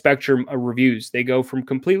wide spectrum of reviews. They go from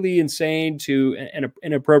completely insane to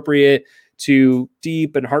inappropriate to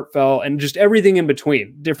deep and heartfelt and just everything in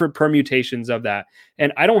between, different permutations of that.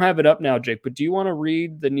 And I don't have it up now, Jake, but do you want to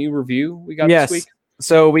read the new review we got this week?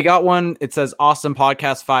 So we got one. It says, awesome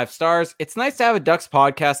podcast, 5 stars. It's nice to have a Ducks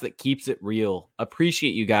podcast that keeps it real.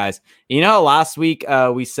 Appreciate you guys. Last week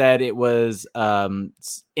we said it was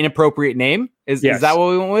inappropriate name. Is that what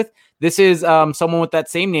we went with? This is someone with that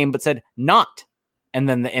same name, but said not, and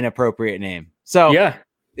then the inappropriate name. So yeah.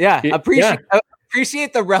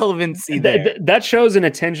 Appreciate the relevancy there. That shows an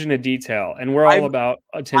attention to detail, and we're all about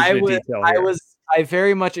attention to detail here. I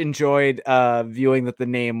very much enjoyed viewing that the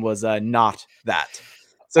name was not that.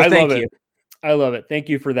 So thank you. I love it. Thank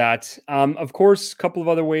you for that. Of course, a couple of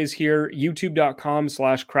other ways here.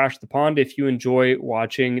 YouTube.com/crashthepond. If you enjoy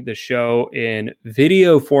watching the show in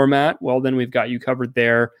video format, well, then we've got you covered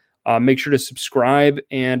there. Make sure to subscribe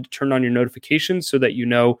and turn on your notifications so that you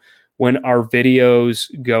know when our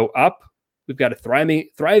videos go up. We've got a thriving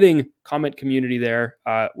comment community there,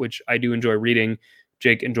 which I do enjoy reading.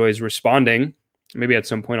 Jake enjoys responding. Maybe at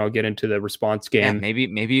some point I'll get into the response game. Yeah,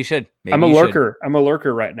 maybe you should. I'm a lurker. I'm a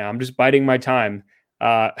lurker right now. I'm just biding my time.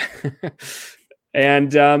 And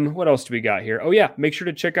what else do we got here? Oh, yeah. Make sure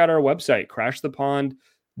to check out our website,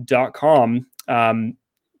 crashthepond.com.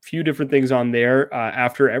 Few different things on there.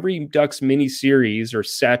 After every Ducks mini series or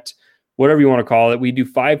set, whatever you want to call it, we do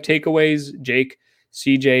 5 takeaways. Jake,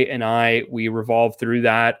 CJ, and I, we revolve through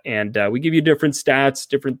that, and we give you different stats,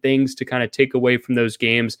 different things to kind of take away from those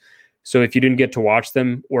games. So if you didn't get to watch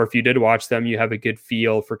them, or if you did watch them, you have a good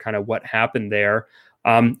feel for kind of what happened there.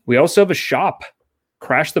 We also have a shop,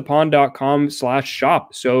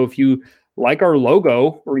 crashthepond.com/shop. So if you like our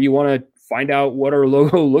logo, or you want to find out what our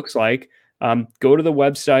logo looks like, go to the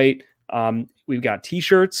website. We've got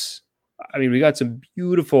t-shirts. We got some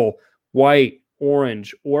beautiful white,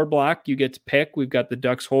 orange, or black. You get to pick. We've got the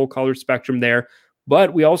Ducks whole color spectrum there,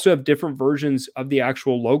 but we also have different versions of the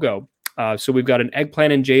actual logo. So we've got an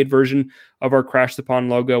eggplant and jade version of our Crash the Pond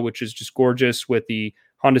logo, which is just gorgeous with the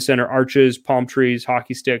Honda Center arches, palm trees,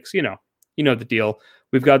 hockey sticks. You know the deal.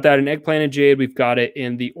 We've got that in eggplant and jade. We've got it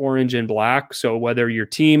in the orange and black. So whether your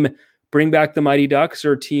team bring back the Mighty Ducks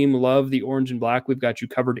or team love the orange and black, we've got you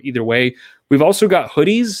covered either way. We've also got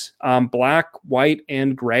hoodies, black, white,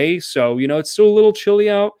 and gray. So, it's still a little chilly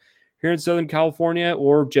out here in Southern California,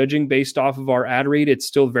 or judging based off of our ad read, it's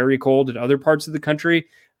still very cold in other parts of the country.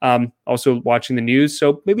 Also watching the news.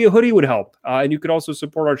 So maybe a hoodie would help. And you could also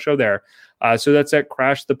support our show there. So that's at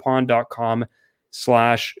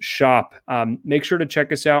crashthepond.com/shop. Make sure to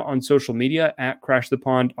check us out on social media at Crash the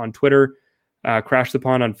Pond on Twitter, Crash the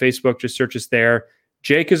Pond on Facebook. Just search us there.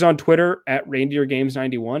 Jake is on Twitter at Reindeer Games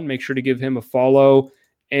 91. Make sure to give him a follow.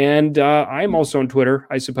 And I'm also on Twitter,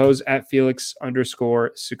 I suppose, at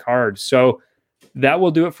Felix_Sicard. So that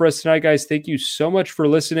will do it for us tonight, guys. Thank you so much for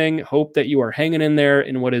listening. Hope that you are hanging in there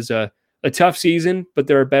in what is a tough season, but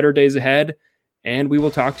there are better days ahead. And we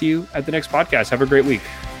will talk to you at the next podcast. Have a great week.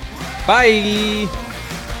 Bye.